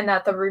knew and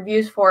that the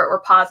reviews for it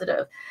were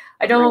positive.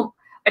 I don't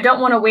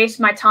want to waste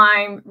my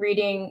time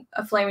reading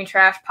a flaming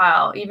trash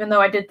pile, even though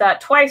I did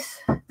that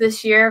twice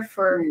this year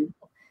for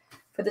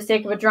the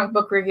sake of a drunk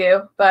book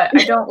review. But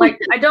I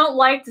don't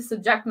like to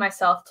subject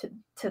myself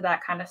to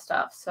that kind of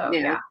stuff. So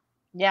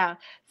yeah.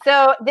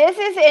 So this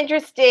is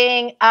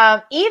interesting.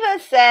 Eva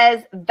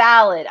says,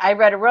 valid. I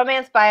read a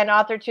romance by an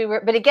author too,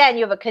 but again,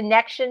 you have a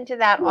connection to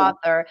that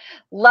author.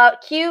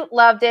 Cute,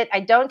 loved it. I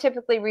don't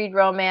typically read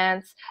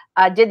romance.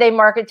 Did they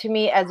market to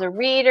me as a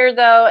reader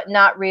though?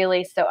 Not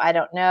really, so I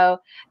don't know.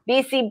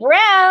 BC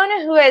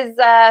Brown, who is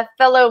a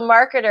fellow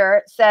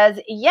marketer, says,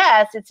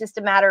 yes, it's just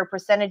a matter of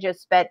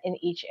percentages spent in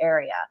each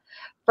area.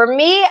 For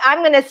me, I'm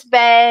going to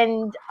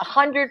spend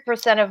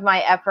 100% of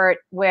my effort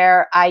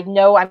where I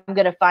know I'm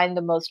going to find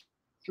the most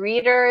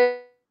readers,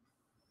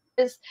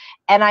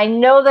 and I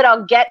know that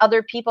I'll get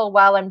other people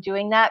while I'm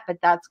doing that, but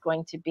that's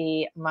going to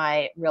be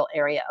my real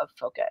area of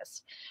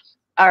focus.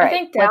 All right. I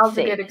think Dal's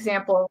a good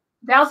example.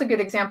 Dal's a good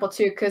example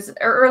too, because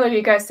earlier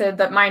you guys said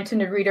that my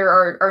intended reader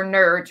are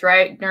nerds,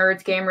 right?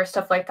 Nerds, gamers,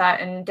 stuff like that.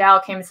 And Dal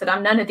came and said,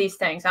 I'm none of these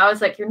things. I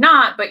was like, you're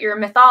not, but you're a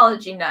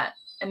mythology nut.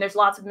 And there's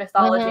lots of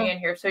mythology in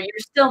here. So you're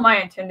still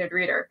my intended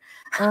reader.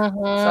 All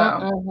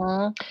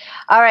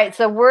right.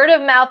 So word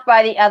of mouth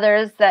by the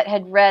others that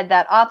had read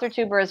that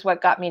authortuber is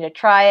what got me to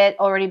try it.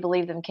 Already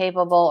believed them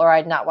capable, or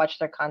I'd not watched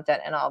their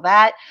content and all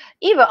that.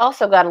 Eva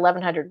also got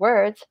 1,100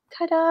 words.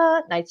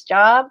 Ta-da. Nice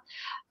job.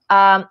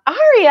 Aria.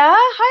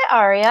 Hi,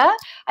 Aria.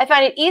 I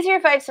find it easier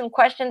if I have some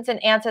questions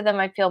and answer them.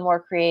 I feel more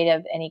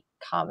creative. Any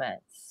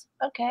comments?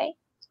 Okay.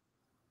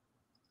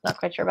 Not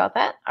quite sure about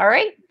that. All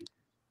right.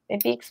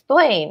 Maybe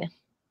explain.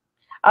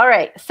 All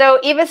right. So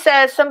Eva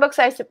says, some books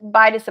I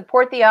buy to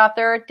support the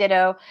author.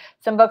 Ditto.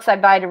 Some books I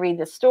buy to read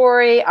the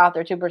story.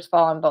 Author tubers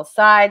fall on both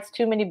sides.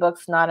 Too many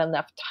books, not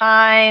enough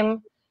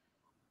time.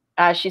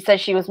 She says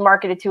she was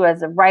marketed to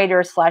as a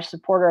writer /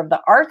 supporter of the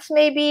arts,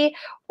 maybe,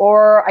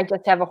 or I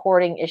just have a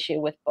hoarding issue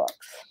with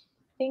books.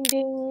 Ding,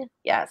 ding.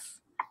 Yes.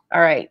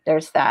 All right.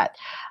 There's that.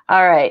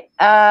 All right.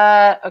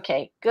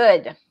 Okay.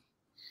 Good.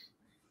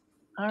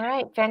 All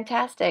right.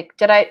 Fantastic.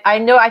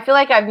 I feel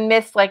like I've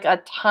missed like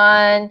a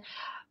ton.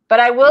 But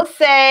I will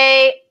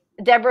say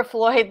Deborah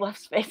Floyd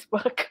loves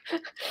Facebook.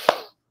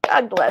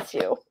 God bless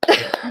you.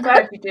 I'm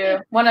glad you do.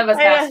 One of us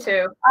has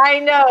to. I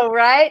know,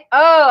 right?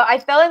 Oh, I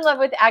fell in love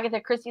with Agatha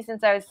Christie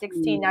since I was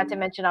 16, not to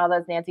mention all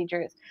those Nancy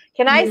Drews.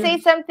 Can I say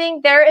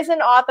something? There is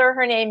an author.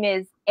 Her name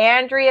is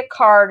Andrea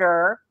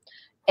Carter.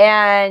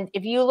 And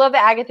if you love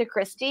Agatha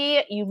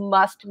Christie, you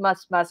must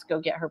go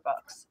get her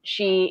books.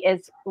 She's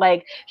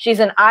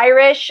an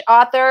Irish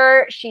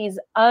author. She's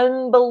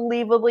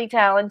unbelievably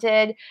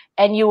talented,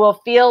 and you will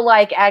feel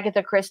like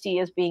Agatha Christie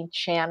is being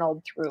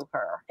channeled through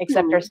her,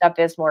 except her stuff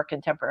is more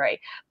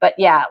contemporary. But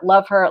yeah,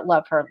 love her.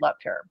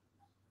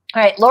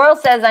 All right, Laurel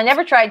says, I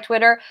never tried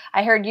Twitter.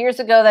 I heard years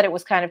ago that it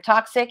was kind of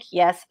toxic.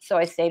 Yes, so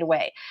I stayed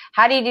away.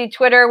 How do you do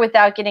Twitter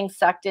without getting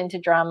sucked into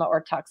drama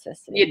or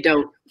toxicity? You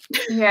don't.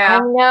 Yeah. I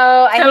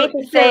know. I hate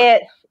to say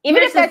it.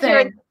 Even if that's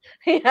your...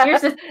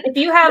 If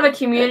you have a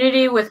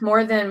community with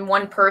more than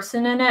one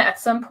person in it, at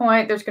some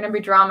point there's going to be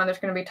drama, there's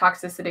going to be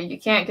toxicity. You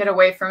can't get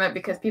away from it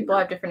because people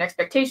have different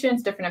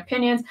expectations, different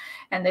opinions,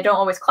 and they don't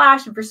always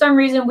clash. And for some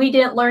reason, we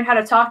didn't learn how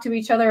to talk to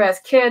each other as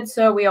kids,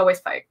 so we always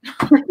fight.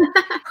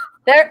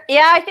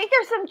 I think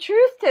there's some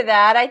truth to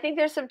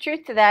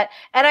that.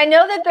 And I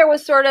know that there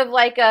was sort of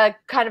like a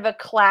kind of a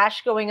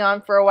clash going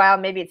on for a while.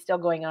 Maybe it's still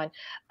going on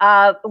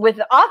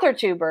with author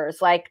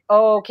tubers. Like,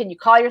 oh, can you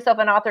call yourself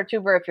an author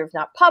tuber if you're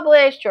not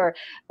published,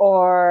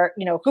 or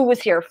who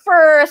was here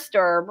first,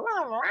 or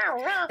blah, blah,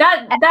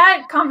 blah.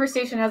 That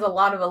conversation has a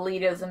lot of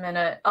elitism in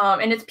it,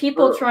 and it's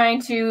people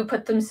trying to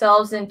put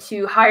themselves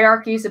into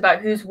hierarchies about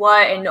who's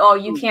what, and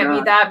you can't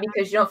be that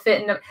because you don't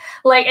fit in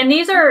and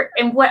these are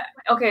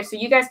okay, so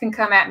you guys can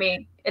come at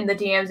me in the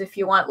DMs if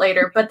you want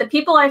later, but the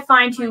people I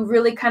find who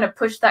really kind of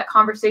push that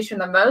conversation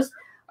the most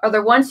are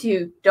the ones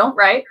who don't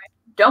write,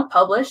 don't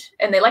publish,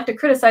 and they like to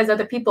criticize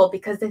other people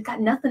because they've got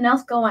nothing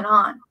else going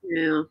on.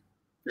 Yeah.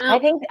 I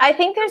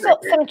think there's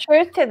some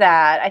truth to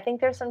that. I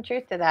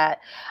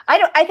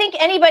think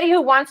anybody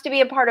who wants to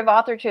be a part of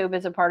AuthorTube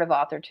is a part of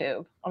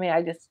AuthorTube. I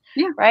mean,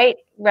 right?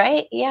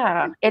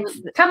 Yeah.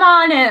 Come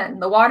on in.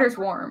 The water's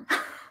warm.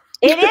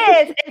 It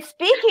is. And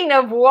speaking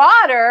of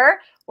water,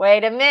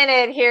 wait a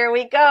minute. Here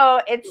we go.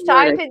 It's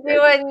time to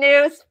do a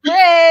new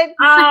sprint.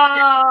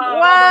 Oh,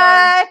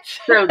 what?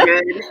 So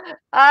good.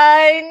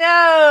 I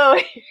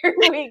know. Here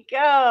we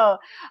go.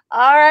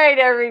 All right,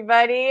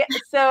 everybody.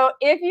 So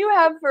if you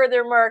have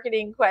further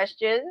marketing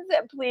questions,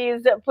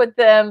 please put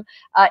them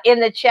in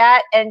the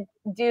chat and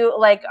do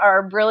like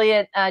our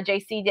brilliant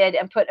JC did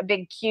and put a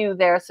big Q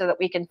there so that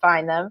we can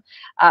find them.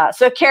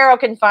 So Carol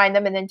can find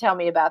them and then tell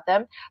me about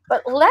them.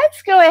 But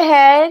let's go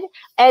ahead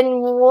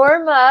and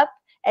warm up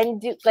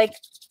and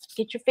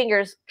get your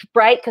fingers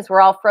bright because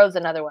we're all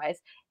frozen otherwise.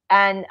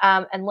 And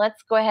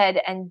let's go ahead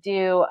and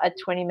do a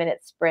 20-minute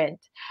sprint.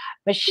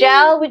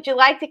 Michelle, would you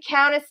like to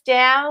count us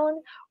down?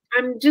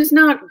 I'm just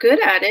not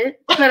good at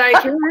it, but I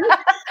can.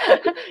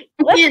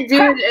 I can't do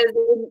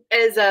it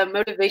as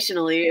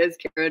motivationally as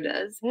Caro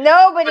does.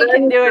 Nobody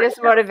can do it as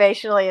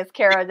motivationally as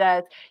Caro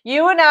does.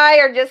 You and I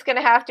are just going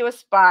to have to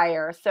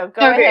aspire. So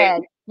go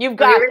ahead. You've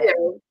got it.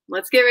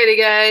 Let's get ready,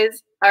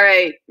 guys. All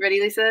right.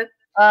 Ready, Lisa?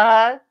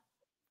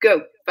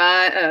 Go.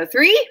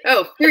 3?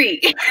 Oh,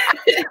 3.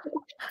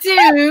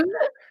 2,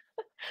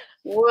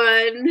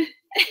 1,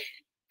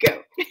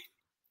 go.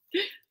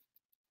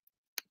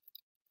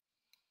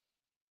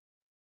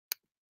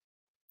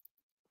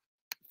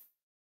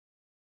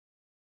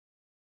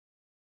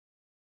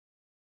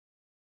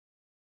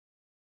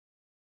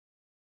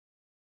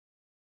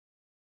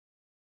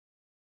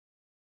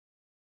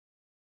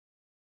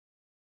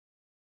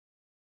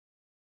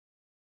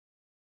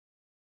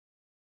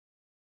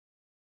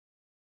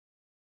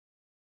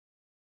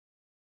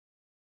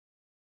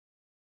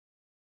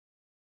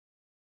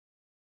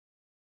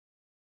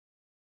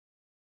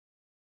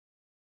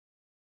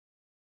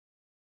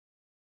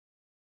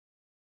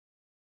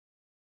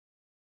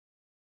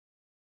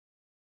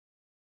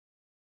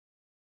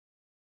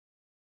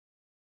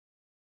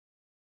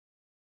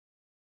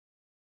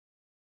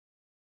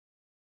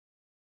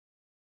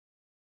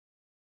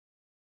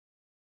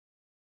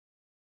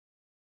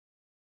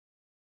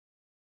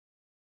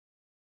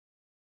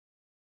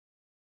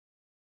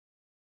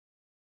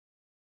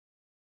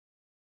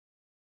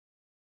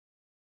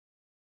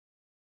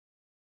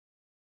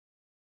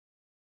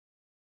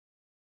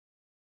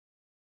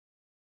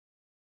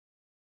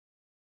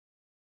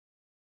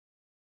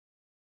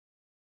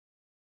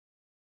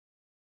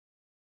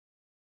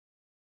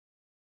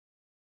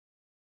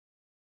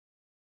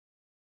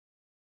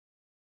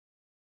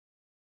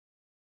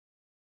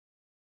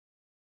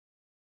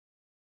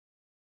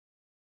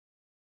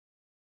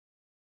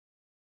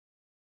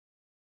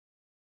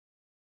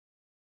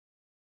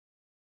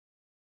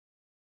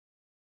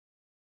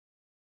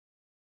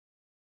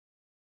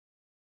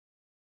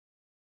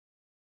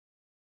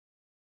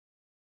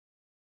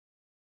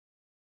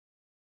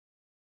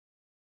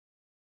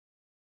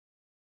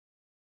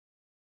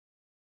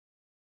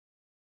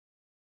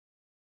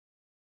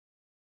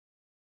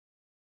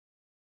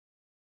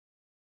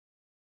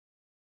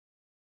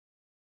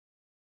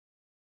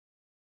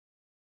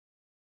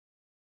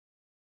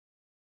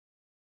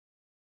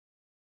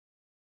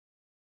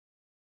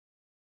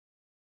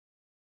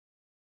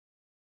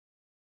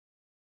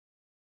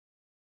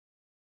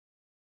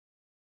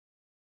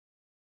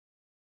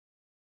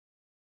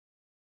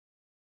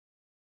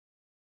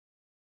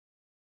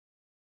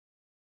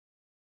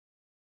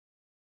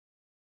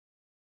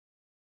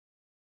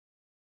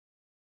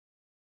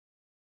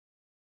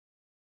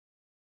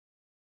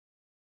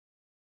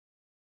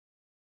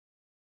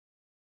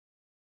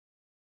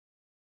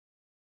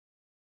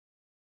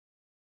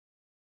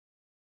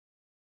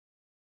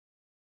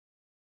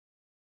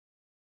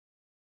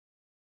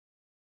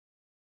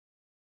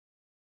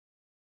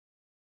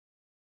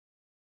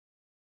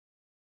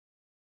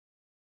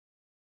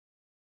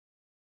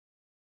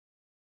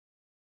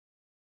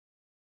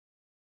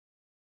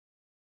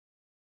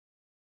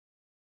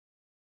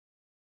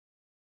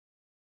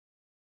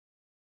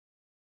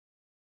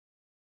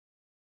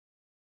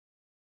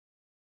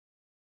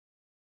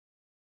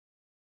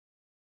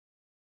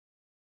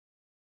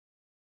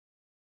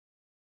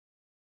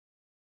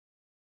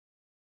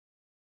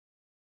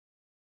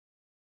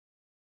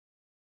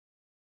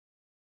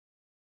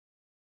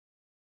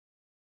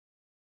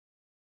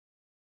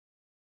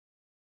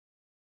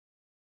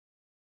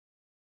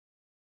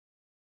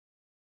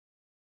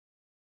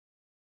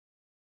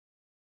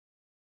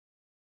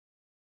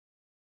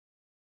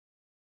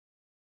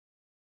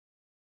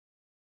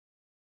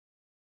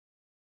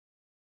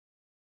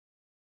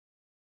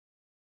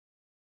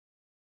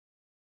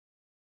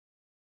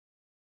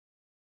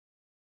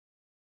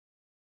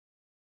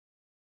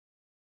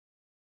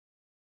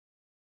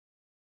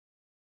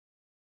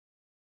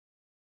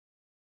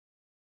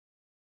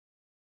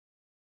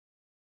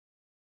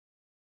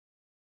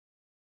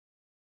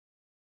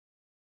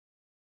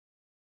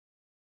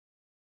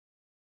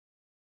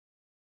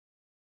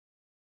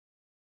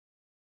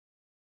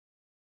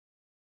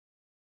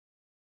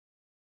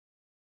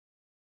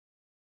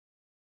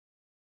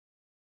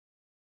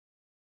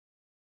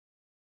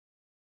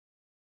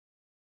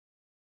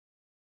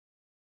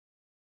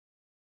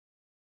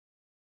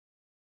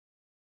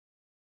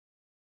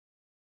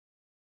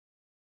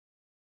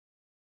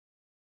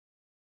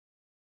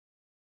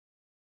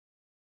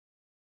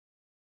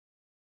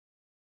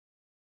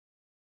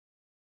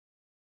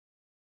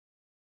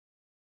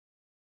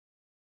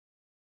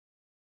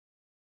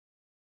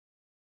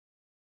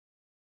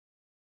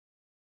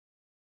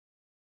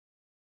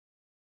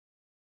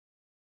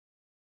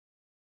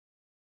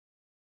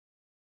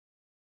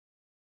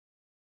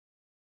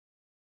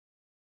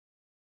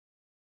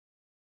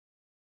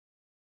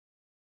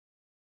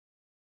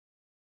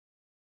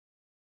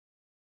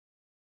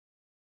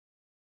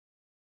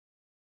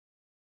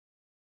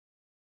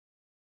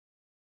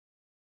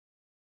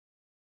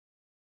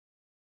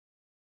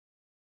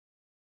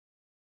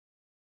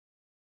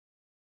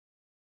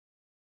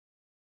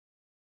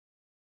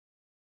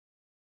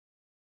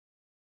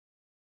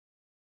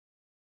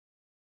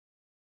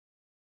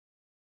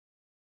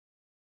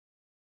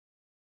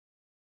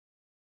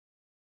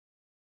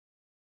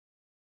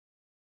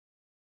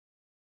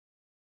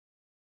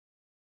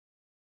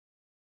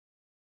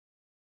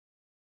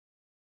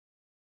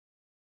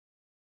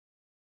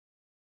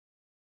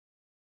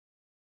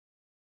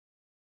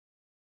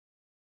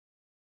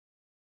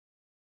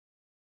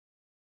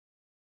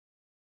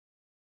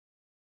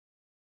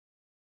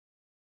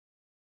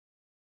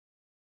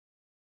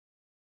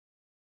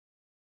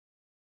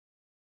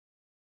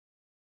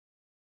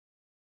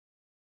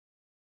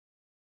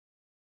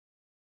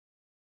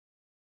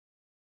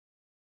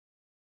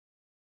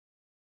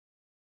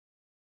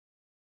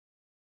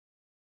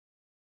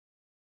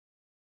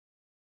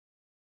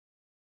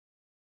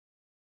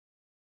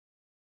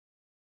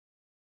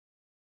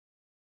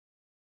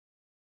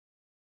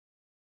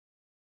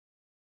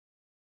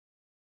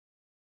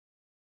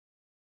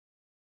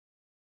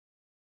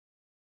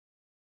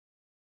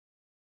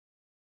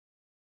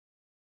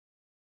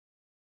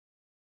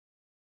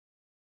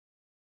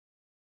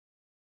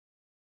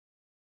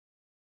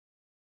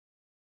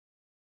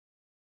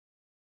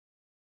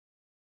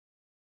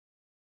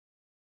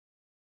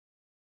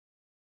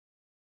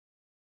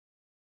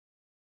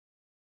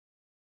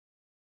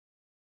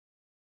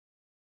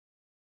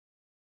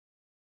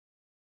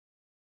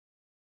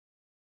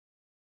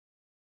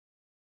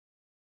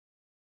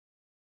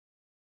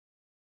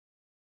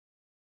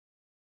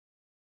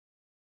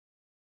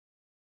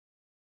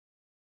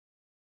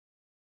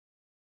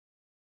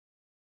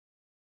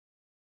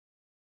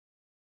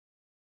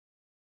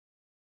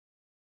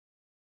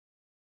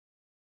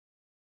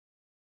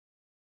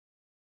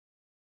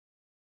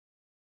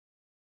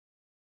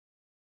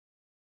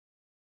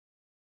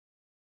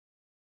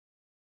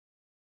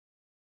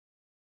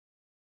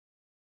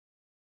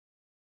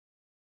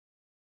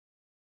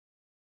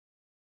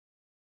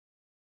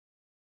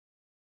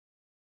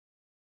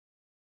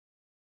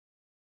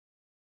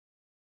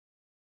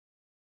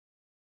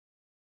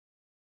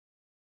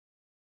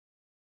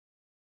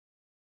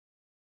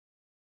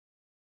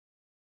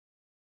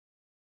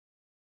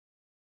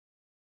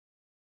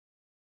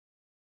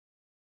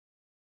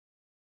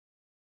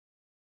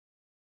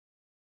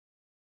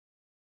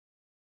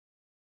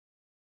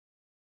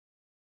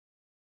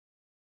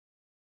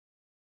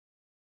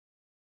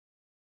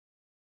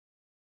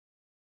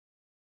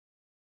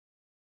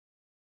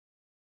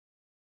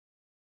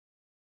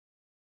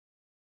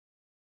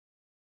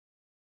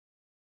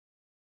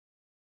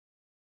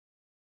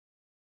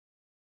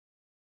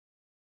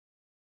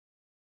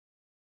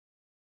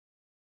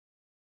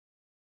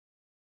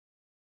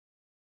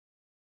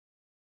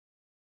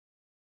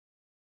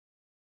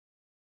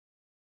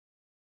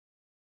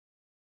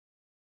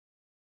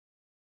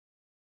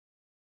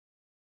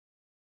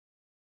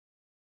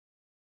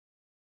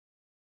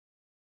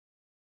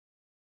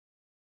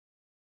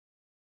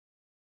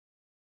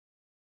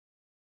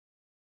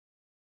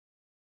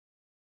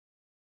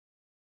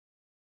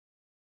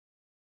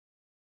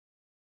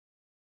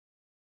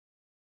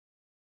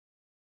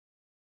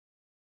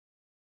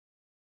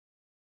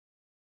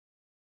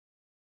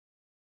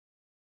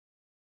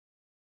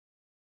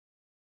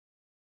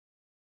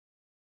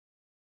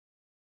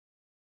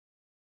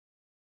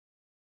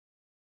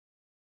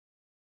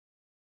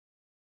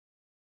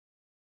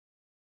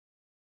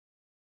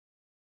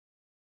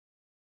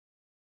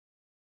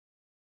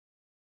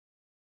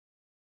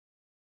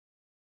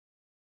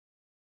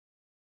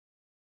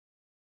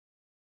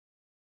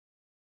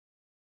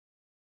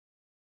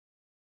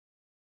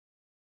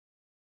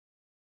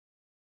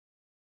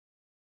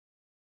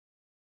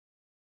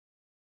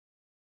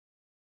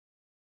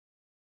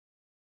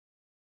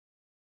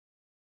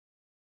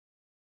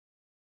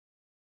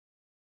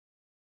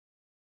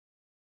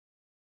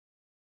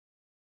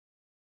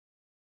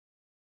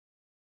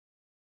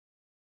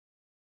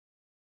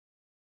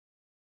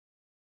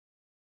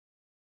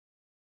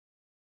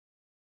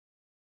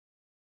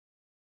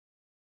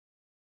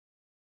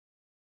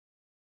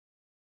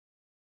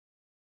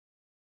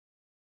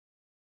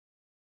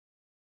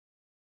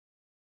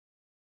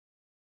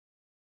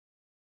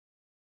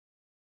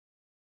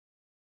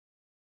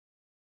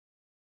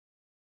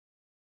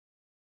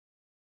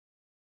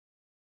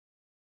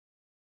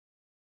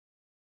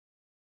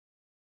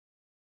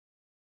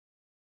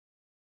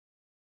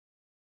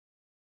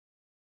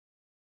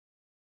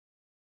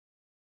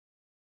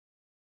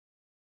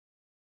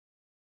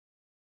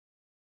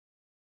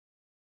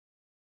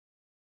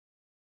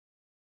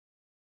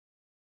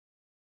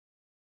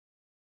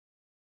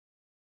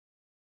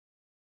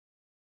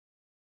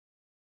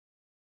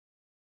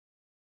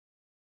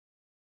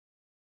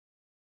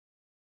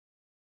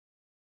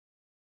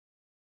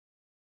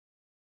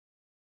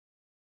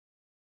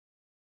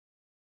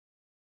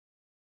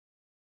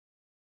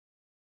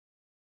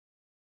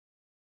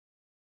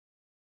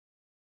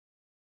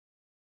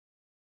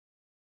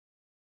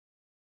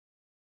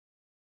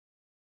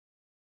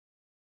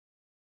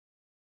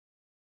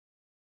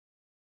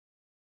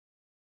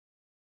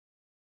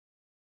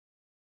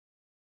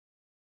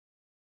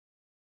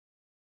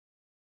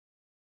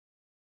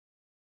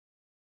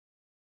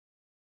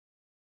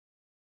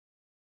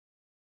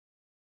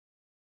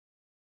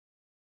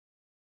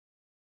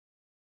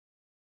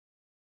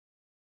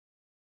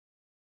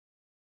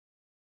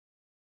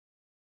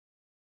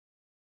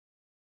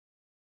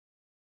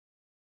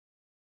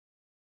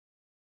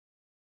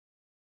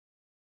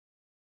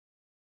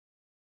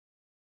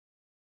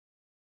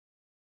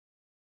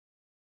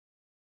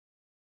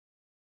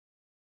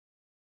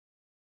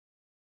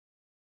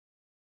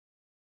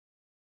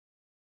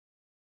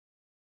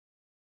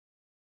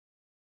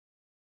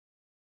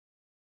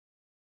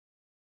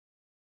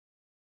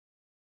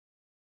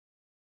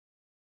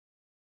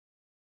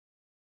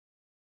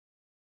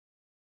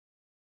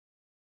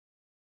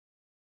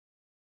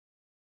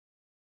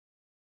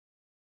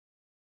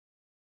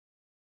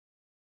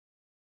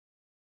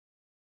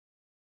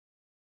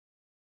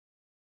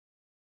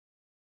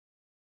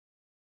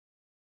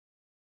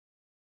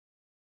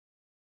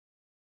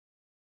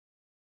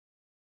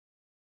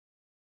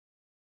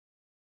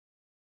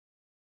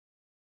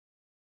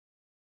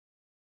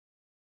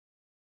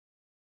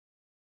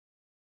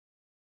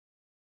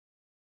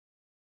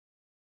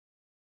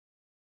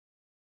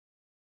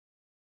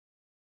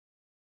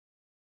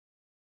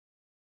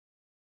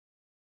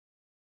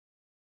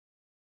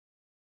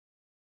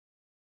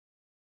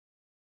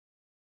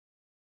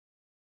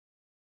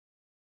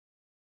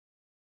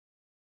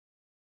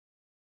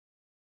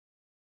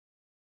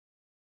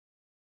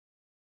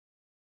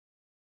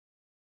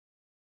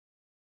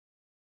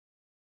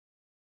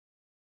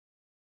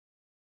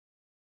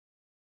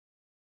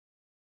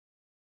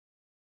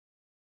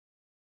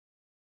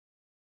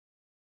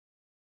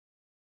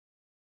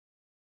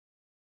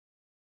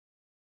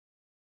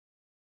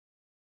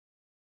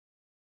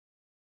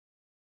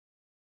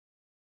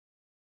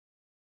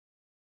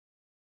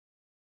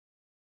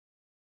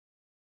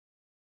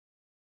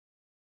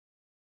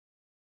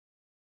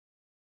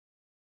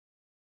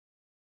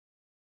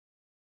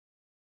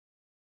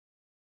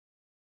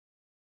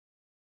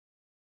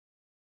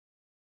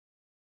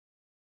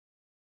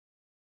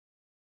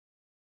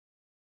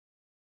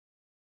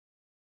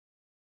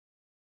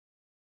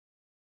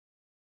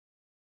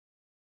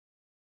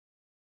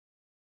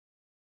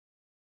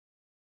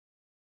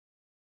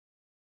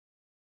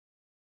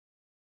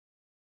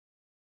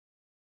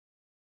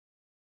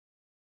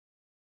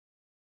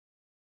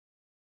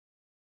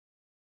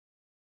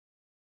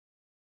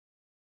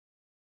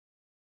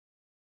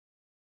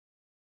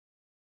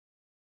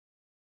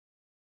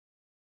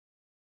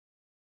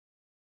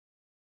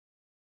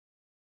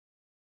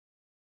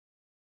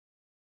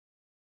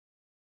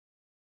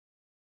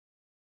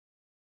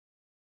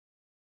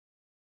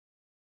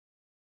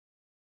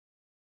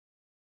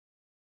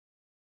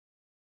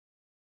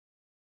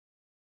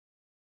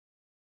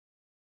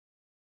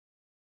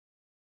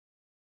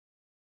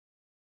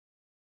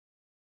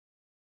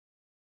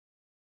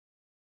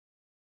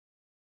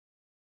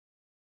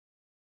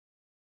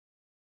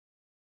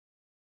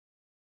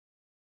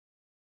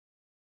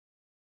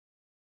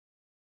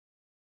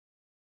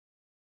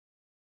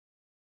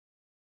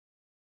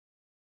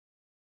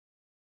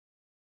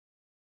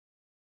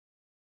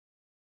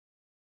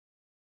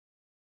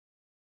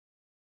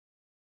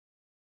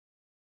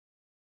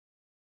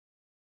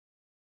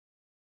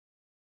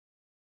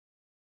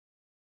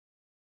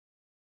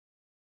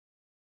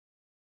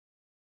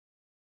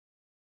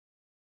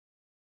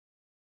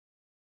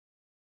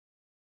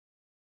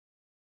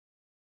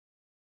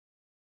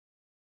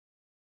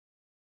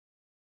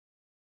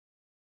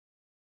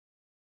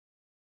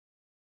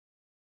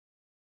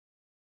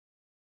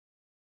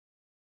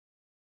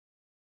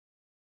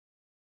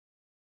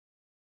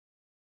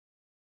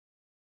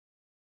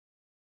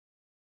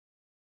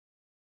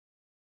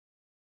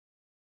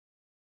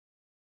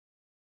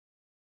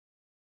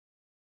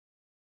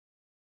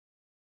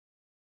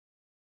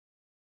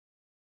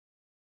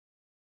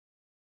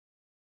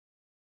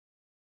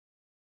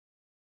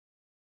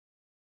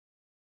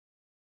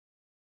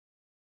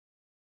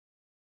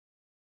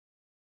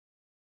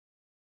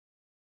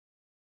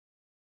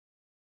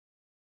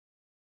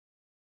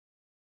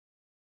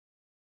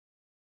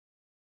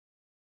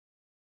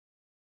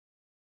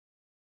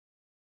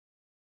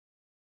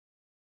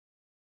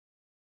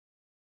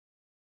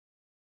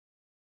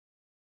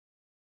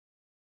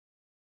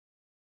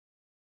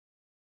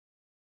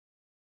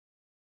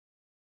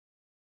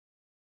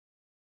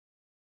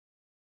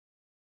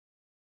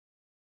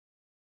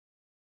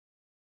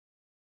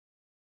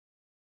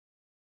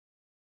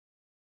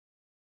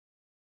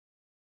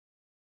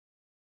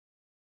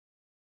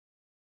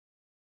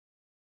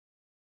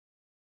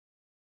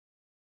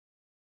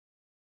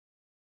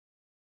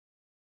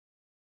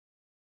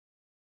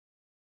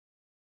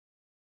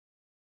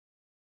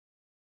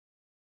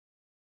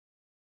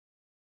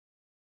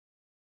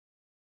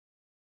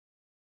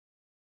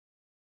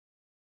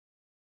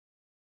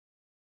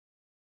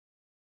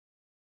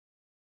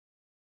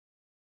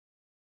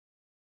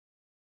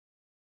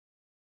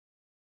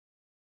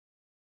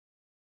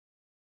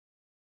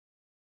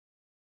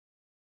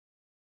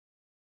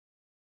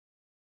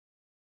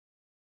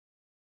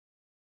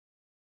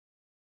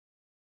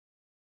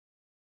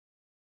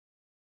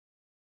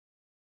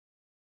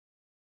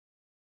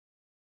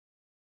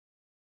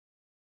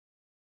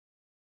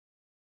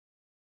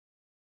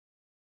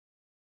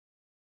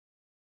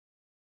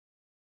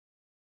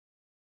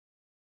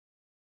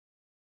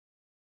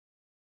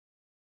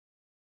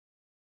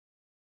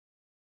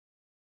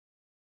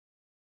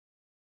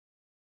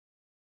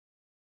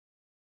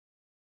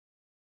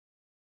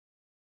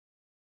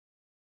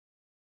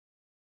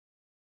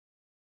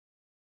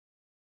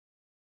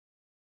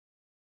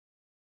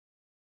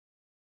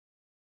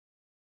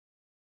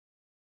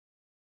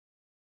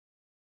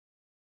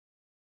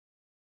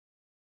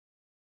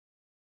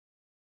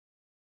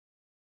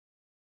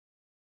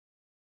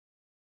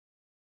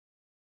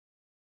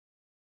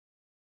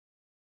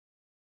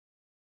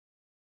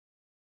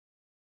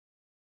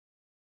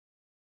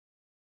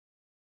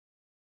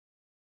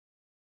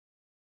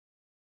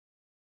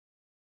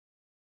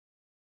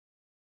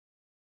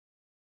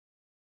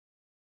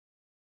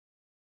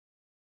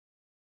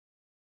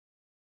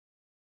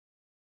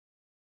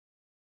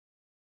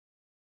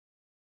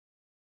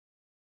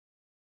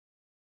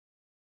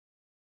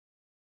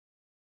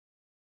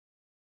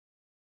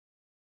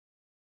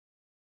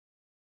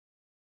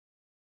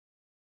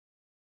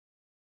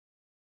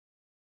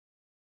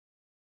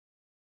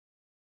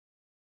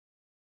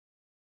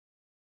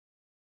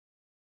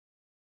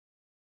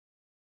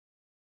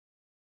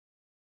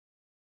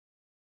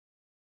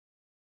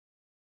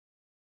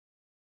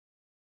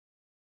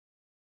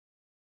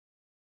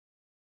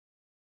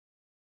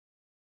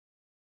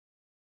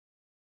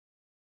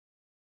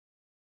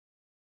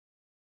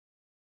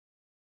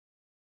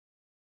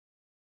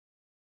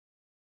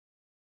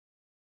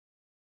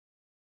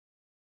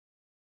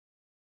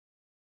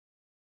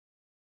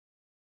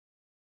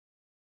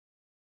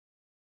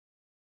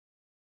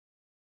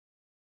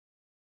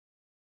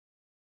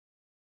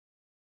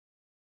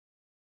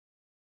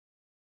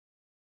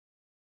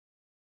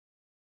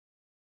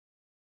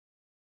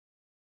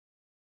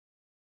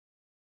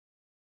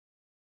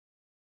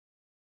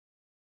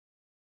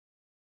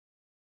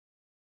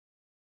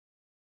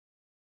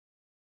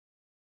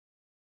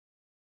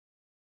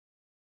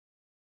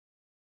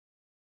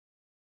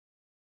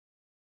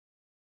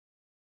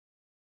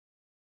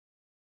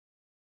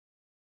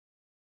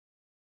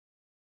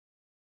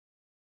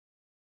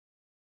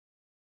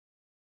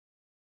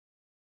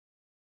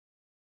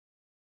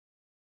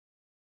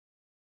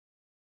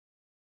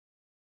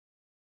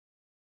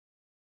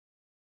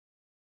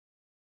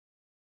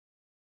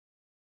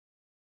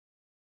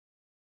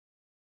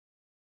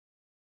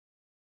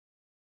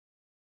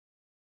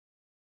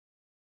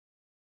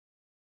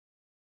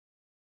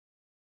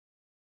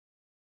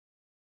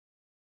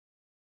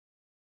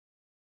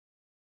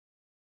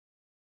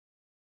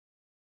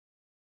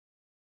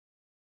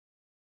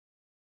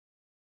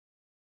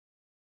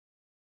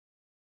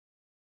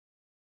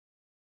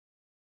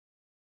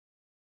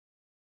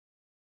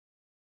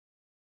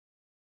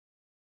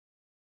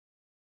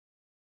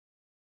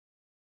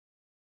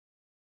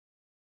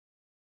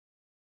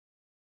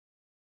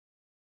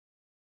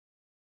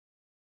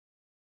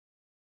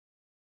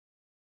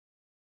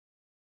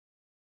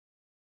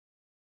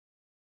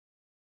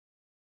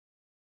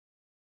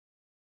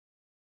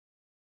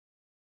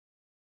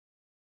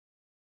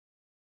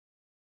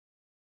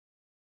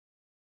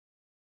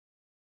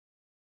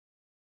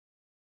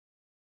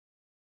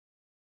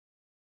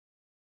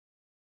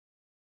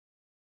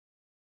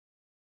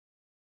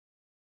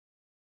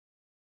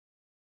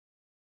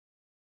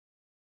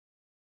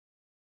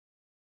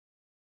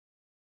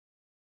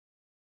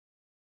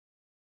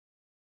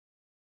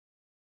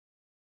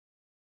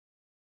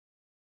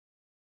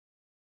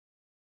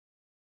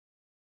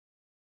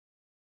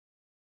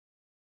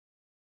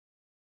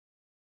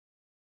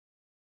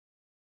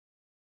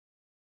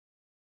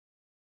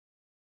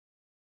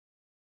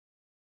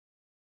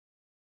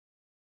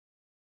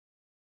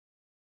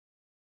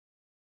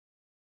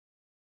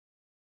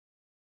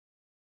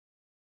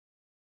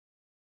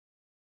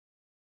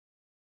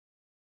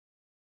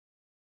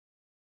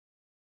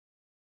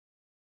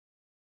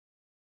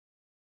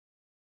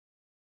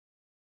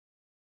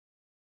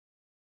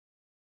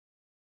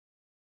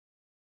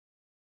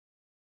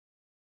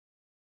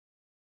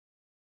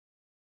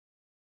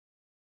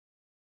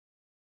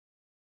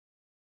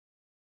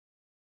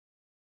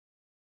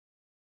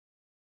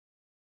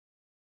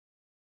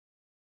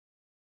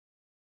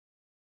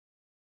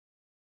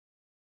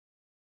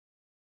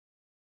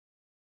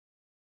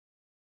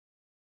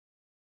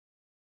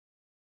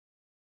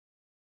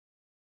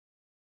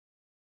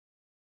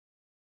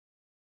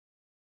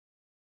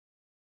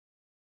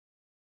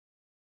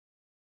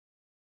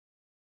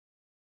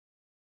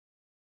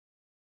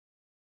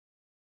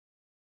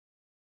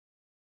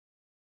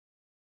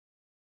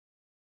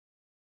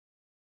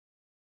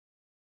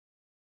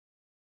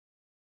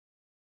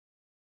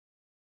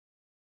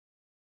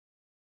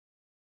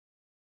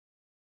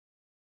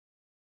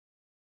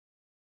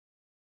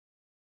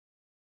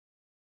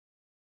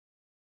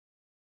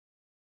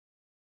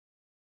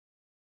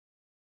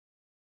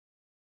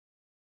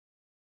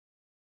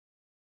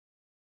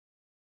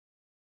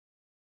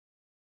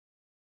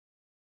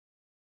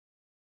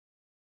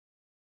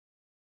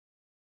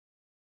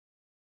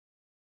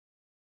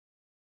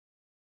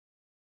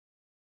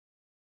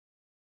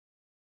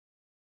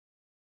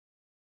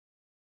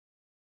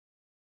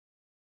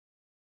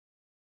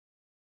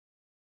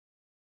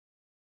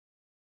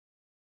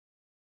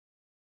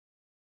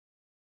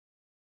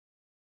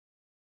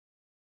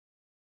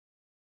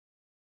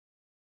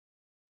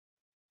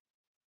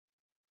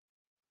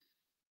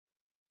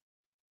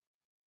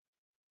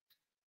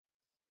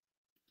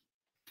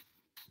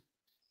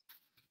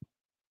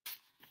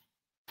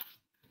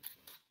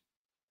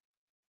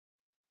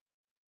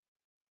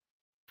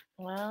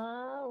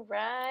 All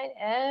right,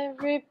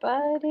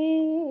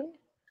 everybody.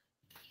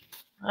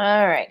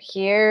 All right,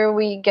 here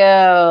we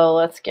go.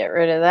 Let's get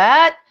rid of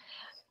that.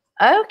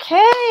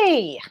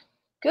 Okay,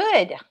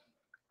 good.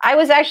 I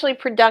was actually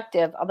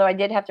productive, although I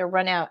did have to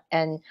run out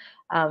and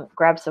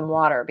grab some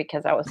water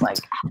because I was like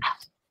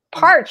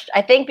parched.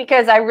 I think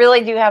because I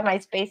really do have my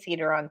space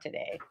heater on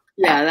today.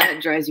 Yeah,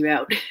 that dries you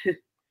out.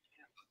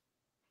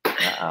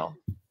 Uh-oh.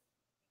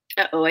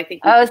 Uh-oh, I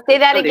think. Oh, say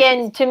that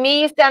again. To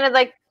me, it sounded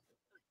like.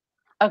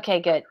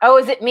 Okay, good. Oh,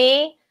 is it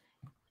me?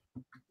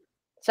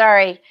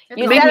 Sorry.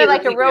 You sounded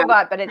like a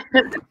robot, but it.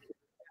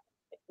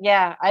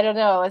 Yeah, I don't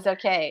know. It was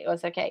okay. It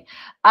was okay.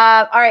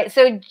 All right.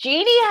 So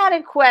Jeannie had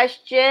a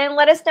question.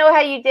 Let us know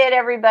how you did,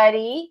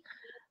 everybody.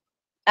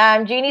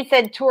 Jeannie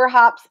said tour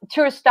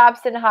stops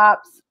and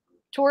hops.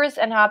 Tours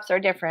and hops are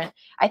different.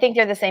 I think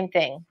they're the same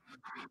thing.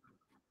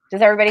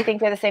 Does everybody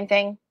think they're the same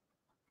thing?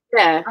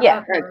 Yeah.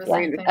 Yeah.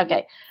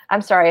 Okay.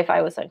 I'm sorry if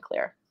I was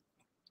unclear.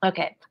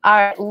 Okay. All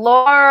right.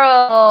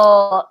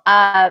 Laurel,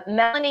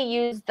 Melanie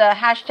used the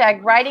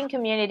hashtag writing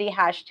community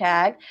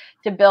hashtag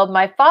to build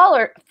my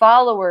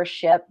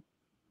followership,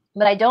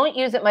 but I don't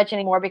use it much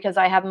anymore because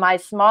I have my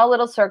small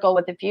little circle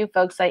with a few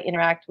folks I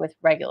interact with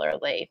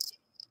regularly.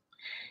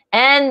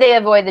 And they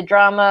avoid the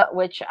drama,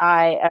 which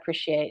I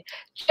appreciate.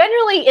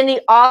 Generally, in the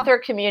author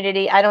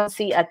community, I don't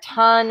see a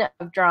ton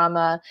of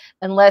drama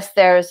unless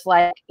there's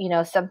like, you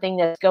know, something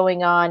that's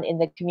going on in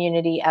the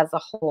community as a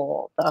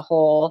whole. The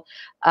whole,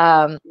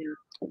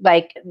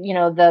 like, you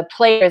know, the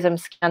plagiarism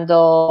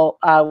scandal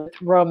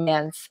with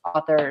romance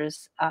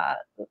authors. Copy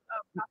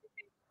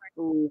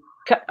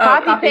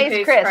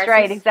paste Chris, crisis.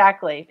 Right?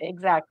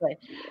 Exactly.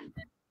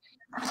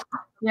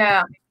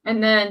 Yeah,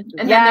 and then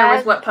there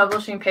was what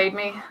publishing paid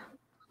me.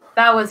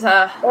 That was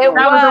a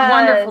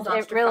wonderful dumpster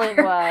It really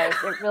was.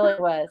 It really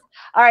was.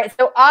 All right.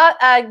 So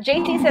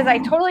JT says, I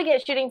totally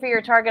get shooting for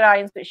your target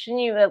audience, but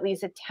shouldn't you at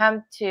least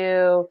attempt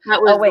to?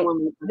 Oh wait,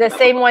 the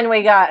same one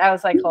we got. I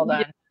was like, hold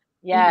on.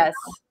 Yes.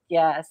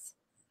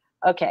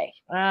 Okay.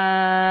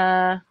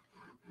 Yeah,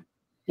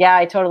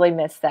 I totally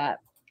missed that.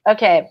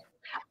 Okay.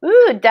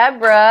 Ooh,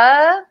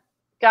 Deborah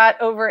got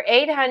over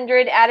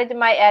 800 added to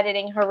my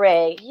editing.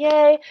 Hooray.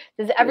 Yay.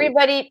 Does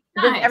everybody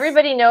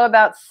know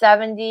about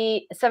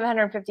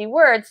 750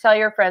 words? Tell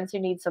your friends who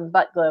need some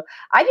butt glue.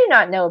 I do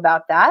not know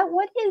about that.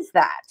 What is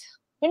that?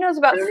 Who knows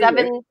about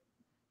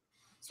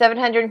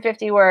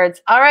 750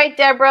 words? All right,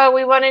 Deborah,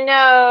 we want to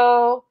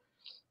know.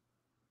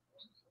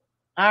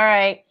 All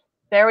right.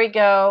 There we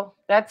go.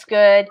 That's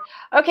good.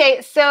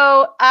 Okay,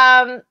 so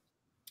I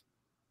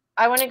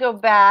want to go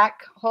back.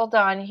 Hold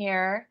on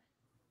here.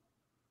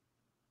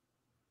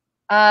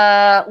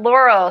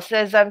 Laurel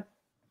says, I'm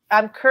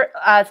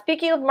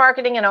speaking of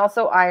marketing and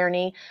also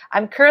irony,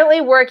 I'm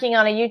currently working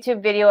on a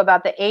YouTube video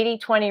about the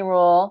 80-20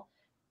 rule,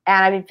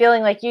 and I've been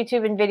feeling like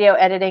YouTube and video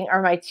editing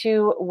are my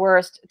two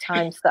worst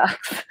time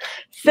sucks.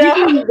 So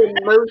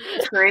the most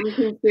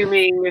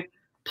time-consuming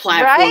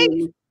platform, right?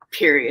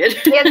 Period.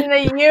 In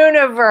the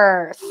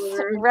universe,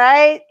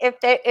 right?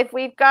 If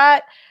we've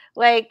got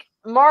like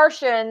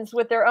Martians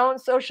with their own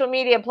social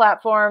media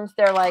platforms,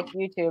 they're like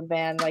YouTube,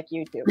 man, like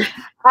YouTube.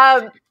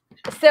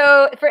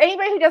 So for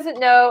anybody who doesn't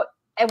know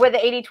what the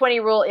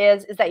 80-20 rule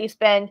is that you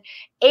spend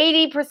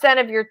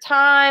 80% of your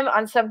time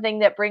on something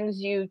that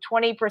brings you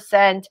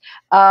 20%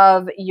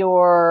 of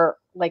your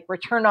like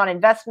return on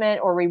investment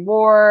or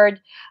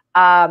reward.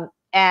 And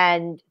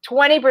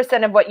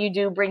 20% of what you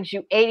do brings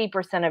you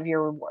 80% of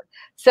your reward.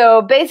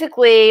 So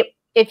basically,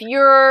 if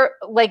you're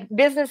like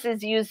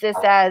businesses use this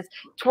as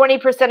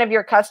 20% of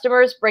your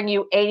customers bring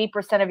you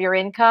 80% of your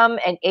income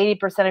and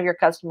 80% of your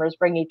customers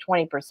bring you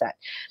 20%.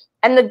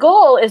 And the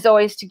goal is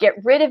always to get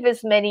rid of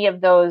as many of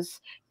those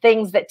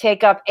things that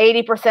take up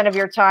 80% of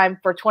your time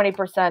for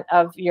 20%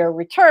 of your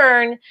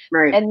return,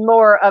 right, and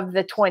more of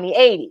the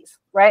 20/80s,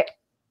 right?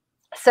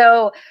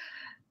 So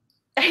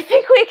I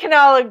think we can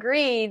all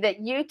agree that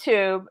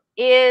YouTube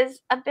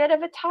is a bit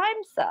of a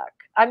time suck.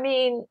 I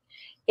mean,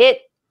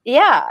 that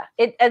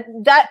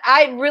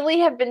I really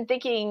have been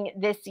thinking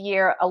this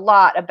year a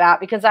lot about,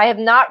 because I have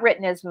not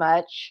written as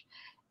much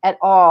at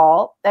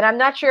all. And I'm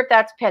not sure if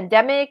that's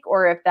pandemic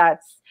or if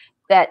that's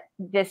that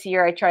this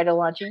year I tried to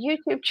launch a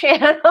YouTube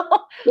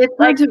channel. It's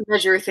hard to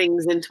measure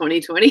things in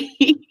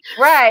 2020.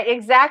 Right,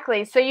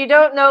 exactly. So you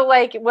don't know,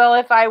 like, well,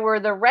 if I were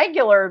the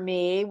regular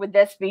me, would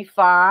this be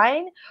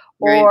fine?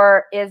 Right.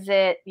 Or is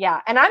it,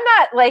 yeah. And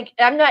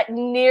I'm not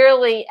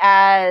nearly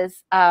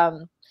as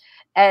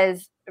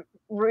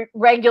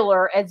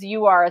regular as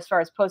you are as far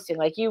as posting.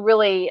 Like you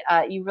really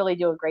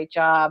do a great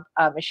job,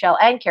 Michelle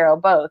and Carol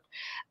both.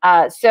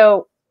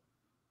 So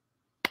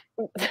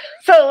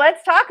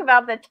let's talk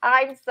about the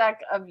time suck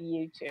of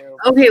YouTube.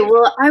 Okay,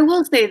 well, I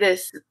will say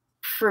this.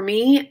 For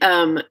me,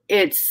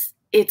 it's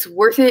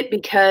worth it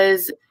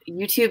because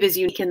YouTube is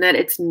unique in that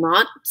it's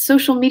not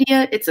social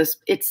media. It's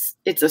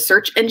a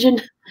search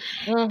engine.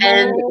 Mm-hmm.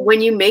 And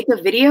when you make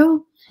a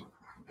video,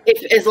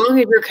 as long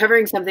as you're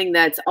covering something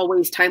that's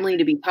always timely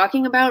to be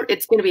talking about,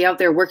 it's going to be out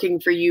there working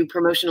for you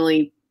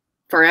promotionally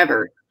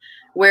forever.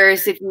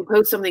 Whereas if you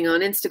post something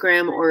on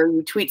Instagram or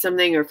you tweet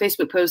something or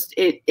Facebook post,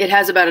 it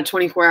has about a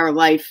 24-hour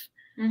life,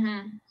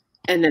 and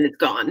then it's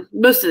gone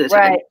most of the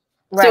time.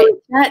 Right.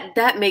 So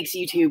that makes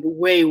YouTube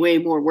way, way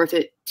more worth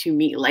it to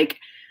me. Like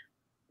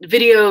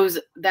videos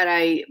that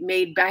I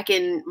made back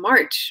in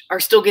March are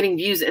still getting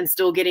views and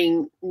still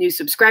getting new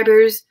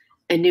subscribers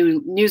and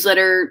new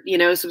newsletter,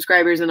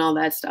 subscribers and all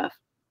that stuff.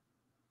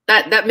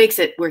 That makes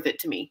it worth it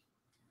to me.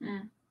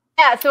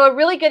 Yeah. So a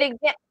really good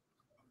example.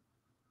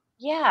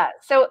 Yeah.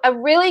 So a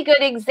really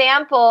good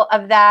example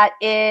of that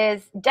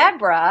is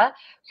Deborah,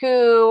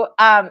 who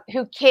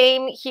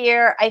came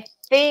here. I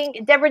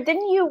think, Deborah,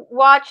 didn't you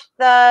watch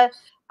the,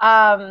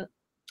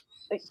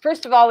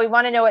 first of all, we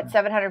want to know what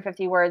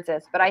 750 words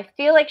is, but I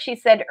feel like she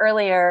said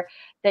earlier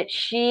that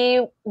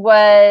she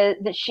was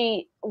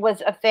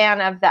a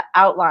fan of the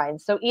outline.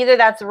 So either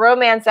that's a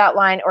romance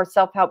outline or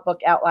self-help book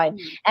outline.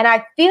 And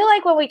I feel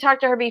like when we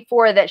talked to her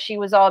before that she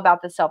was all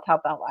about the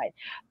self-help outline.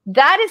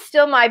 That is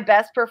still my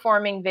best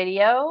performing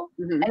video.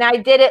 And I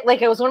did it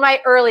like it was one of my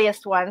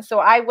earliest ones. So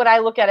when I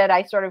look at it,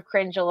 I sort of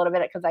cringe a little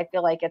bit because I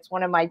feel like it's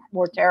one of my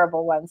more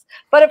terrible ones.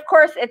 But of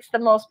course, it's the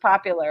most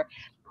popular.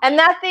 And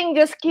that thing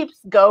just keeps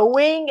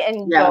going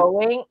and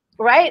going,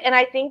 right? And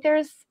I think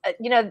there's,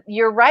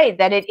 you're right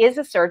that it is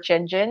a search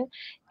engine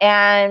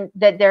and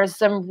that there's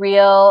some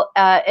real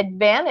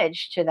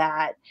advantage to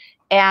that.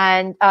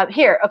 And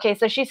okay,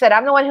 so she said,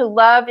 I'm the one who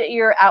loved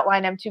your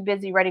outline. I'm too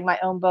busy writing my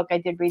own book. I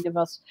did read the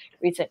most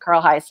recent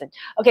Carl Hyacin.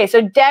 Okay,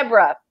 so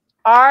Deborah,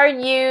 are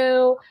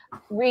you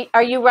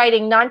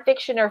writing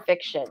nonfiction or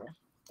fiction?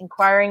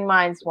 Inquiring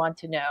minds want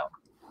to know.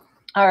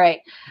 All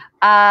right.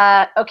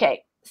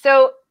 Okay,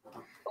 so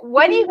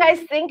what do you guys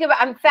think about?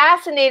 I'm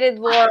fascinated,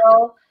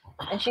 Laurel.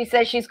 And she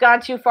says she's gone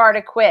too far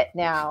to quit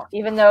now,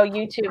 even though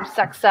YouTube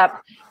sucks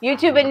up.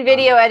 YouTube and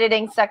video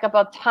editing suck up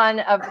a ton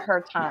of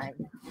her time.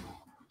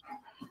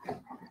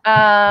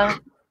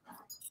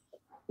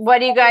 What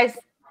do you guys?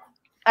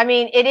 I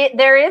mean,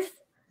 there is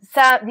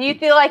some. Do you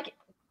feel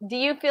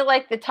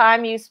like the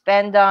time you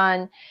spend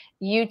on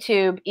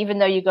YouTube, even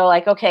though you go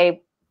like,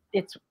 okay,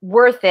 it's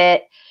worth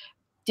it?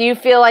 Do you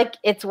feel like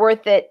it's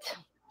worth it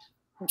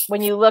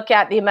when you look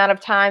at the amount of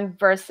time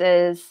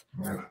versus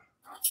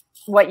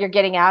what you're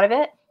getting out of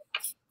it?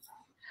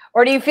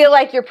 Or do you feel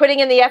like you're putting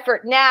in the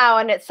effort now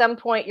and at some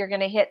point you're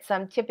going to hit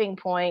some tipping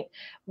point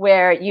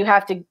where you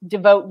have to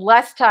devote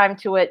less time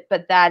to it,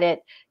 but that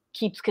it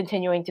keeps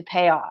continuing to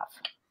pay off?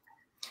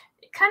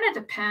 It kind of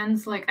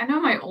depends. Like, I know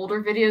my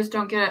older videos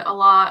don't get a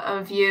lot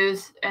of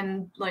views,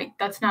 and like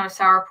that's not a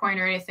sour point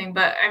or anything,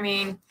 but I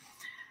mean,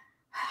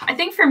 I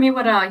think for me,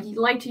 what I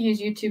like to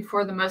use YouTube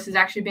for the most is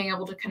actually being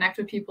able to connect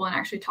with people and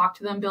actually talk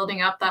to them,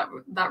 building up that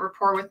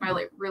rapport with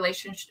my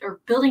relationship,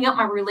 or building up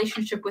my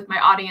relationship with my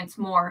audience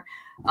more.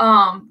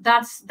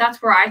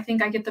 That's where I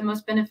think I get the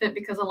most benefit,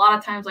 because a lot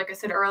of times, like I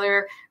said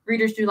earlier,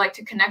 readers do like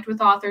to connect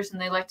with authors and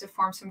they like to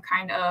form some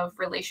kind of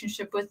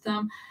relationship with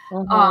them,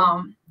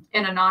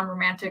 in a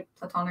non-romantic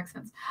platonic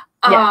sense.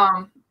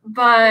 Yeah.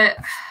 But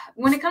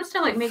when it comes to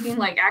like making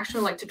like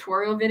actual like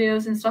tutorial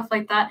videos and stuff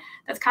like that,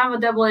 that's kind of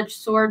a double-edged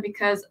sword,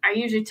 because I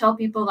usually tell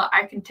people that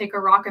I can take a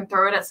rock and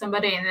throw it at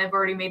somebody and they've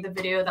already made the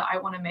video that I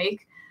want to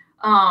make.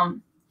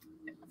 And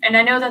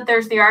I know that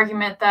there's the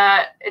argument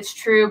that it's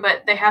true,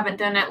 but they haven't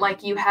done it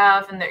like you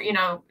have. And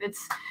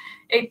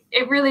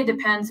it really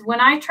depends. When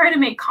I try to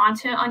make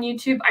content on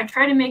YouTube, I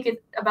try to make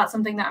it about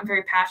something that I'm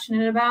very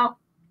passionate about,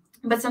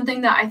 but something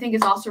that I think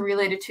is also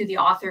related to the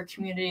author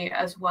community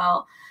as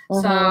well.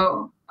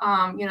 So,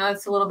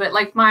 that's a little bit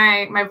like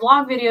my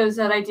vlog videos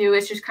that I do.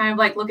 It's just kind of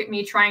like, look at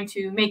me trying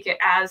to make it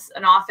as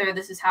an author.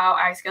 This is how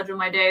I schedule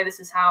my day. This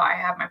is how I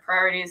have my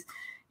priorities.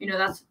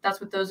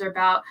 That's what those are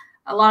about.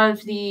 A lot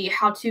of the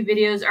how-to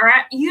videos are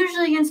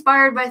usually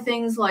inspired by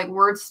things like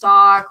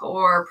WordStock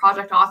or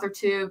Project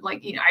AuthorTube.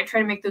 Like, I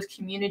try to make those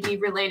community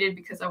related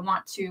because I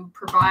want to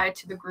provide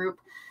to the group.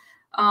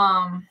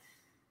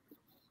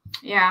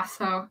 Yeah,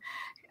 so,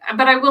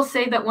 but I will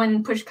say that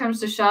when push comes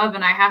to shove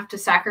and I have to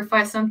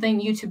sacrifice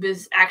something, YouTube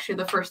is actually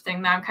the first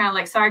thing that I'm kind of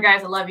like, sorry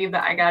guys, I love you,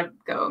 but I gotta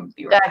go and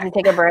be right back. To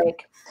take a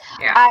break.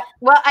 Yeah.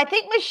 Well, I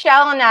think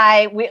Michelle and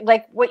I,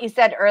 like what you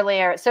said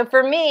earlier. So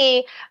for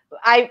me,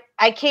 I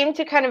came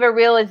to kind of a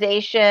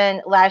realization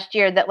last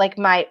year that like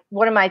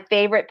one of my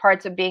favorite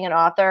parts of being an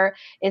author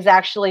is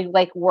actually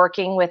like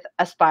working with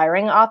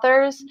aspiring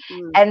authors.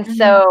 And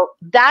so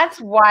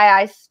that's why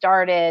I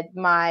started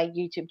my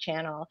YouTube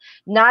channel.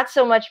 Not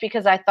so much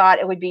because I thought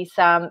it would be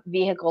some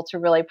vehicle to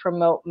really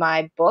promote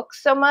my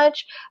books so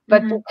much,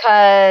 but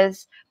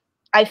because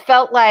I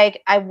felt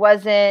like I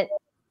wasn't,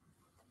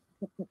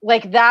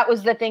 like that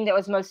was the thing that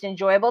was most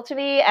enjoyable to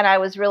me. And I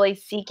was really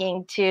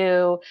seeking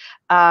to,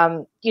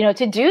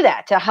 to do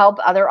that, to help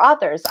other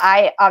authors.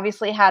 I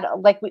obviously had,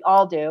 like we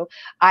all do,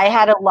 I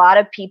had a lot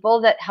of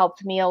people that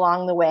helped me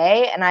along the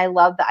way. And I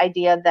love the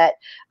idea that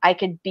I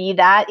could be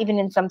that even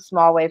in some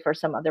small way for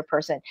some other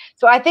person.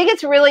 So I think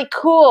it's really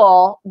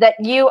cool that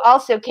you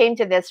also came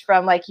to this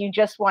from like, you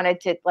just wanted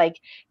to like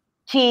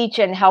teach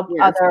and help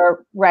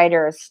other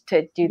writers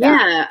to do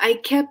that.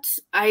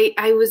 Yeah,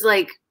 I was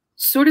like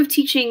sort of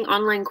teaching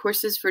online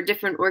courses for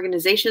different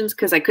organizations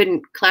because I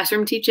couldn't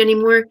classroom teach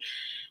anymore.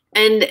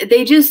 And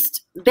they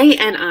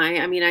and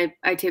I mean,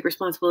 I take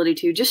responsibility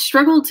too, just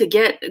struggled to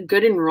get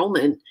good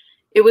enrollment.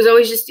 It was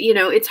always just, you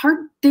know, it's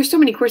hard. There's so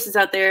many courses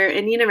out there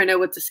and you never know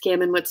what's a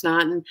scam and what's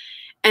not.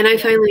 And I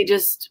finally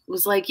just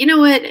was like, you know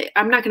what,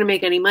 I'm not going to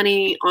make any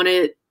money on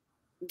it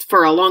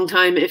for a long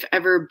time, if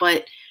ever,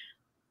 but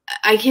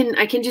I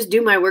can just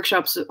do my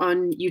workshops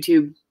on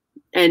YouTube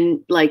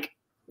and like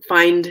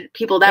find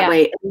people that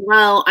way. And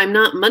while I'm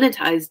not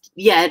monetized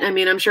yet, I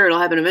mean, I'm sure it'll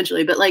happen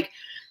eventually, but like,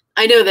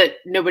 I know that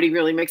nobody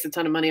really makes a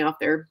ton of money off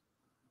their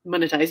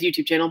monetized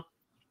YouTube channel.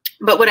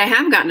 But what I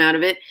have gotten out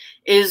of it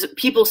is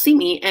people see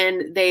me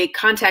and they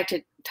contact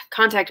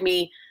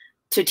me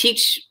to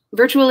teach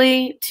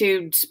virtually,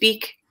 to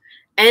speak,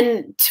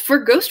 and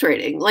for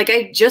ghostwriting. Like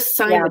I just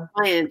signed a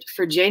client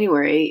for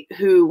January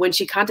who, when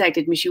she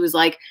contacted me, she was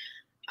like,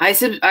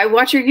 I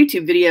watch your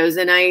YouTube videos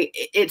and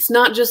it's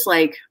not just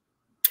like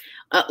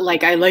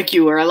I like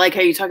you or I like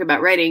how you talk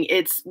about writing.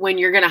 It's when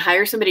you're going to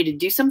hire somebody to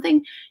do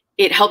something,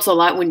 it helps a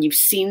lot when you've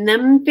seen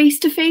them face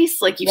to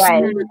face. Like you've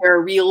seen them, they're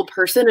a real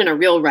person and a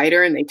real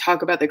writer and they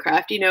talk about the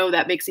craft, you know,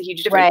 that makes a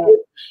huge difference. Right.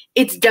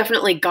 It's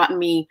definitely gotten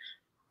me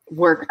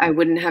work I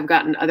wouldn't have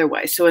gotten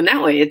otherwise. So in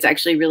that way, it's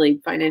actually really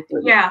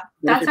financially. Yeah,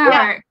 that's how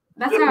I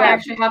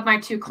actually have my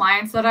 2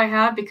 clients that I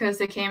have, because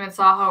they came and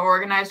saw how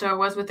organized I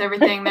was with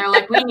everything. They're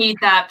like, we need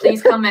that.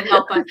 Please come and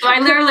help us. So I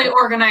literally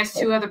organized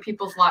 2 other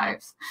people's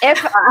lives.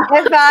 That's the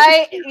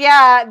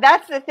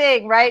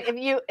thing, right?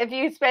 If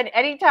you spend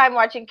any time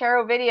watching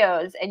Carrow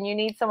videos and you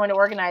need someone to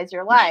organize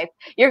your life,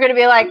 you're going to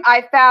be like,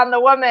 I found the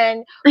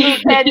woman who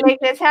can make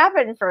this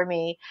happen for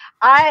me.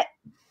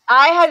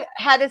 I have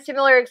had a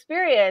similar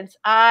experience.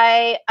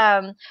 I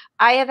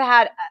have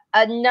had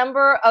a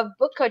number of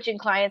book coaching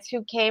clients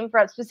who came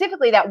from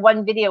specifically that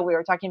one video we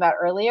were talking about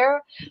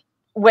earlier,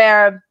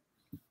 where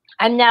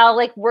I'm now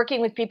like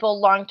working with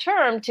people long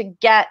term to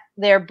get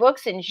their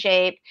books in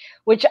shape,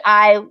 which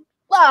I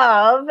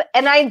love.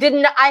 And I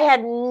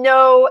had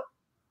no,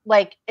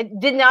 like, it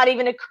did not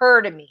even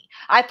occur to me.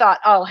 I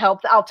thought,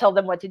 I'll tell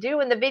them what to do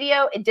in the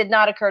video. It did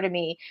not occur to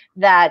me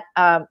that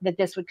that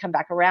this would come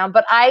back around,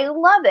 but I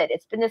love it.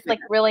 It's been this like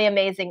really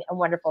amazing and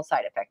wonderful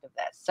side effect of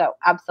this. So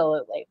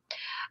absolutely.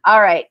 All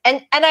right.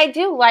 And I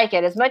do like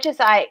it as much as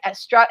I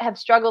have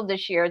struggled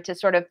this year to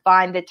sort of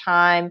find the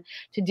time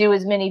to do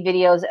as many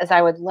videos as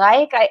I would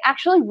like. I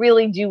actually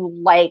really do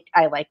like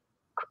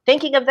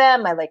thinking of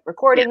them. I like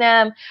recording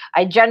them.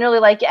 I generally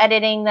like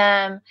editing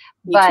them,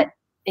 but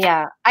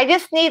yeah, I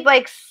just need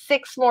like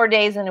 6 more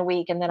days in a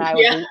week and then I would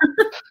be,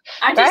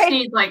 I just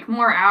need like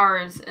more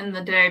hours in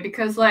the day,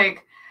 because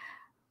like,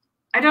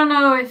 I don't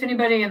know if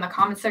anybody in the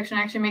comment section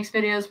actually makes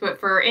videos, but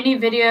for any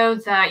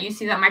videos that you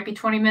see that might be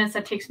 20 minutes,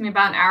 that takes me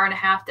about an hour and a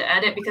half to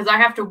edit, because I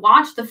have to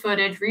watch the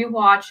footage,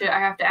 rewatch it. I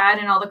have to add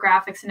in all the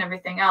graphics and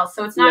everything else.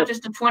 So it's not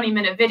just a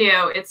 20-minute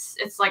video. It's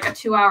like a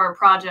 2-hour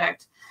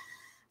project.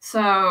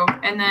 So,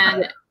 and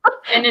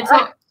it's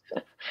like,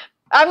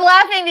 I'm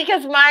laughing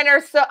because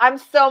I'm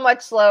so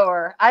much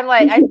slower. I'm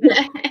like,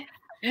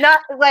 not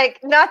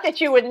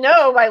that you would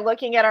know by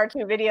looking at our 2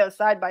 videos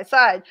side by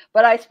side,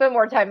 but I spend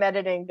more time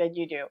editing than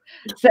you do.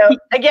 So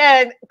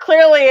again,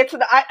 clearly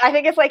I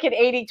think it's like an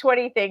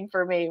 80-20 thing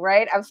for me,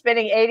 right? I'm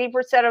spending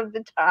 80% of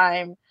the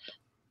time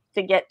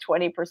to get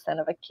 20%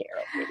 of a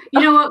Carrow video. You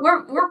know what?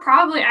 We're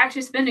probably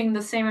actually spending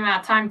the same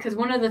amount of time, because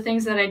one of the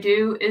things that I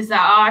do is that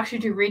I'll actually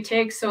do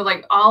retakes. So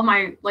like all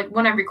my, like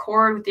when I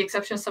record, with the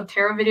exception of some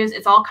tarot videos,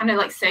 it's all kind of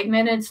like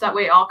segmented, so that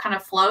way it all kind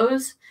of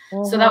flows.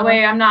 So that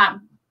way I'm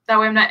not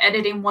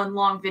editing one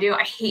long video.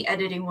 I hate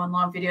editing one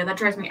long video. That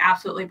drives me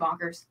absolutely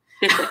bonkers.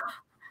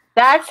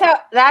 That's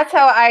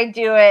how I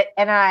do it,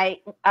 and I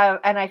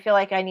feel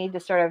like I need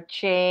to sort of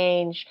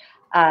change.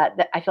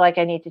 I feel like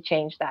I need to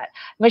change that.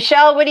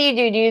 Michelle, what do you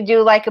do? Do you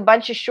do like a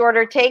bunch of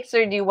shorter takes,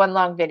 or do you one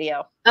long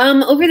video?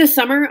 Over the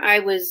summer, I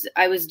was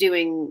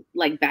doing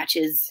like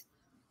batches.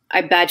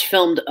 I batch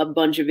filmed a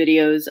bunch of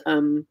videos.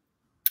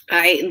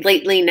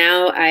 Lately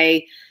now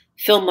I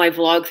film my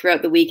vlog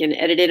throughout the week and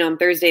edit it on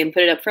Thursday and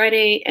put it up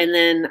Friday. And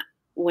then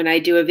when I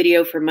do a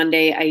video for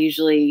Monday, I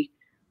usually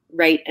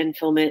write and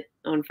film it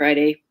on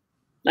Friday.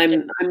 I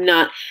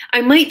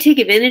might take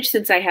advantage,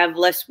 since I have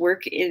less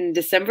work in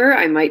December.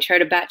 I might try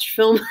to batch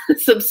film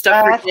some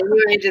stuff for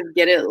January, just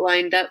get it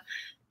lined up.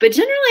 But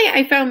generally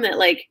I found that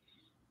like,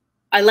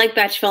 I like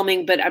batch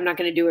filming, but I'm not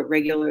going to do it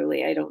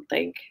regularly, I don't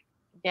think.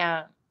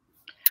 Yeah,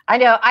 I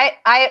know.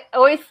 I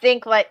always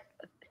think, like,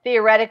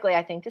 theoretically,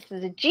 I think this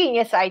is a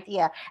genius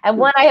idea. And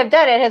when I have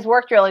done it, has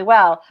worked really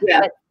well.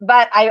 Yeah.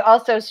 But I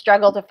also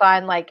struggle to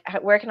find, like,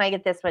 where can I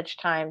get this much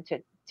time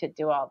to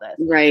do all this?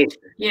 Right.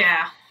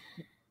 Yeah.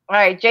 All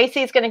right,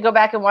 JC is going to go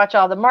back and watch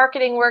all the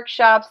marketing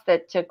workshops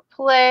that took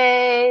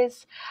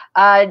place.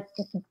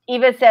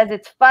 Eva says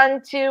it's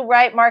fun to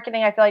write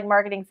marketing. I feel like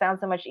marketing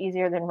sounds so much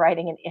easier than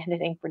writing and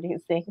editing,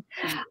 producing.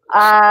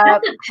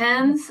 That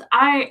depends.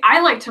 I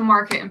like to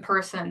market in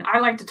person. I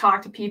like to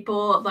talk to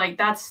people. Like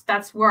that's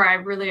where I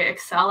really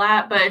excel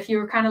at. But if you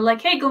were kind of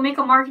like, hey, go make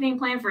a marketing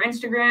plan for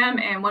Instagram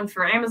and one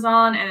for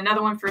Amazon and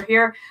another one for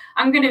here,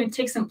 I'm going to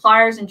take some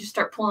pliers and just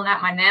start pulling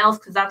out my nails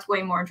because that's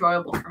way more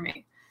enjoyable for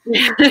me.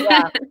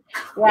 Yeah.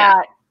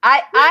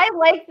 I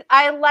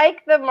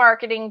like the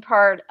marketing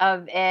part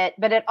of it,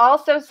 but it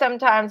also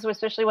sometimes,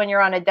 especially when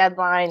you're on a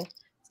deadline,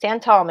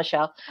 stand tall,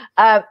 Michelle.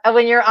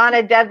 When you're on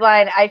a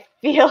deadline, I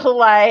feel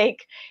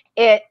like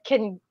it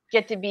can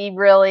get to be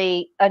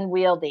really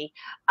unwieldy.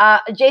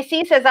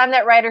 JC says, I'm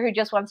that writer who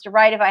just wants to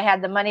write. If I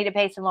had the money to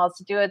pay someone else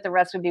to do it, the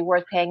rest would be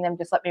worth paying them.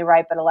 Just let me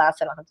write, but alas,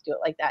 I don't have to do it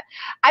like that.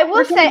 I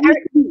will say,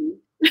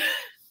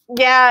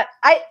 yeah,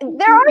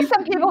 there are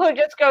some people who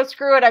just go,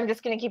 screw it, I'm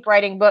just going to keep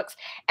writing books.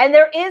 And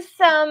there is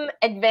some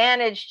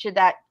advantage to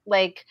that,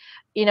 like,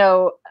 you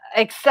know,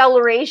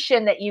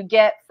 acceleration that you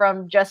get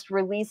from just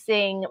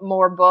releasing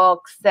more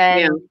books.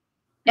 And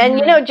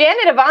you know,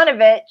 Janet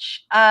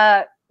Ivanovich,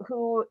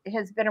 who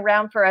has been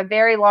around for a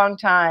very long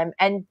time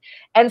and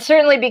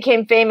certainly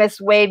became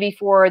famous way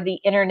before the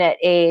internet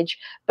age.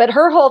 But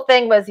her whole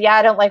thing was, yeah,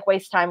 I don't like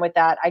waste time with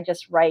that. I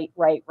just write.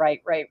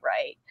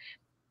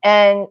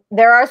 And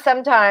there are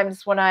some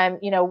times when I'm,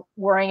 you know,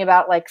 worrying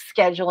about like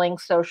scheduling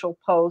social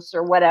posts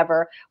or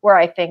whatever, where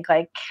I think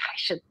like, I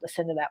should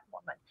listen to that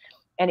woman.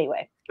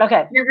 Anyway,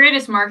 okay. Your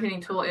greatest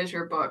marketing tool is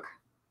your book.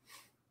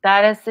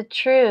 That is the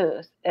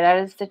truth. That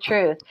is the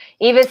truth.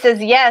 Eva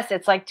says, yes,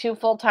 it's like 2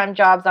 full-time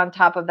jobs on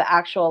top of the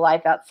actual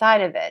life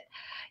outside of it.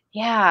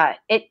 Yeah,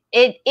 it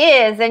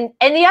is. And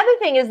the other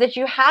thing is that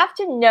you have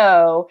to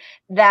know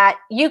that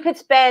you could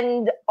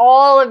spend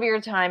all of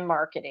your time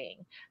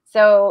marketing.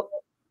 So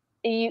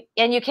you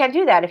can't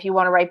do that if you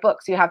want to write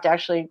books. You have to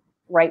actually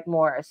write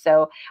more.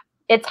 So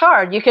it's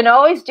hard. You can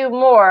always do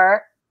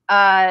more,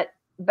 but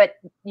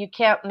you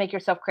can't make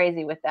yourself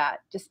crazy with that.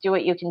 Just do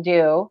what you can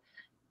do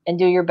and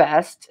do your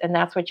best. And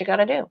that's what you got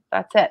to do.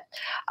 That's it.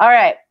 All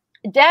right.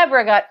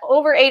 Deborah got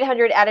over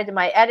 800 added to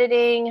my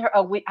editing.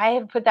 I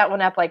have put that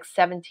one up like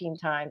 17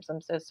 times.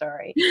 I'm so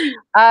sorry.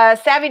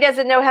 Savvy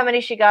doesn't know how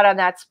many she got on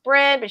that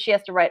sprint, but she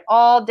has to write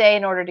all day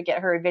in order to get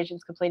her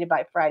revisions completed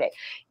by Friday.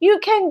 You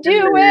can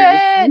do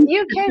it.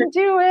 You can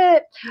do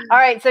it. All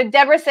right. So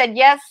Deborah said,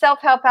 yes,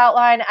 self-help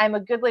outline. I'm a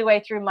goodly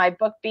way through my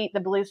book, Beat the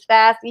Blues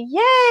Fast. Yay.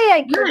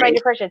 I cured my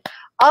depression.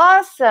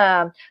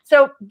 Awesome.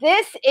 So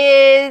this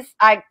is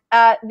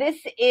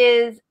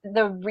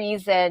the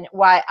reason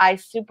why I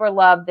super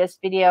love this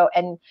video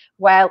and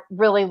why I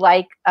really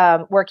like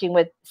working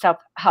with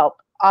self-help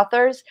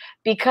authors,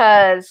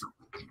 because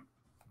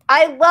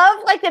I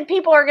love like that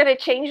people are going to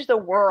change the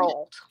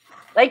world.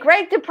 Like,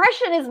 right?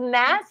 Depression is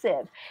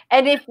massive.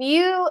 And if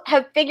you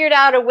have figured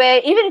out a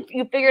way, even if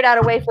you figured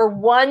out a way for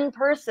one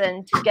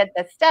person to get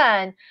this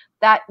done,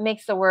 that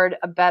makes the world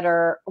a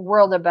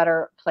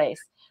better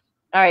place.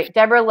 All right.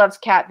 Deborah loves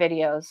cat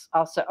videos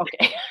also.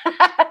 Okay.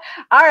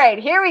 All right.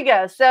 Here we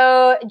go.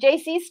 So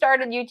JC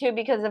started YouTube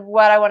because of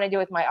what I want to do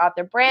with my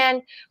author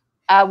brand.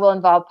 Will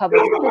involve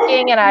public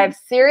speaking. And I have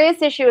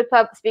serious issue with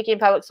speaking in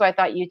public. So I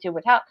thought YouTube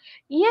would help.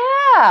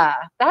 Yeah.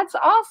 That's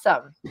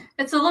awesome.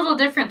 It's a little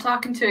different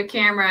talking to a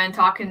camera and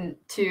talking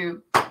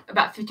to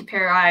about 50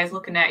 pair of eyes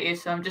looking at you.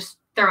 So I'm just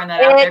throwing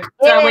that out there. So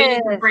that way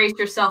you can brace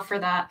yourself for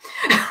that.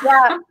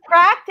 Yeah,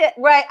 practice.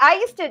 Right. I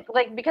used to,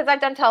 like, because I've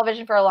done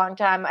television for a long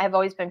time, I've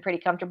always been pretty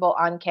comfortable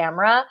on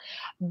camera.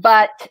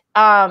 But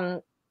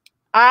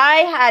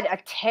I had a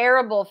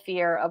terrible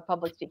fear of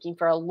public speaking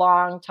for a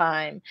long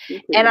time.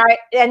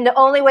 And the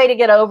only way to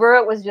get over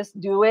it was just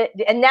do it.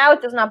 And now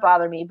it does not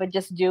bother me, but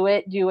just do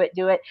it.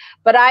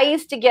 But I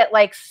used to get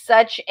like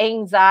such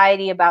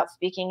anxiety about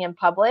speaking in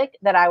public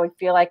that I would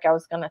feel like I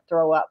was going to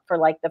throw up for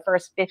like the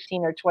first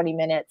 15 or 20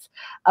 minutes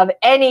of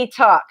any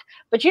talk.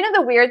 But you know,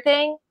 the weird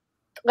thing,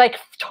 like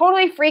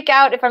totally freak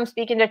out if I'm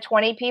speaking to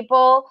 20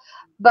 people,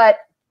 but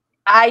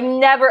I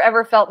never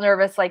ever felt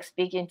nervous like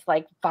speaking to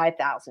like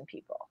 5,000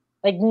 people.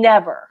 Like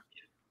never.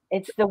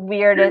 It's the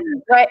weirdest.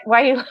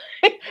 Why you?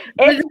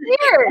 It's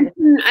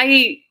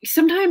weird.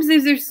 Sometimes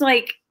there's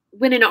like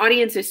when an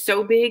audience is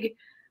so big,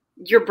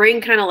 your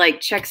brain kind of like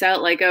checks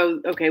out, like,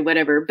 oh, okay,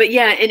 whatever. But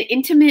yeah, an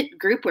intimate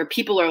group where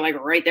people are like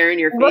right there in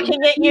your face,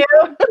 looking at you,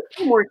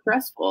 more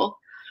stressful.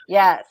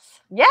 Yes.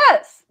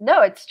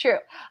 No, it's true.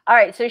 All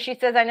right. So she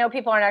says, I know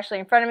people aren't actually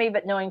in front of me,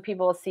 but knowing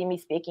people will see me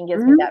speaking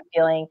gives me that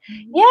feeling.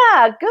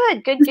 Yeah.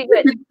 Good.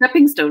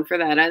 Stepping stone for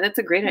that. That's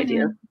a great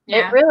idea.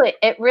 Yeah.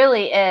 It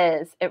really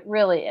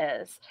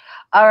is.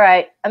 All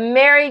right.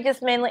 Mary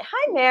just mainly,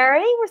 hi,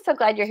 Mary. We're so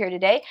glad you're here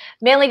today.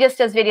 Mainly just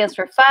does videos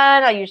for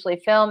fun. I usually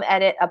film,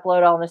 edit,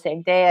 upload all in the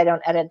same day. I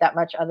don't edit that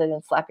much other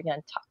than slapping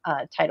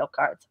on title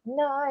cards.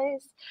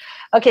 Nice.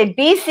 Okay.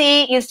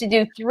 BC used to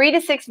do 3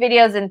 to 6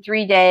 videos in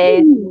 3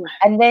 days.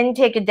 and then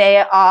take a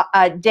day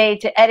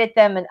to edit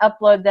them and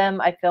upload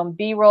them. I film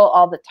B-roll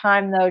all the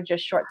time, though,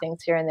 just short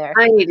things here and there.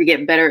 I need to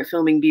get better at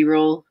filming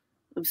B-roll.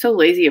 I'm so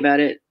lazy about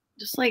it.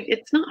 Just like,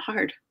 it's not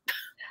hard.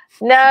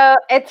 No,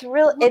 it's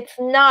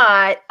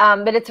not,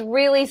 but it's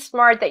really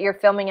smart that you're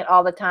filming it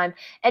all the time.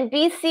 And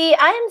BC,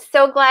 I am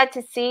so glad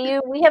to see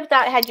you. We have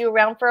not had you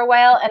around for a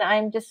while, and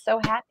I'm just so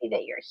happy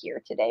that you're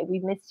here today. We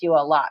missed you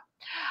a lot.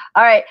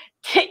 All right.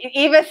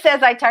 Eva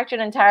says, I talked to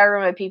an entire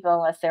room of people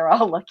unless they're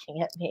all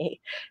looking at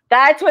me.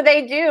 That's what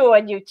they do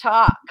when you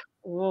talk.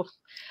 Oof.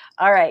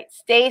 All right.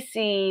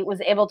 Stacy was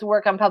able to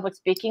work on public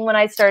speaking when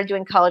I started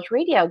doing college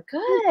radio.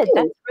 Good.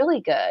 That's really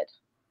good.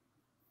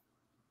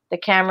 The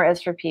camera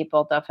is for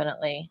people,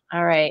 definitely.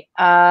 All right.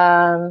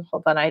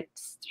 Hold on. I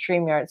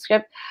StreamYard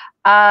script.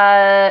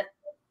 Oh,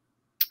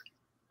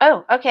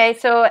 okay.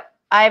 So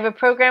I have a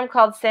program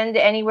called Send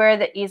Anywhere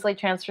that easily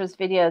transfers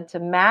video to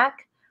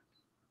Mac.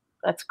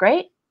 That's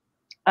great.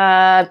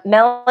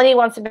 Melanie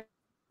wants to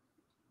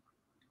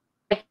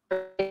be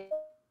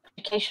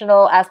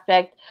educational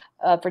aspect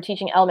for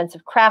teaching elements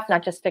of craft,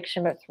 not just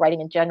fiction, but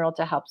writing in general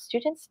to help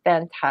students.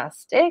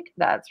 Fantastic.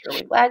 That's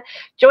really glad.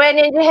 Joanne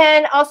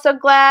Indihan, also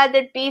glad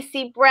that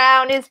BC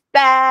Brown is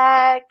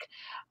back.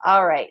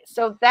 All right.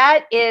 So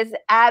that is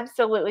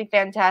absolutely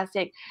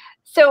fantastic.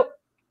 So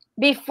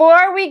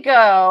before we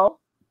go,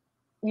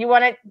 you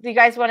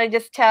guys want to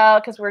just tell,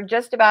 because we're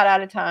just about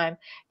out of time.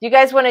 Do you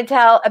guys want to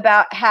tell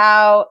about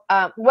how,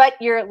 what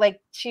your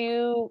like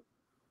two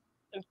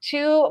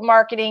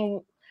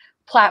marketing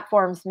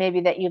platforms maybe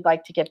that you'd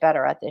like to get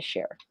better at this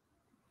year,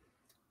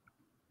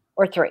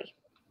 or 3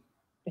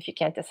 if you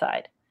can't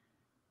decide?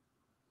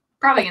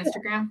 Probably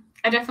Instagram.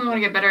 I definitely want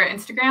to get better at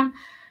Instagram.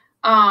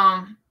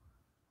 I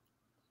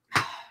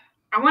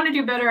want to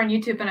do better on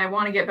YouTube, and I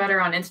want to get better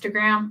on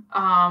Instagram,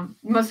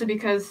 mostly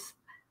because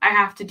I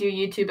have to do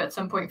YouTube at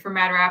some point for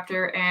Mad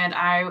Raptor, and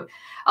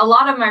a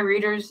lot of my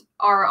readers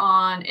are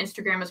on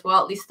Instagram as well,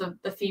 at least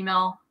the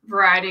female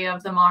variety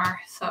of them are.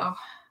 So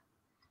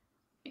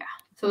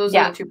so those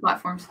are the 2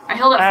 platforms. I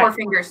held up 4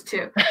 fingers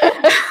too.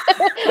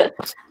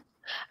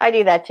 I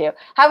do that too.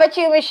 How about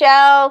you,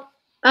 Michelle?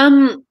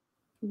 I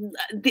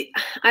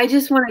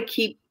just want to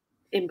keep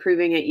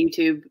improving at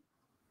YouTube.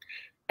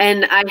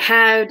 And I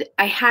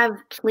have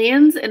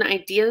plans and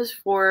ideas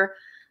for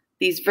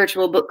these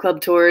virtual book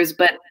club tours,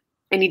 but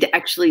I need to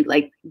actually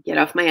like get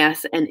off my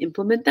ass and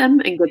implement them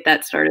and get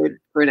that started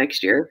for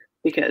next year,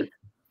 because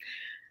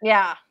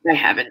I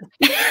haven't.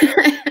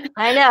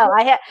 I know.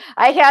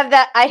 I have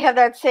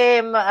that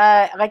same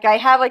like I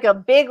have like a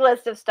big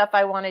list of stuff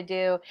I want to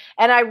do,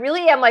 and I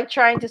really am like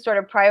trying to sort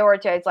of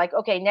prioritize, like,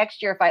 okay,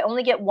 next year if I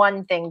only get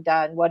one thing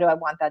done, what do I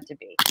want that to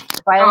be?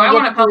 If I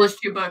want to publish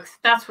 2 books.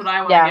 That's what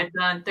I want to get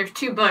done. There's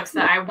 2 books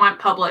that I want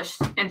published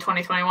in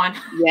 2021.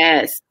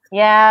 Yes.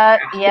 Yeah.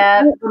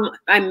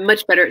 I'm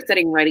much better at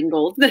setting writing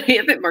goals than I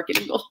am at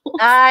marketing goals.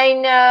 I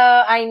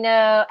know.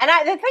 And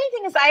the funny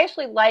thing is, I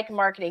actually like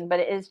marketing, but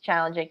it is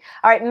challenging.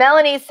 All right,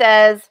 Melanie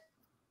says,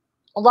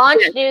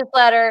 launch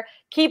newsletter,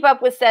 keep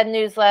up with said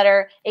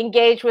newsletter,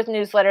 engage with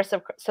newsletter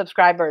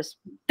subscribers.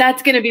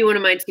 That's going to be one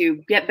of mine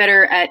too. Get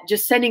better at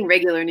just sending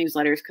regular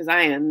newsletters, because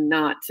I am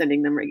not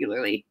sending them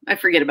regularly. I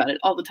forget about it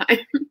all the time.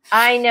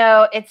 I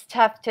know. It's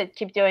tough to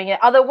keep doing it.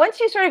 Although once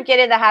you sort of get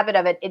in the habit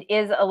of it, it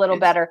is a little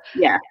better.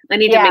 Yeah. I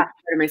need to make it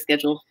part of my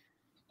schedule.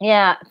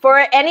 Yeah.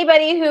 For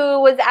anybody who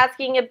was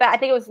asking about, I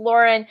think it was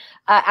Lauren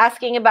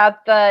asking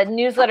about the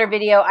newsletter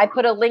video, I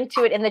put a link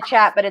to it in the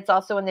chat, but it's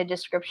also in the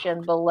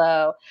description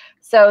below.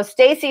 So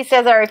Stacy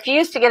says, I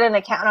refuse to get an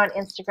account on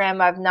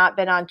Instagram. I've not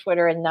been on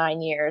Twitter in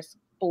 9 years.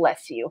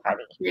 Bless you,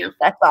 honey. Yeah.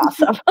 That's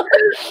awesome.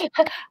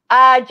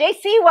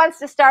 JC wants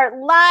to start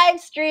live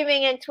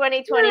streaming in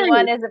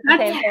 2021 as it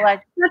pertains to live.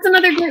 That's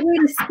another great way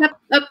to step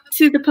up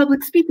to the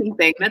public speaking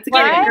thing. That's a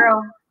good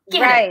girl.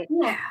 Right.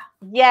 Yeah.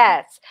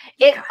 Yes.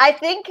 I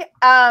think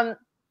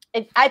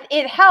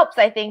it helps,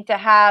 I think, to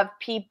have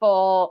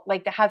people,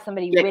 like to have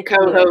somebody with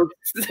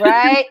co-hosts. You,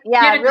 right?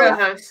 Yeah. Get a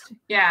co-host.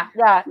 Yeah.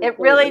 Yeah. It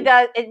really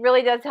does. It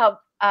really does help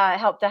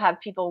to have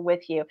people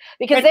with you,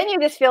 because then you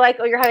just feel like,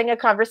 oh, you're having a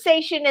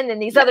conversation, and then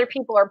these other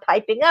people are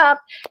piping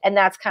up, and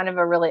that's kind of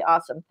a really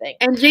awesome thing.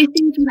 And JC,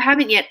 if you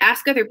haven't yet,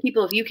 ask other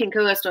people if you can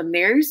co-host on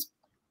theirs,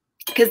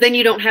 because then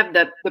you don't have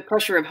the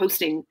pressure of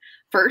hosting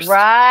first.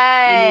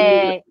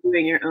 Right.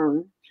 Doing your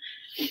own.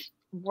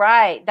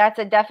 Right. That's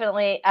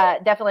definitely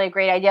a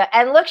great idea.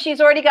 And look, she's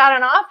already got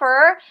an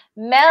offer.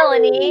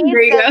 Melanie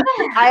says,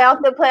 I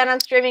also plan on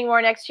streaming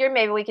more next year.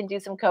 Maybe we can do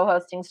some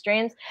co-hosting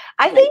streams.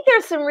 I think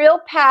there's some real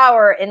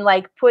power in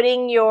like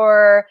putting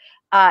your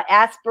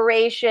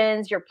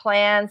aspirations, your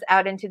plans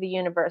out into the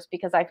universe,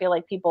 because I feel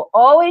like people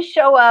always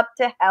show up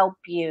to help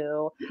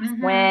you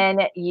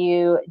when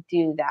you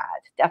do that.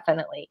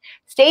 Definitely.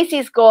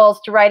 Stacy's goal is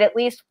to write at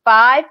least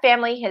 5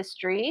 family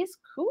histories.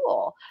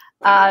 Cool.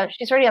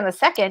 She's already on the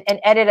 2nd,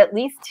 and edit at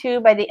least 2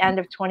 by the end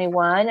of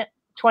 2021.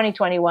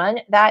 2021.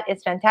 That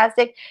is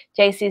fantastic.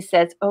 JC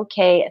says,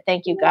 okay,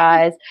 thank you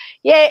guys.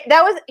 Yay.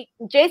 That was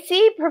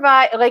JC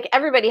like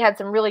everybody had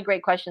some really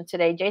great questions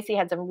today. JC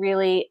had some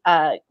really,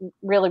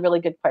 really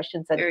good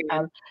questions.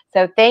 And,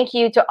 so thank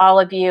you to all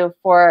of you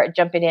for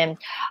jumping in.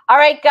 All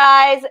right,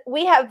 guys,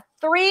 we have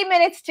 3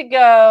 minutes to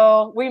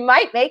go. We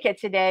might make it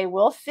today.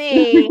 We'll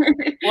see.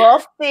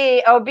 We'll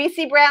see. Oh,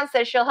 BC Brown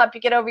says she'll help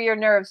you get over your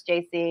nerves,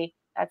 JC.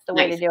 That's the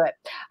way to do it.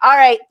 All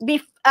right.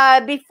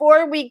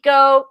 Before we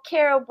go,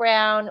 Carol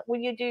Brown, will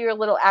you do your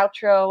little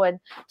outro and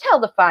tell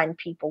the fine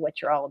people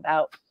what you're all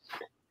about?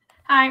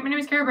 Hi, my name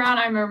is Carol Brown.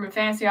 I'm a urban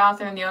fantasy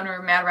author and the owner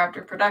of Mad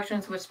Raptor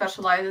Productions, which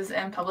specializes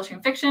in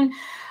publishing fiction.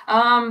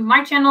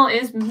 My channel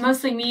is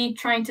mostly me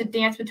trying to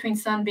dance between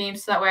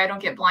sunbeams so that way I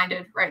don't get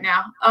blinded right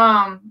now.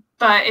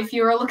 But if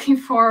you are looking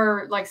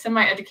for like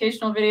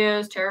semi-educational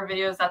videos, tarot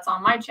videos, that's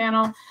on my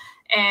channel.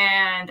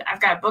 And I've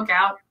got a book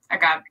out. I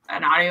got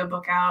an audio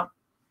book out.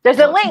 There's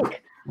a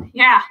link.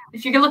 Yeah.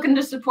 If you're looking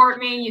to support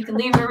me, you can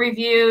leave a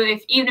review.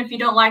 Even if you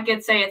don't like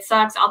it, say it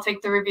sucks. I'll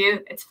take the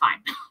review. It's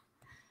fine.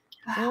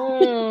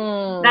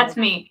 That's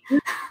me.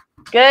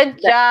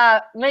 Good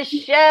job.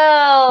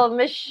 Michelle.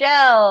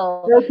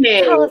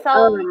 Okay.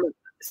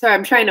 Sorry,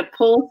 I'm trying to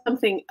pull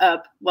something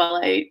up while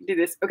I do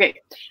this. Okay.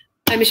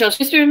 I'm Michelle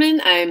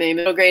Schusterman. I'm a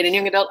middle grade and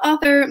young adult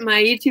author.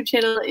 My YouTube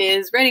channel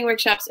is Writing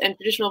Workshops and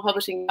Traditional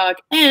Publishing Talk.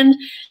 And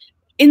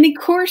in the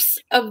course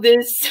of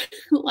this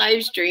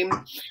live stream,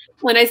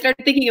 when I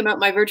started thinking about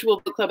my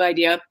virtual book club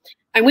idea,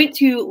 I went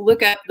to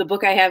look up the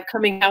book I have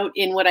coming out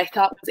in what I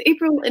thought was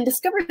April and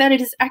discovered that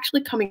it is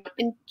actually coming out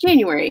in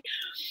January.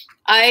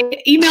 I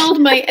emailed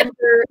my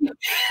editor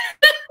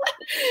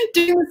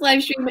during this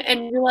live stream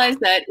and realized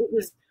that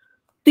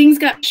things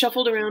got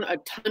shuffled around a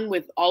ton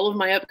with all of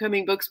my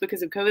upcoming books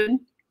because of COVID.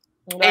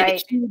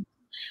 Right. And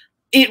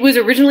it was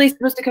originally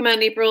supposed to come out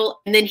in April,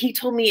 and then he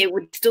told me it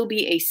would still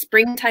be a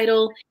spring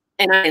title.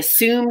 And I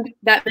assumed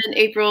that meant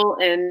April,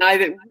 and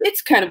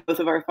it's kind of both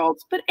of our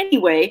faults. But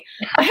anyway,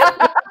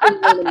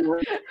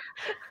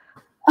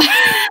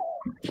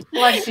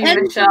 bless you,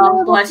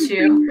 Michelle. Bless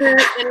you.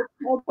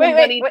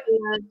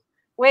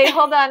 Wait,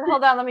 hold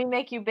on. Let me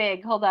make you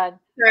big. Hold on.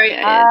 Sorry.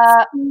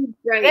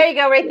 There you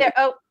go, right there.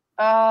 Oh,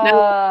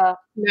 no,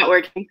 not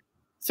working.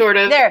 Sort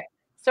of. There.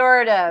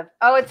 Sort of.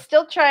 Oh, it's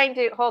still trying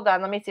to. Hold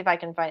on. Let me see if I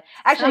can find.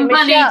 Actually,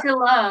 Somebody Michelle, to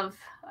love.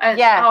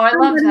 Yeah. Oh, I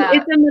love that.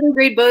 It's a middle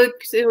grade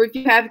book, so if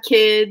you have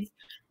kids,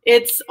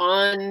 it's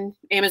on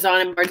Amazon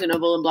and Barnes and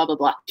Noble and blah blah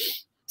blah.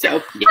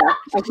 So yeah,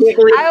 I can't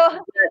believe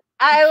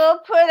I will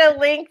put a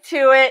link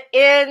to it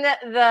in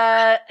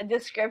the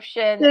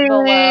description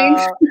below.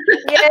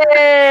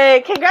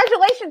 Yay!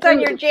 Congratulations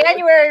on your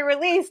January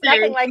release.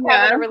 Nothing like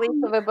having a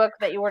release of a book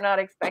that you were not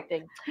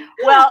expecting.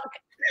 Well.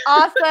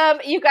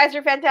 Awesome. You guys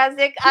are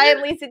fantastic. I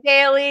am Lisa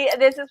Daly.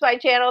 This is my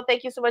channel.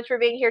 Thank you so much for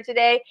being here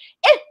today.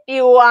 If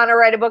you want to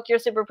write a book you're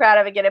super proud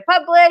of and get it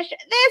published,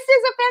 this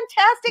is a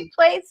fantastic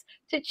place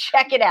to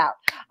check it out.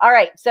 All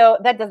right. So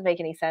that doesn't make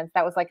any sense.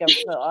 That was like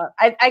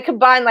I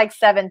combined like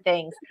 7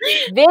 things.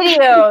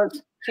 Videos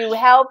to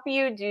help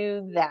you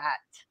do that.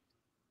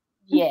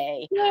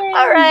 Yay.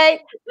 All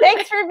right.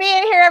 Thanks for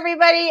being here,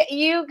 everybody.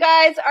 You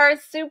guys are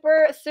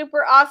super,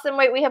 super awesome.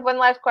 Wait, we have one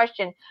last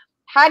question.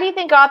 How do you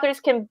think authors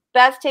can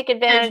best take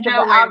advantage of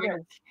the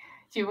algorithm?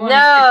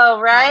 No,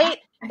 right?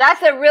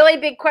 That's a really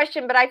big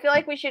question, but I feel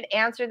like we should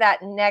answer that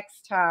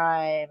next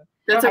time.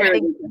 That's a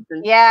really good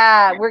question.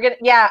 Yeah,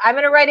 I'm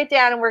gonna write it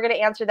down and we're gonna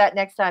answer that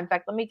next time. In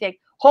fact,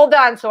 hold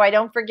on so I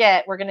don't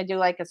forget. We're gonna do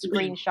like a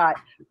screenshot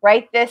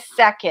right this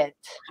second.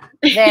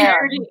 There. I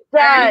already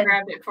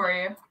grabbed it for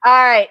you.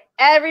 All right,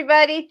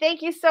 everybody,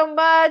 thank you so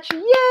much.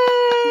 Yay!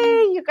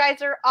 You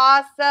guys are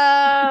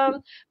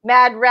awesome.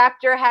 Mad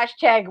Raptor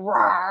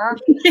 #roar.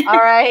 All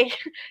right,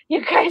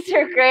 you guys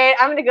are great.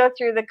 I'm gonna go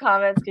through the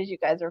comments because you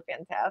guys are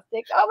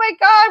fantastic. Oh my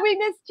God, we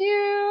missed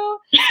you.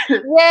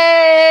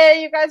 Yay!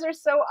 You guys are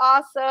so awesome.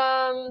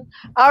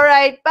 All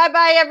right,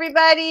 bye-bye,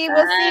 everybody.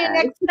 We'll see you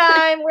next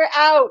time. We're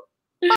out.